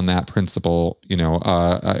agreement on that principle,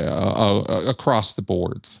 across the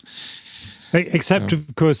boards. Except,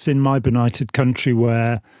 of course, in my benighted country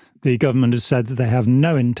where the government has said that they have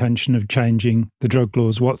no intention of changing the drug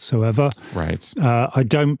laws whatsoever. Right. I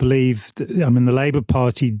don't believe that, the Labour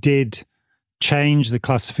Party did change the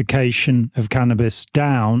classification of cannabis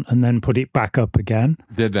down and then put it back up again.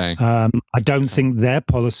 Did they? I don't think their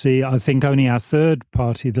policy, I think only our third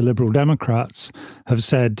party, the Liberal Democrats, have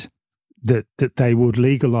said that they would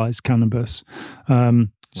legalise cannabis.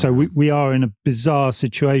 So we are in a bizarre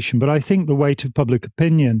situation, but I think the weight of public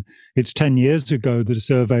opinion, it's 10 years ago that a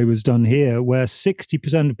survey was done here where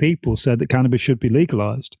 60% of people said that cannabis should be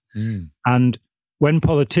legalized. And when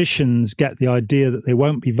politicians get the idea that they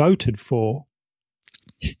won't be voted for.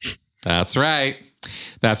 That's right.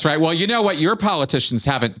 Well, you know what your politicians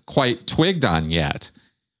haven't quite twigged on yet.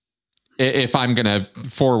 If I'm going to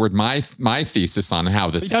forward my thesis on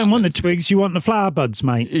how this, you don't want the twigs, you want the flower buds,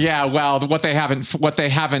 mate. Yeah, well, what they haven't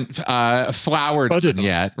flowered on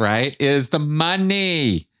yet, right, is the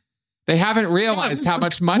money. They haven't realized how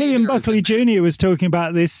much money. William Buckley Jr. was talking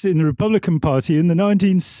about this in the Republican Party in the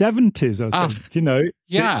 1970s. I think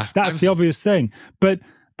that's the obvious thing. But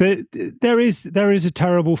there is a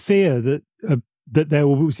terrible fear that there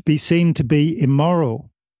will be seen to be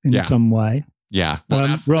immoral in some way. Yeah,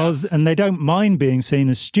 well, and they don't mind being seen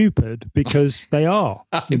as stupid because they are.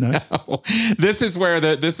 This is where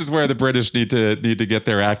the British need to get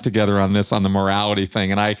their act together on the morality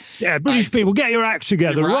thing. And British people, get your act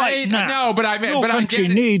together right now. No, but your country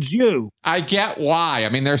needs you. I get why.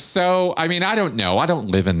 They're so. I don't know. I don't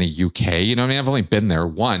live in the UK. I've only been there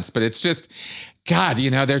once, but it's just. God,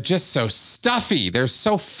 they're just so stuffy. They're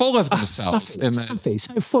so full of themselves. Stuffy,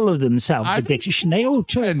 so full of themselves, the British. And they all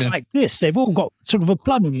talk like this. They've all got sort of a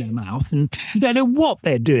plum in their mouth and you don't know what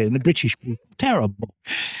they're doing, the British people. Terrible.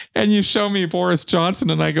 And you show me Boris Johnson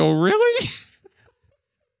and I go, really?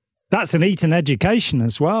 That's an Eton education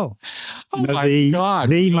as well. Oh my God.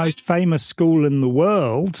 The most famous school in the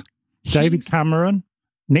world, David Cameron,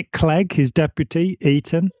 Nick Clegg, his deputy,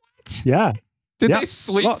 Eton. Yeah. Did they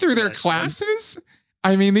sleep through their classes?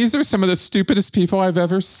 These are some of the stupidest people I've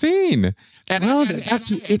ever seen. And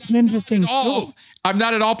it's an interesting thought. I'm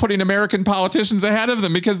not at all putting American politicians ahead of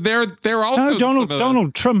them because they're also. No,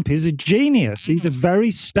 Donald Trump is a genius. He's a very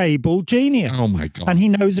stable genius. Oh my God! And he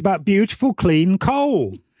knows about beautiful, clean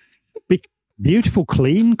coal. Beautiful,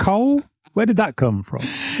 clean coal. Where did that come from?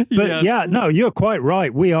 But you're quite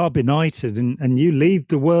right. We are benighted and you lead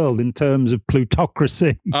the world in terms of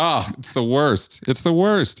plutocracy. Oh, it's the worst. It's the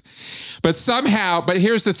worst. But somehow,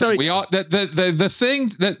 here's the thing.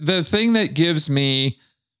 The thing that gives me,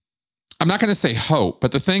 I'm not going to say hope,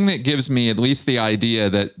 but the thing that gives me at least the idea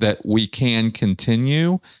that we can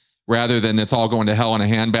continue rather than it's all going to hell in a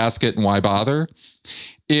handbasket and why bother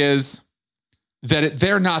is that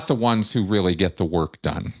they're not the ones who really get the work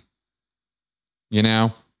done.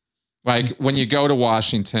 Like when you go to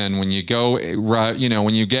Washington, when you go,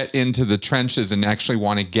 when you get into the trenches and actually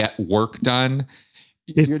want to get work done.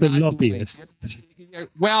 It's the lobbyists.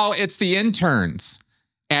 Well, it's the interns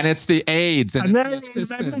and it's the aides and then it's the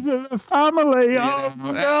assistants. The family.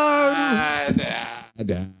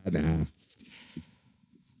 No.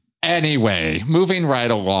 Anyway, moving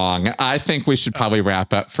right along, I think we should probably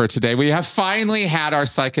wrap up for today. We have finally had our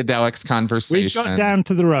psychedelics conversation. We got down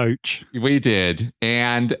to the roach. We did.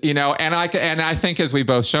 And, I think as we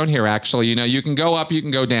both shown here, actually, you can go up, you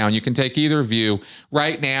can go down, you can take either view.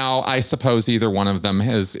 Right now, I suppose either one of them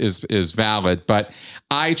is valid, but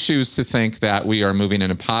I choose to think that we are moving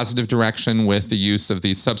in a positive direction with the use of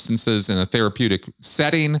these substances in a therapeutic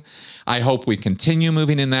setting. I hope we continue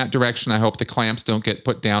moving in that direction. I hope the clamps don't get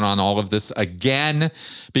put down on all of this again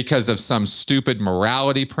because of some stupid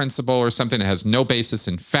morality principle or something that has no basis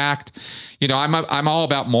in fact. You know, I'm all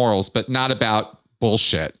about morals, but not about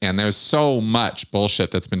bullshit. And there's so much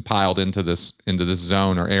bullshit that's been piled into this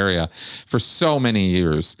zone or area for so many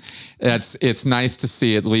years. It's nice to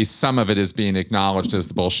see at least some of it is being acknowledged as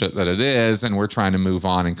the bullshit that it is, and we're trying to move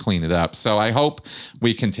on and clean it up. So I hope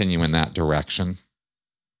we continue in that direction.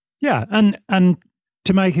 Yeah, and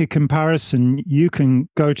to make a comparison, you can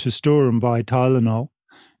go to a store and buy Tylenol,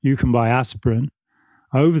 you can buy aspirin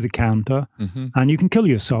over the counter, and you can kill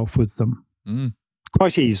yourself with them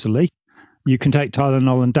quite easily. You can take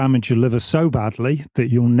Tylenol and damage your liver so badly that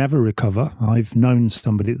you'll never recover. I've known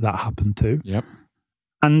somebody that happened to. Yep.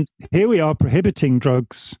 And here we are prohibiting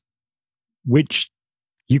drugs which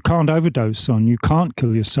you can't overdose on. You can't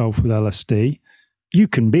kill yourself with LSD. You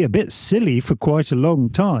can be a bit silly for quite a long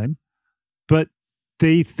time. But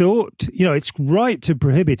the thought, you know, it's right to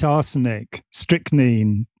prohibit arsenic,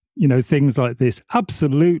 strychnine, you know, things like this.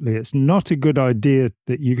 Absolutely. It's not a good idea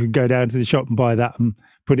that you could go down to the shop and buy that and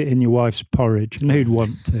put it in your wife's porridge. And who'd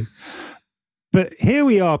want to? But here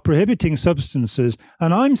we are prohibiting substances.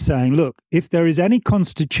 And I'm saying, look, if there is any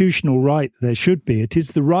constitutional right there should be, it is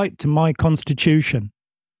the right to my constitution.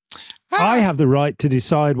 I have the right to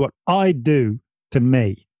decide what I do to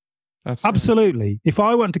me. That's absolutely. Right. If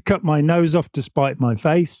I want to cut my nose off to spite my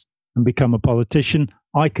face and become a politician,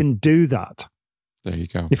 I can do that. There you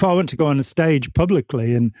go. If I want to go on a stage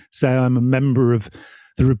publicly and say I'm a member of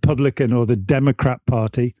the Republican or the Democrat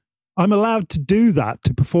Party, I'm allowed to do that,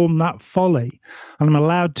 to perform that folly. And I'm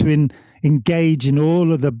allowed to engage in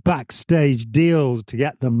all of the backstage deals to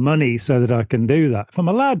get the money so that I can do that. If I'm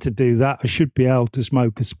allowed to do that, I should be able to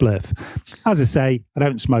smoke a spliff. As I say, I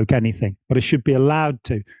don't smoke anything, but I should be allowed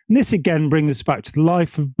to. And this again brings us back to the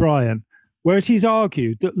life of Brian, where it is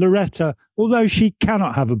argued that Loretta, although she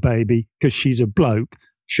cannot have a baby because she's a bloke,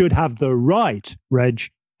 should have the right, Reg,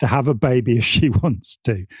 to have a baby if she wants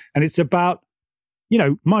to. And it's about, you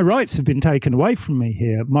know, my rights have been taken away from me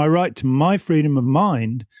here. My right to my freedom of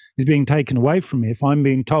mind is being taken away from me if I'm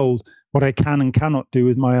being told what I can and cannot do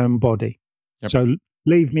with my own body. Yep. So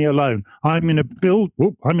leave me alone. I'm going to build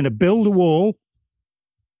a wall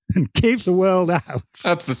and keep the world out.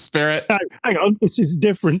 That's the spirit. Hang on, this is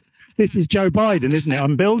different. This is Joe Biden, isn't it?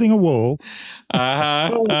 I'm building a wall.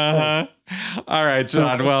 All right,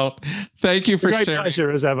 John. Well, thank you for Great sharing. Pleasure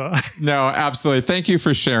as ever. No, absolutely. Thank you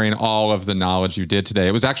for sharing all of the knowledge you did today.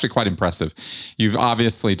 It was actually quite impressive. You've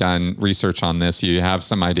obviously done research on this. You have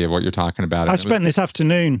some idea of what you're talking about. I spent this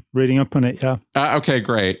afternoon reading up on it. Yeah. Okay,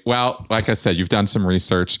 great. Well, like I said, you've done some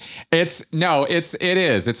research. It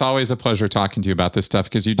is. It's always a pleasure talking to you about this stuff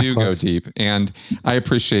because you do go deep, and I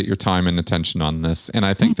appreciate your time and attention on this. And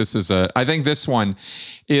I think I think this one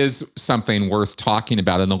is something worth talking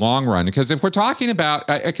about in the long run. Because if we're talking about,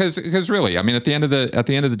 because really, I mean, at the end of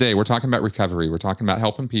the day, we're talking about recovery. We're talking about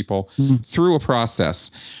helping people through a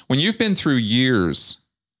process. When you've been through years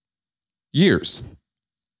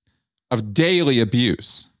of daily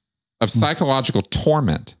abuse, of psychological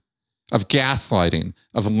torment, of gaslighting,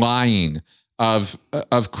 of lying, of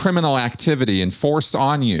criminal activity enforced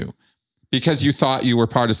on you, because you thought you were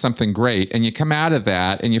part of something great, and you come out of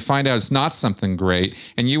that and you find out it's not something great,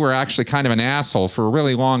 and you were actually kind of an asshole for a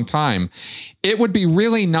really long time, it would be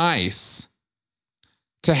really nice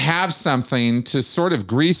to have something to sort of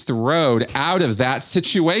grease the road out of that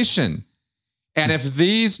situation. And if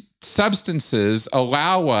these substances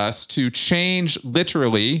allow us to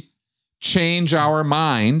literally change our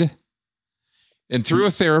mind, and through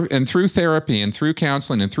therapy and through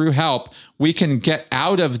counseling and through help, we can get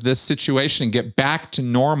out of this situation and get back to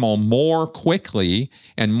normal more quickly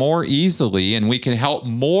and more easily, and we can help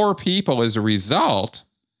more people as a result.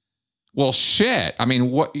 Well, shit. I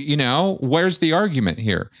mean, where's the argument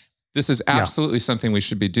here? This is absolutely something we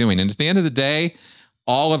should be doing. And at the end of the day,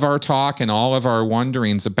 all of our talk and all of our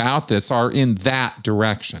wonderings about this are in that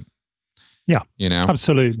direction. Yeah,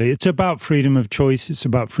 absolutely. It's about freedom of choice. It's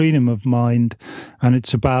about freedom of mind. And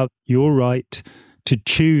it's about your right to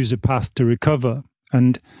choose a path to recover.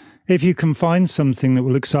 And if you can find something that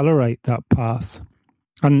will accelerate that path,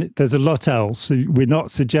 and there's a lot else, we're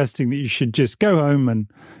not suggesting that you should just go home and,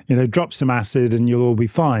 drop some acid and you'll all be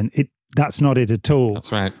fine. That's not it at all.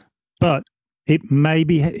 That's right. But it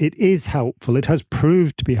is helpful. It has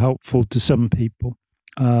proved to be helpful to some people.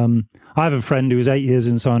 I have a friend who was 8 years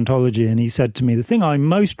in Scientology, and he said to me, the thing I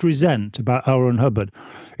most resent about L. Ron Hubbard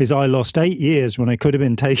is I lost 8 years when I could have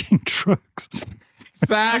been taking drugs.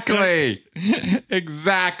 Exactly.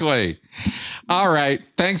 Exactly. All right.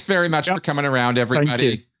 Thanks very much for coming around,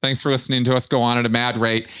 everybody. Thanks for listening to us go on at a mad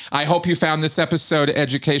rate. I hope you found this episode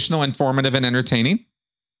educational, informative, and entertaining.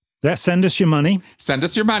 Yeah, send us your money. Send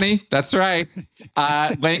us your money. That's right.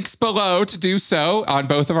 Links below to do so on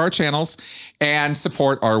both of our channels and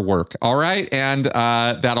support our work. All right. And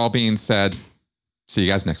that all being said, see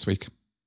you guys next week.